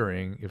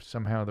wondering if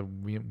somehow the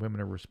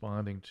women are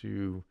responding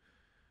to,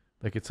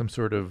 like, it's some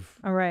sort of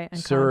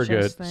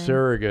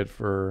surrogate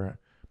for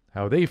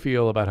how they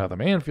feel about how the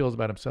man feels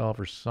about himself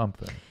or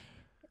something.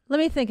 Let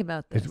me think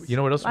about this. You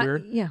know what else is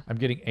weird? Yeah. I'm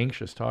getting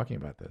anxious talking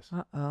about this.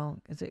 Uh-oh.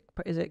 Is it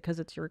because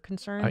it's your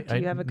concern? Do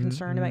you have a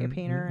concern about your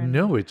penis?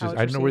 No, it's just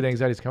I don't know where the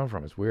anxiety is coming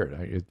from. It's weird.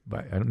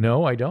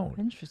 I don't.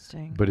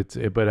 Interesting.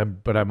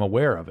 But I'm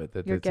aware of it.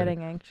 That you're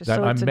getting anxious.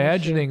 So I'm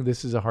imagining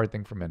this is a hard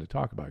thing for men to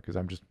talk about because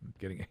I'm just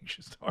getting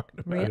anxious talking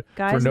about it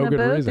guys for no in the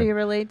good booth, reason. Do you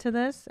relate to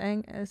this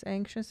as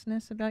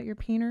anxiousness about your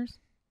penis?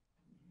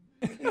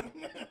 Not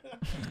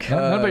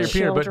about your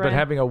penis, but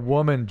having a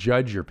woman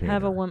judge your penis.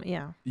 Have a woman,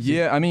 yeah.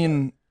 Yeah, I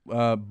mean.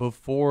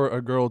 Before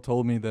a girl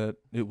told me that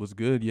it was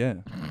good, yeah.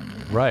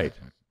 Right.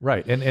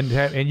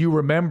 And you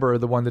remember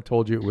the one that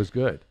told you it was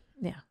good.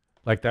 Yeah.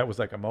 Like that was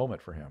like a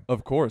moment for him.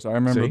 Of course. I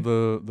remember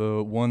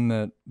the one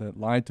that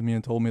lied to me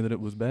and told me that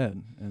it was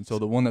bad. And so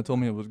the one that told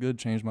me it was good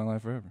changed my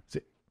life forever.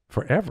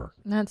 Forever.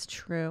 That's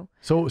true.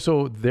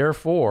 So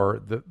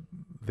therefore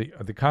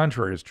the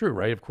contrary is true,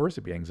 right? Of course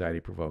it'd be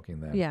anxiety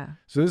provoking then. Yeah.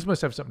 So this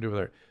must have something to do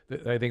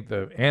with I think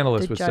the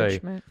analysts would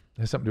say it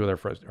has something to do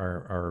with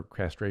our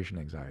castration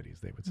anxieties,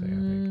 they would say, I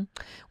think.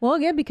 Well,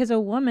 yeah, because a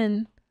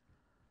woman,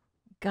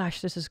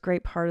 gosh, this is a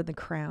great part of The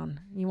Crown.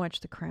 You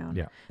watch The Crown.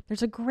 Yeah.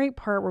 There's a great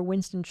part where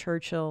Winston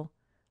Churchill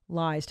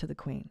lies to the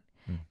Queen.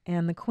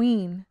 And the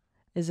Queen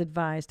is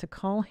advised to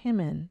call him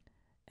in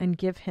and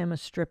give him a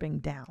stripping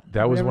down.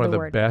 That was one of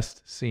the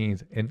best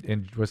scenes.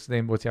 And what's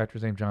the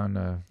actor's name?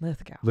 John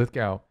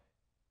Lithgow.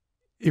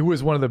 It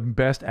was one of the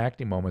best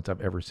acting moments I've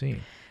ever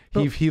seen.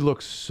 He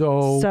looks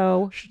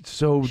so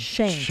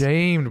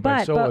shamed,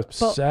 but so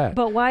upset.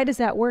 But why does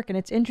that work? And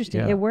it's interesting.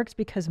 Yeah. It works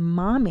because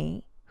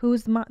mommy,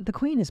 who's the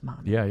Queen is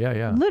mommy.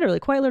 Yeah. Literally,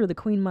 quite literally, the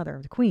Queen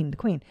mother, the Queen.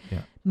 Yeah.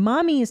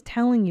 Mommy is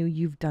telling you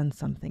you've done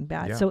something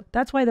bad. Yeah. So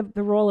that's why the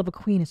role of a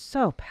queen is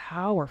so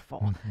powerful.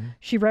 Mm-hmm.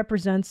 She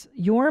represents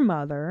your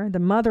mother, the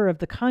mother of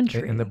the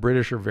country. And the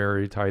British are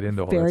very tied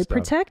into all that very stuff.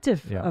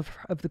 protective of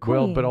the Queen.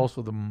 Well, but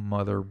also the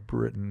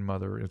Britain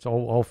mother. It's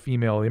all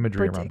female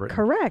imagery around Britain.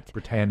 Correct.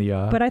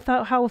 Britannia. But I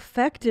thought how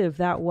effective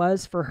that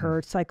was for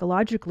her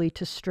psychologically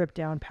to strip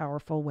down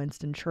powerful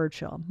Winston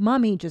Churchill.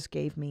 Mommy just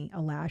gave me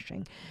a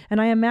lashing. And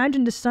I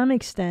imagine to some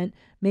extent,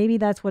 maybe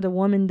that's what a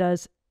woman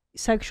does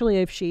sexually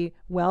if she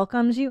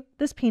welcomes you.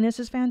 This penis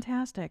is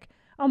fantastic.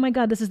 Oh my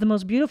God, this is the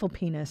most beautiful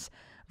penis.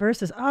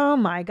 Versus, oh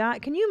my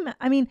God, can you?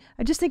 I mean,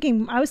 I was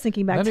thinking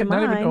back to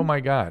mine. Not even, oh my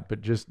God,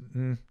 but just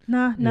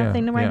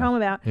nothing to write home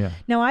about. Yeah.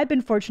 Now I've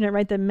been fortunate,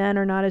 right, that men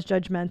are not as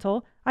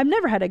judgmental. I've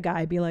never had a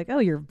guy be like, "Oh,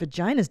 your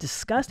vagina's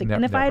disgusting."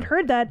 And if I had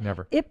heard that,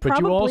 it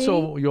probably.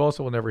 But you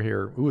also will never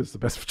hear, "Ooh, it's the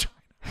best vagina."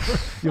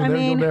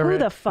 Who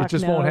the fuck knows? It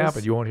just won't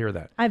happen. You won't hear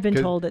that. I've been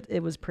told that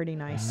it was pretty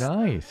nice.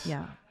 Nice.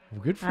 Yeah.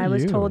 Good for I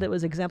was told it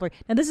was exemplary.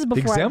 Now this is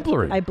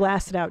before I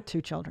blasted out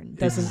 2 children. It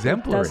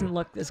doesn't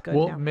look as good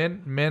now. Well,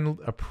 men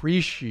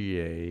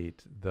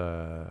appreciate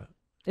the.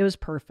 It was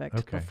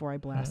perfect before I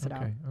blasted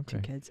out 2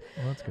 kids.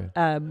 Well, that's good.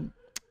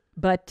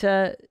 But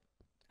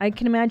I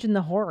can imagine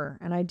the horror,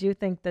 and I do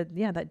think that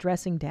that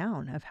dressing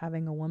down of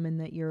having a woman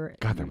that you're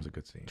God, that was a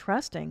good scene.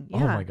 Trusting.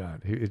 Yeah. Oh my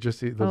God, the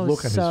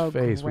look on his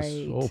face was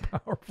so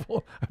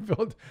powerful.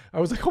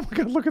 I was like, oh my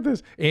God, look at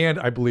this, and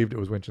I believed it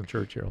was Winston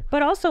Churchill.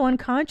 But also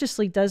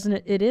unconsciously, doesn't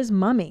it? It is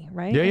Mummy,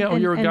 right? Yeah, yeah.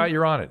 You're a guy.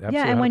 You're on it. Absolutely,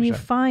 yeah, and when 100%. you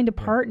find a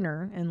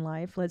partner in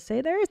life, let's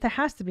say there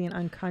has to be an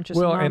unconscious.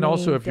 Well, mommy, and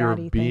also if you're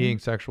daddy being thing.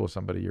 sexual with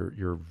somebody,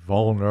 you're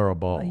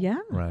vulnerable. Yeah,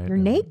 right. You're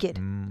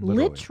naked,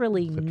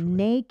 literally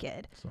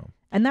naked.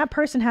 And that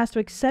person has to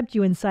accept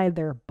you inside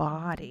their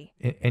body.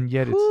 And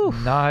yet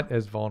it's not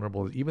as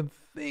vulnerable as even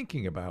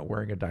thinking about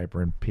wearing a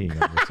diaper and peeing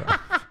on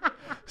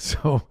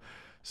yourself.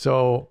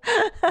 So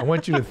I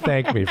want you to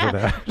thank me for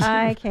that.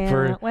 I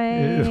can't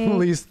wait. At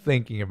least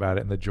thinking about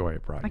it and the joy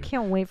it brought you. I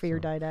can't wait for your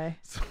die-dye.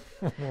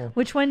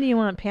 Which one do you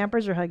want,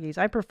 Pampers or Huggies?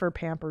 I prefer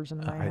Pampers in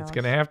my house. It's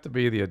going to have to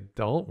be the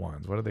adult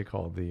ones. What are they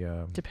called?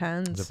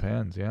 Depends.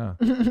 Depends, yeah.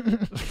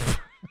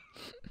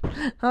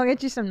 I'll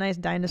get you some nice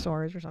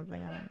dinosaurs or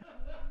something. I don't know.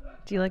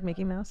 Do you like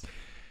Mickey Mouse?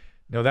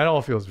 No, that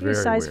all feels very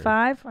size weird.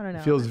 5? I don't know.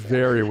 It feels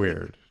very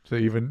weird to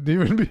even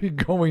be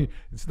going.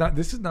 It's not.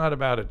 This is not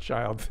about a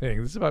child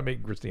thing. This is about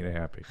making Christina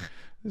happy.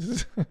 This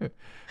is.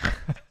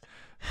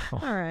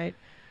 All right,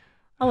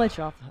 I'll let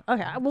you off.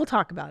 Okay, we'll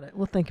talk about it.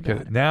 We'll think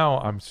about it. Now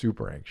I'm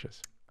super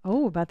anxious.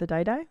 Oh, about the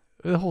die-dye?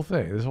 The whole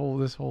thing. This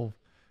whole.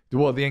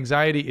 Well, the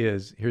anxiety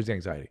is. Here's the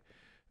anxiety.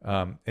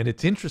 And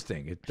it's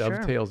interesting. It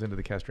dovetails into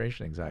the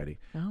castration anxiety.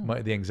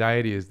 The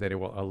anxiety is that it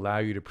will allow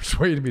you to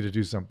persuade me to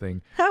do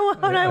something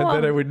that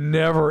I would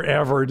never,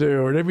 ever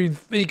do or even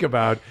think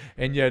about.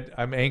 And yet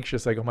I'm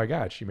anxious, like, oh my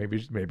God,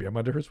 maybe I'm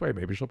under her sway.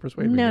 Maybe she'll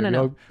persuade me.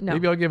 No.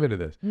 Maybe I'll give into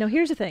this. No,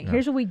 here's the thing.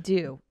 Here's what we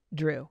do,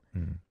 Drew.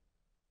 Mm-hmm.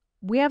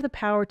 We have the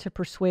power to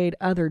persuade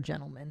other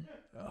gentlemen.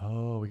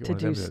 We to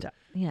do stuff.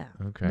 Yeah.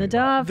 Okay.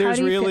 Nadav,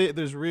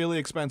 there's really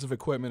expensive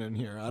equipment in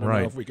here. I don't know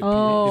if we could.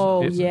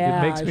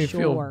 It makes me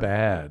feel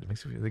bad. It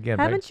makes me again.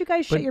 Haven't you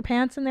guys shit your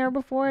pants in there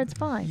before? It's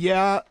fine.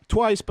 Yeah,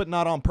 twice, but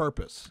not on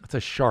purpose. It's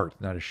a shart,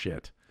 not a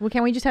shit. Well,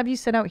 can we just have you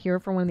sit out here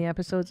for one of the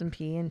episodes and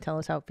pee and tell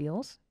us how it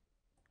feels?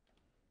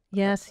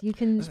 Yes, you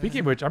can.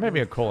 Speaking of which, I'm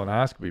having a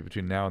colonoscopy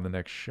between now and the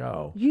next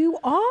show. You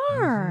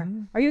are?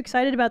 Mm-hmm. Are you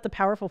excited about the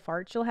powerful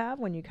farts you'll have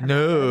when you come?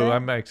 No,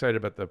 I'm excited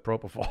about the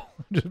propofol.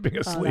 Just being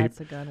asleep. Oh, that's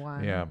a good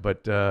one. Yeah,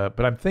 but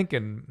I'm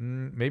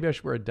thinking maybe I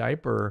should wear a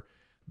diaper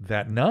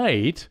that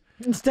night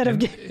instead of.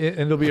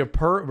 And there'll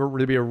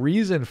be a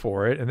reason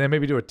for it, and then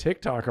maybe do a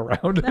TikTok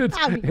around it.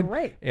 That'd be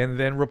great. And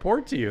then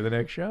report to you the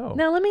next show.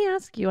 Now let me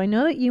ask you. I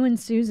know that you and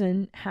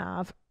Susan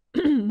have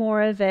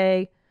more of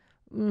a.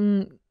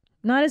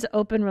 Not as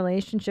open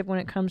relationship when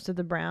it comes to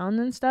the brown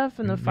and stuff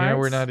and the farts. Yeah,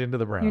 we're not into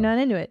the brown. You're not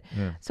into it.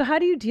 Yeah. So how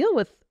do you deal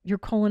with your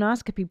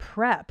colonoscopy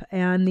prep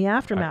and the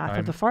aftermath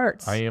of the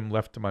farts? I am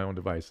left to my own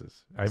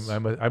devices. I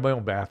have my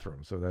own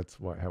bathroom, so that's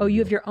why. You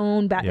have your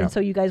own bathroom, and so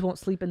you guys won't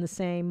sleep in the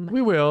same.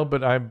 We will,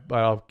 but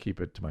I'll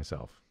keep it to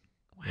myself.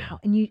 Wow,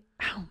 yeah. And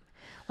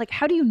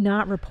how do you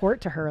not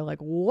report to her like,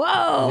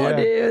 whoa,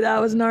 dude,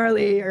 that was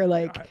gnarly, or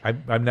like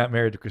I'm not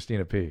married to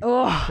Christina P.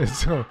 Oh,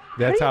 so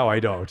that's how I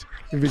don't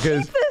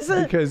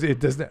because it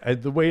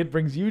doesn't the way it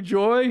brings you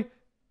joy,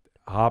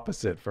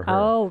 opposite for her.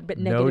 Oh, but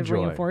negative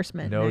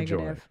reinforcement. No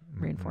negative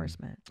joy.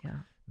 Reinforcement. Yeah.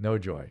 No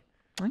joy.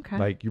 Okay.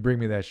 Like you bring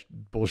me that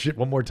bullshit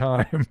one more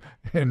time,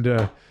 and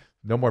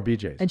no more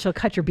BJs. And she'll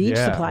cut your beach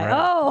supply. Right.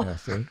 Oh. Yeah,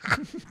 see?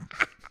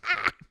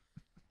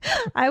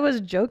 I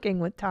was joking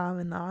with Tom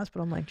in the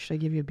hospital. I'm like, should I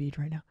give you a bead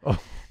right now?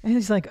 Oh. And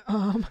he's like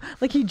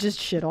he just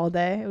shit all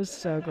day. It was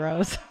so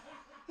gross.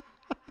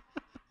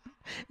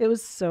 It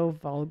was so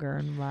vulgar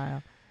and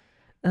vile.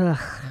 Ugh.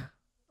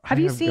 Have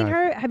you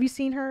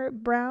seen her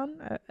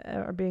brown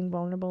or being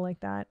vulnerable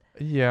like that?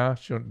 Yeah,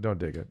 she don't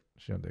dig it.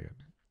 She don't dig it.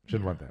 She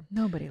didn't want that.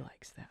 Nobody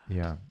likes that.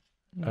 Yeah.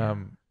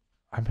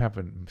 I'm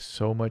having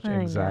so much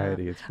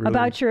anxiety. It's really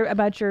about your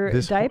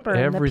diaper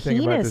and the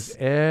penis.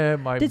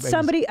 About this. Did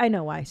somebody? I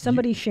know why.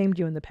 Somebody shamed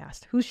you in the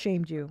past. Who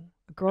shamed you?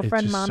 A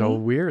girlfriend, it's just mommy? so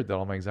weird that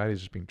all my anxiety is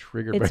just being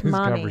triggered by these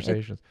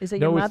conversations. Is it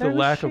your mother? No, it's the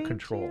lack of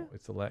control.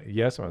 It's the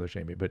yes, my mother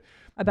shamed me, but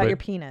about your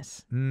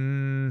penis.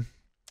 I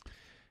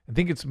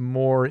think it's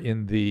more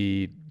in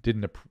the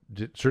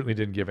certainly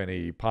didn't give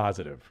any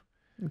positive.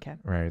 Okay.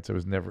 Right. So it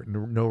was never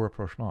no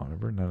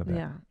rapprochement. None of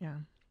that. Yeah.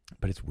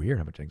 But it's weird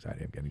how much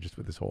anxiety I'm getting just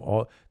with this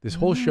whole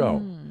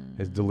show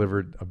has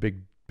delivered a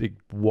big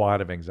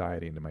wad of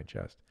anxiety into my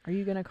chest. Are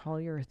you gonna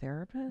call your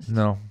therapist?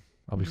 No,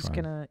 I'll be just fine.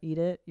 Gonna eat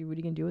it. What are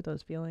you gonna do with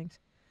those feelings?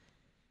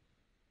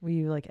 Will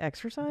you like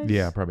exercise?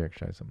 Yeah, probably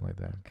exercise, something like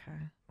that.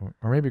 Okay.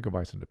 Or maybe go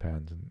buy some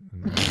Depends and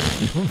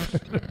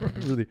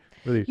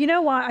really. You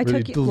know why I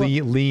really took you?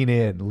 Lean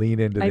into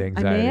the anxiety.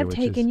 I may have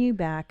taken you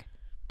back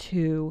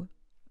to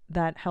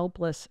that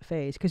helpless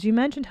phase because you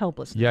mentioned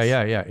helplessness.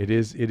 Yeah. It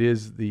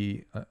is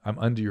the I'm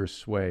under your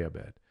sway a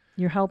bit.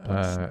 Your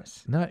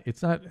helplessness.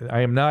 It's not. I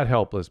am not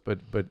helpless, but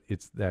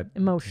it's that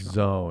emotional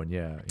zone.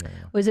 Yeah.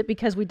 Was it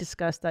because we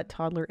discussed that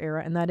toddler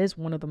era, and that is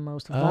one of the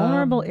most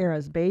vulnerable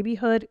eras,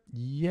 babyhood?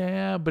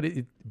 Yeah, but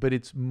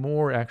it's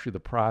more actually the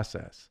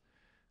process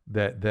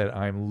that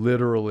I'm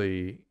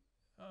literally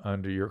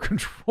under your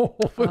control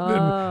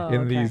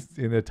in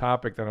the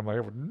topic that I'm like, I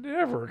would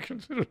never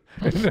consider,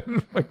 and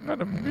then like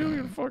not a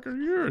million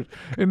fucking years,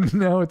 and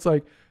now it's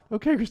like,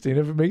 okay, Christina,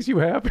 if it makes you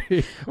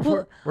happy,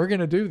 we're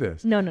gonna do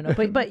this. No,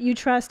 but you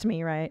trust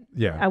me, right?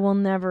 Yeah, I will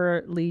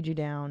never lead you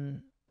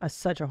down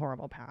such a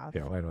horrible path.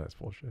 Yeah, well, I know that's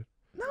bullshit.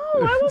 No,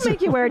 I will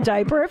make you wear a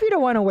diaper if you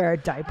don't want to wear a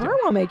diaper. I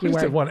won't make you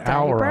wear a diaper. 1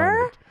 hour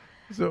on it.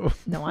 So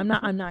no, I'm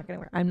not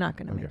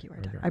gonna make you wear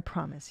a diaper. I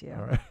promise you.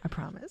 Right. I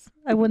promise.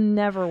 I will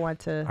never want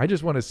to. I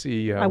just want to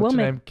see. What's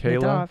her name?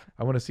 Kayla.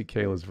 I want to see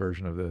Kayla's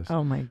version of this.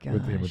 Oh my god!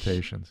 With the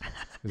imitations.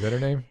 Is that her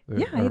name?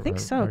 Yeah, I think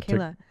so,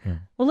 Kayla. Yeah.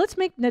 Well, let's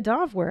make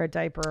Nadav wear a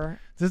diaper.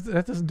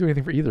 That doesn't do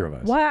anything for either of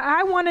us. Why?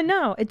 I want to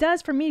know. It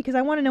does for me because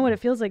I want to know what it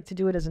feels like to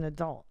do it as an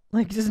adult.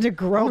 Like just a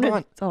grown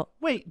adult.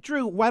 Wait,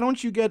 Drew, why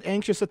don't you get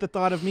anxious at the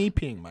thought of me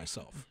peeing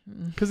myself?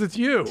 Because it's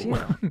you.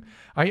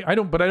 I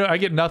don't. But I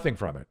get nothing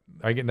from it.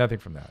 I get nothing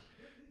from that.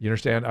 You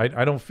understand?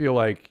 I don't feel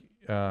like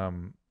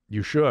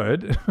you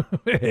should.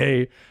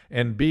 A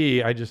and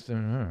B. I just.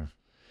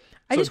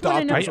 I just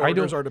want to know.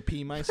 Orders are to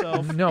pee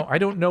myself. No, I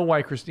don't know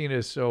why Christina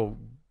is so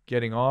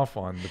getting off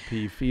on the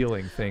pee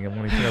feeling thing and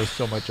wanting to know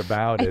so much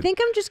about it. I think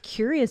I'm just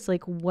curious,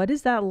 like, what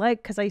is that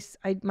like? Because I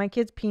my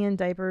kids pee in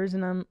diapers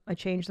and I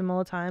change them all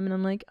the time, and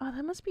I'm like, oh,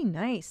 that must be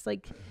nice,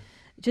 like,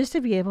 just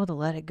to be able to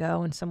let it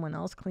go and someone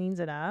else cleans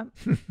it up.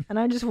 And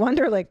I just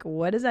wonder, like,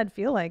 what does that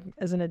feel like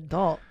as an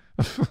adult?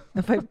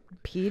 If I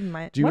peed in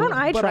my... Why don't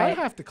I try it? But I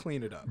have to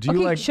clean it up.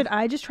 Okay, should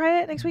I just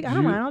try it next week? I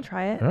don't mind. I'll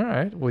try it. All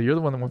right. Well, you're the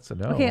one that wants to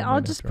know. Okay,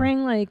 I'll just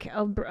bring, like...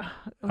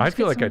 I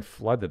feel like I'd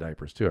flood the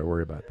diapers, too. I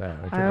worry about that.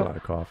 I drink a lot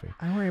of coffee.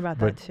 I worry about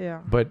that, too.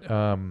 But... That's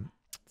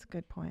a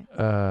good point.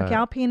 Okay,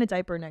 I'll pee in a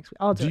diaper next week.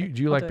 I'll do it.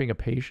 Do you like being a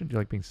patient? Do you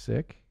like being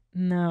sick?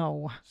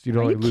 No. So you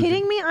don't Are you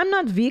kidding me? I'm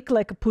not weak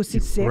like a pussy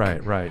sick.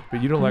 Right.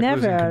 But you don't like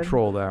losing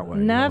control that way.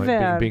 Never. You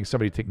don't like being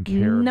somebody taking care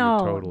of you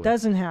totally. No,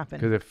 doesn't happen.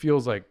 Because it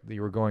feels like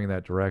you were going in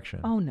that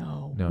direction. Oh,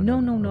 no.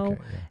 No.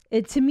 Okay,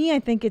 yeah. To me,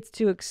 I think it's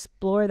to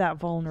explore that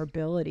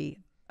vulnerability.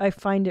 I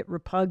find it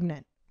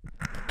repugnant.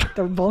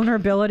 The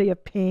vulnerability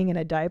of peeing in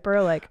a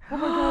diaper, like,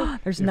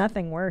 there's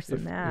nothing worse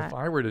than that. If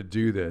I were to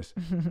do this...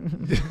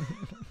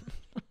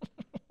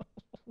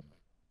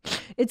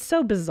 It's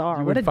so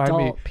bizarre. What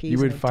adult pees You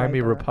would in a find me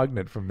diaper?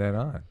 repugnant from then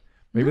on.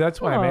 Maybe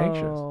that's why I'm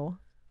anxious.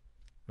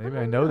 Maybe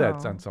I know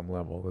that's on some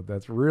level.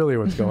 That's really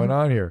what's going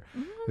on here.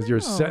 Is you're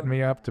setting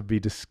me up to be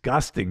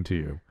disgusting to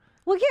you.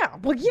 Well,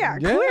 yeah,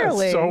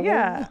 clearly. So,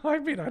 yeah. I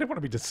mean, I don't want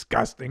to be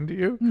disgusting to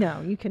you.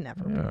 No, you can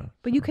never be.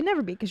 But you can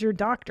never be because you're a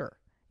doctor.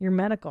 You're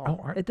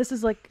medical. This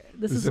is like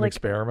this is an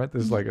experiment.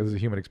 This is a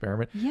human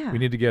experiment. Yeah. We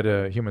need to get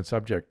a human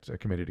subject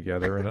committee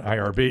together and an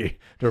IRB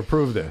to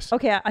approve this.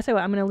 Okay, I tell you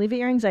what, I'm going to alleviate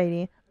your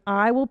anxiety.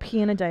 I will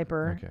pee in a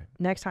diaper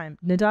next time.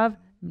 Nadav,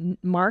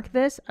 mark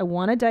this. I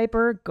want a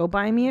diaper. Go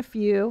buy me a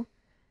few.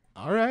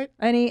 All right.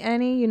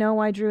 Any, you know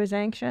why Drew is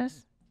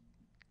anxious?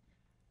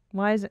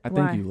 Why is it? I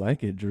think you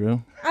like it,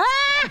 Drew.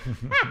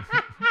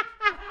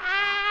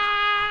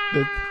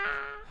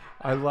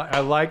 I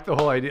like the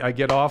whole idea. I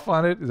get off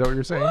on it. Is that what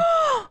you're saying?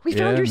 We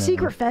found your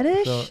secret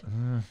fetish?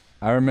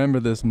 I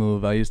remember this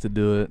move. I used to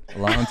do it a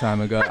long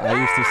time ago.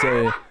 I used to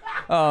say,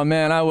 oh,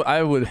 man,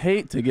 I would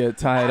hate to get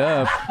tied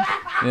up.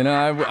 You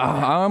know,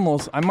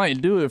 I might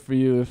do it for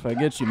you if I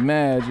get you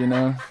mad, you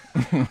know.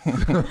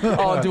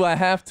 Oh, do I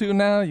have to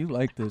now? You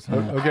like this, huh?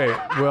 Okay,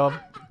 well,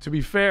 to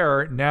be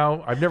fair,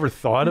 now I've never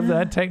thought of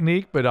that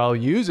technique, but I'll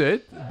use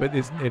it. But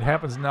it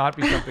happens not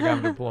to be something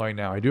I'm deploying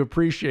now. I do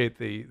appreciate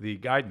the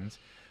guidance,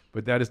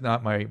 but that is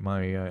not my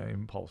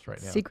impulse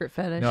right now. Secret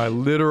fetish. No, I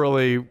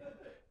literally,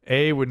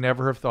 A, would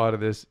never have thought of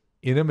this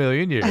in a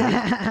million years.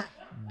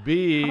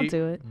 B, I'll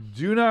do it.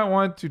 Do not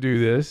want to do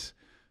this.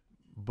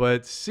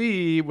 But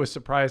C, was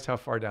surprised how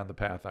far down the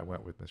path I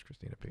went with Miss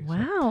Christina P.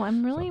 Wow,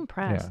 I'm really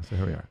impressed. Yeah, so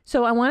here we are.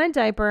 So I want a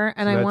diaper,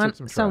 and I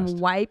want some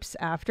wipes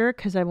after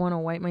because I want to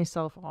wipe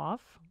myself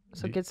off.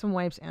 So get some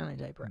wipes and a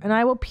diaper. And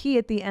I will pee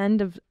at the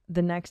end of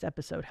the next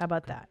episode. How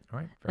about that? All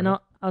right. And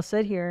I'll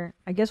sit here.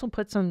 I guess we'll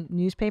put some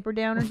newspaper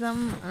down or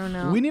something. I don't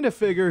know. We need to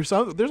figure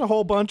something. There's a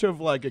whole bunch of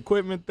like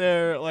equipment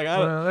there. Like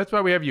that's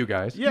why we have you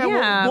guys.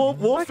 Yeah.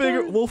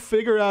 We'll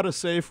figure out a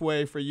safe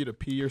way for you to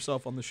pee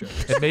yourself on the show.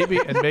 And maybe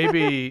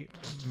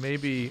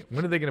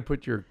when are they going to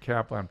put your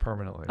cap on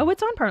permanently? Oh,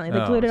 it's on permanently.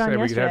 They glued it on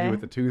yesterday. We could have you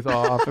with the tooth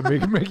off, and we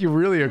can make you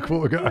really a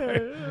cool guy.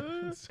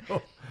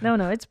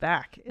 No, it's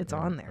back. It's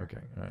on there.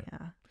 Okay. All right. Yeah.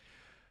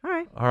 All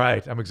right. All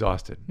right. I'm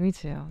exhausted. Me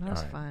too. That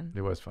was fun.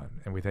 It was fun.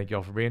 And we thank you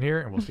all for being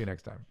here, and we'll see you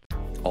next time.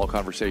 All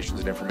conversations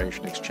and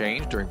information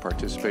exchanged during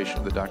participation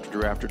in the Dr.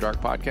 Drew After Dark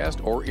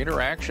podcast or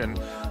interaction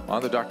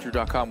on the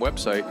drdrew.com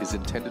website is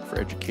intended for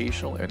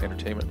educational and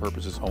entertainment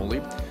purposes only.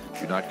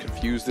 Do not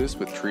confuse this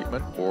with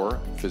treatment or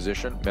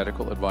physician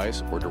medical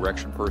advice or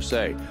direction per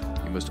se.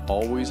 You must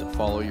always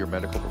follow your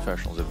medical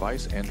professional's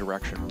advice and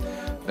direction.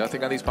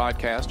 Nothing on these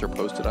podcasts or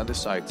posted on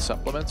this site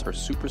supplements or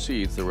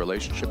supersedes the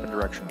relationship and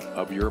direction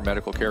of your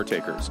medical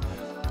caretakers.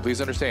 Please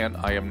understand,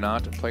 I am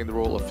not playing the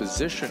role of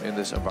physician in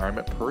this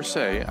environment per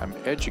se. I'm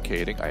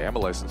educating. I am a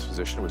licensed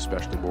physician with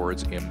specialty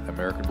boards in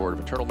American Board of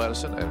Internal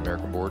Medicine and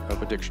American Board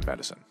of Addiction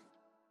Medicine.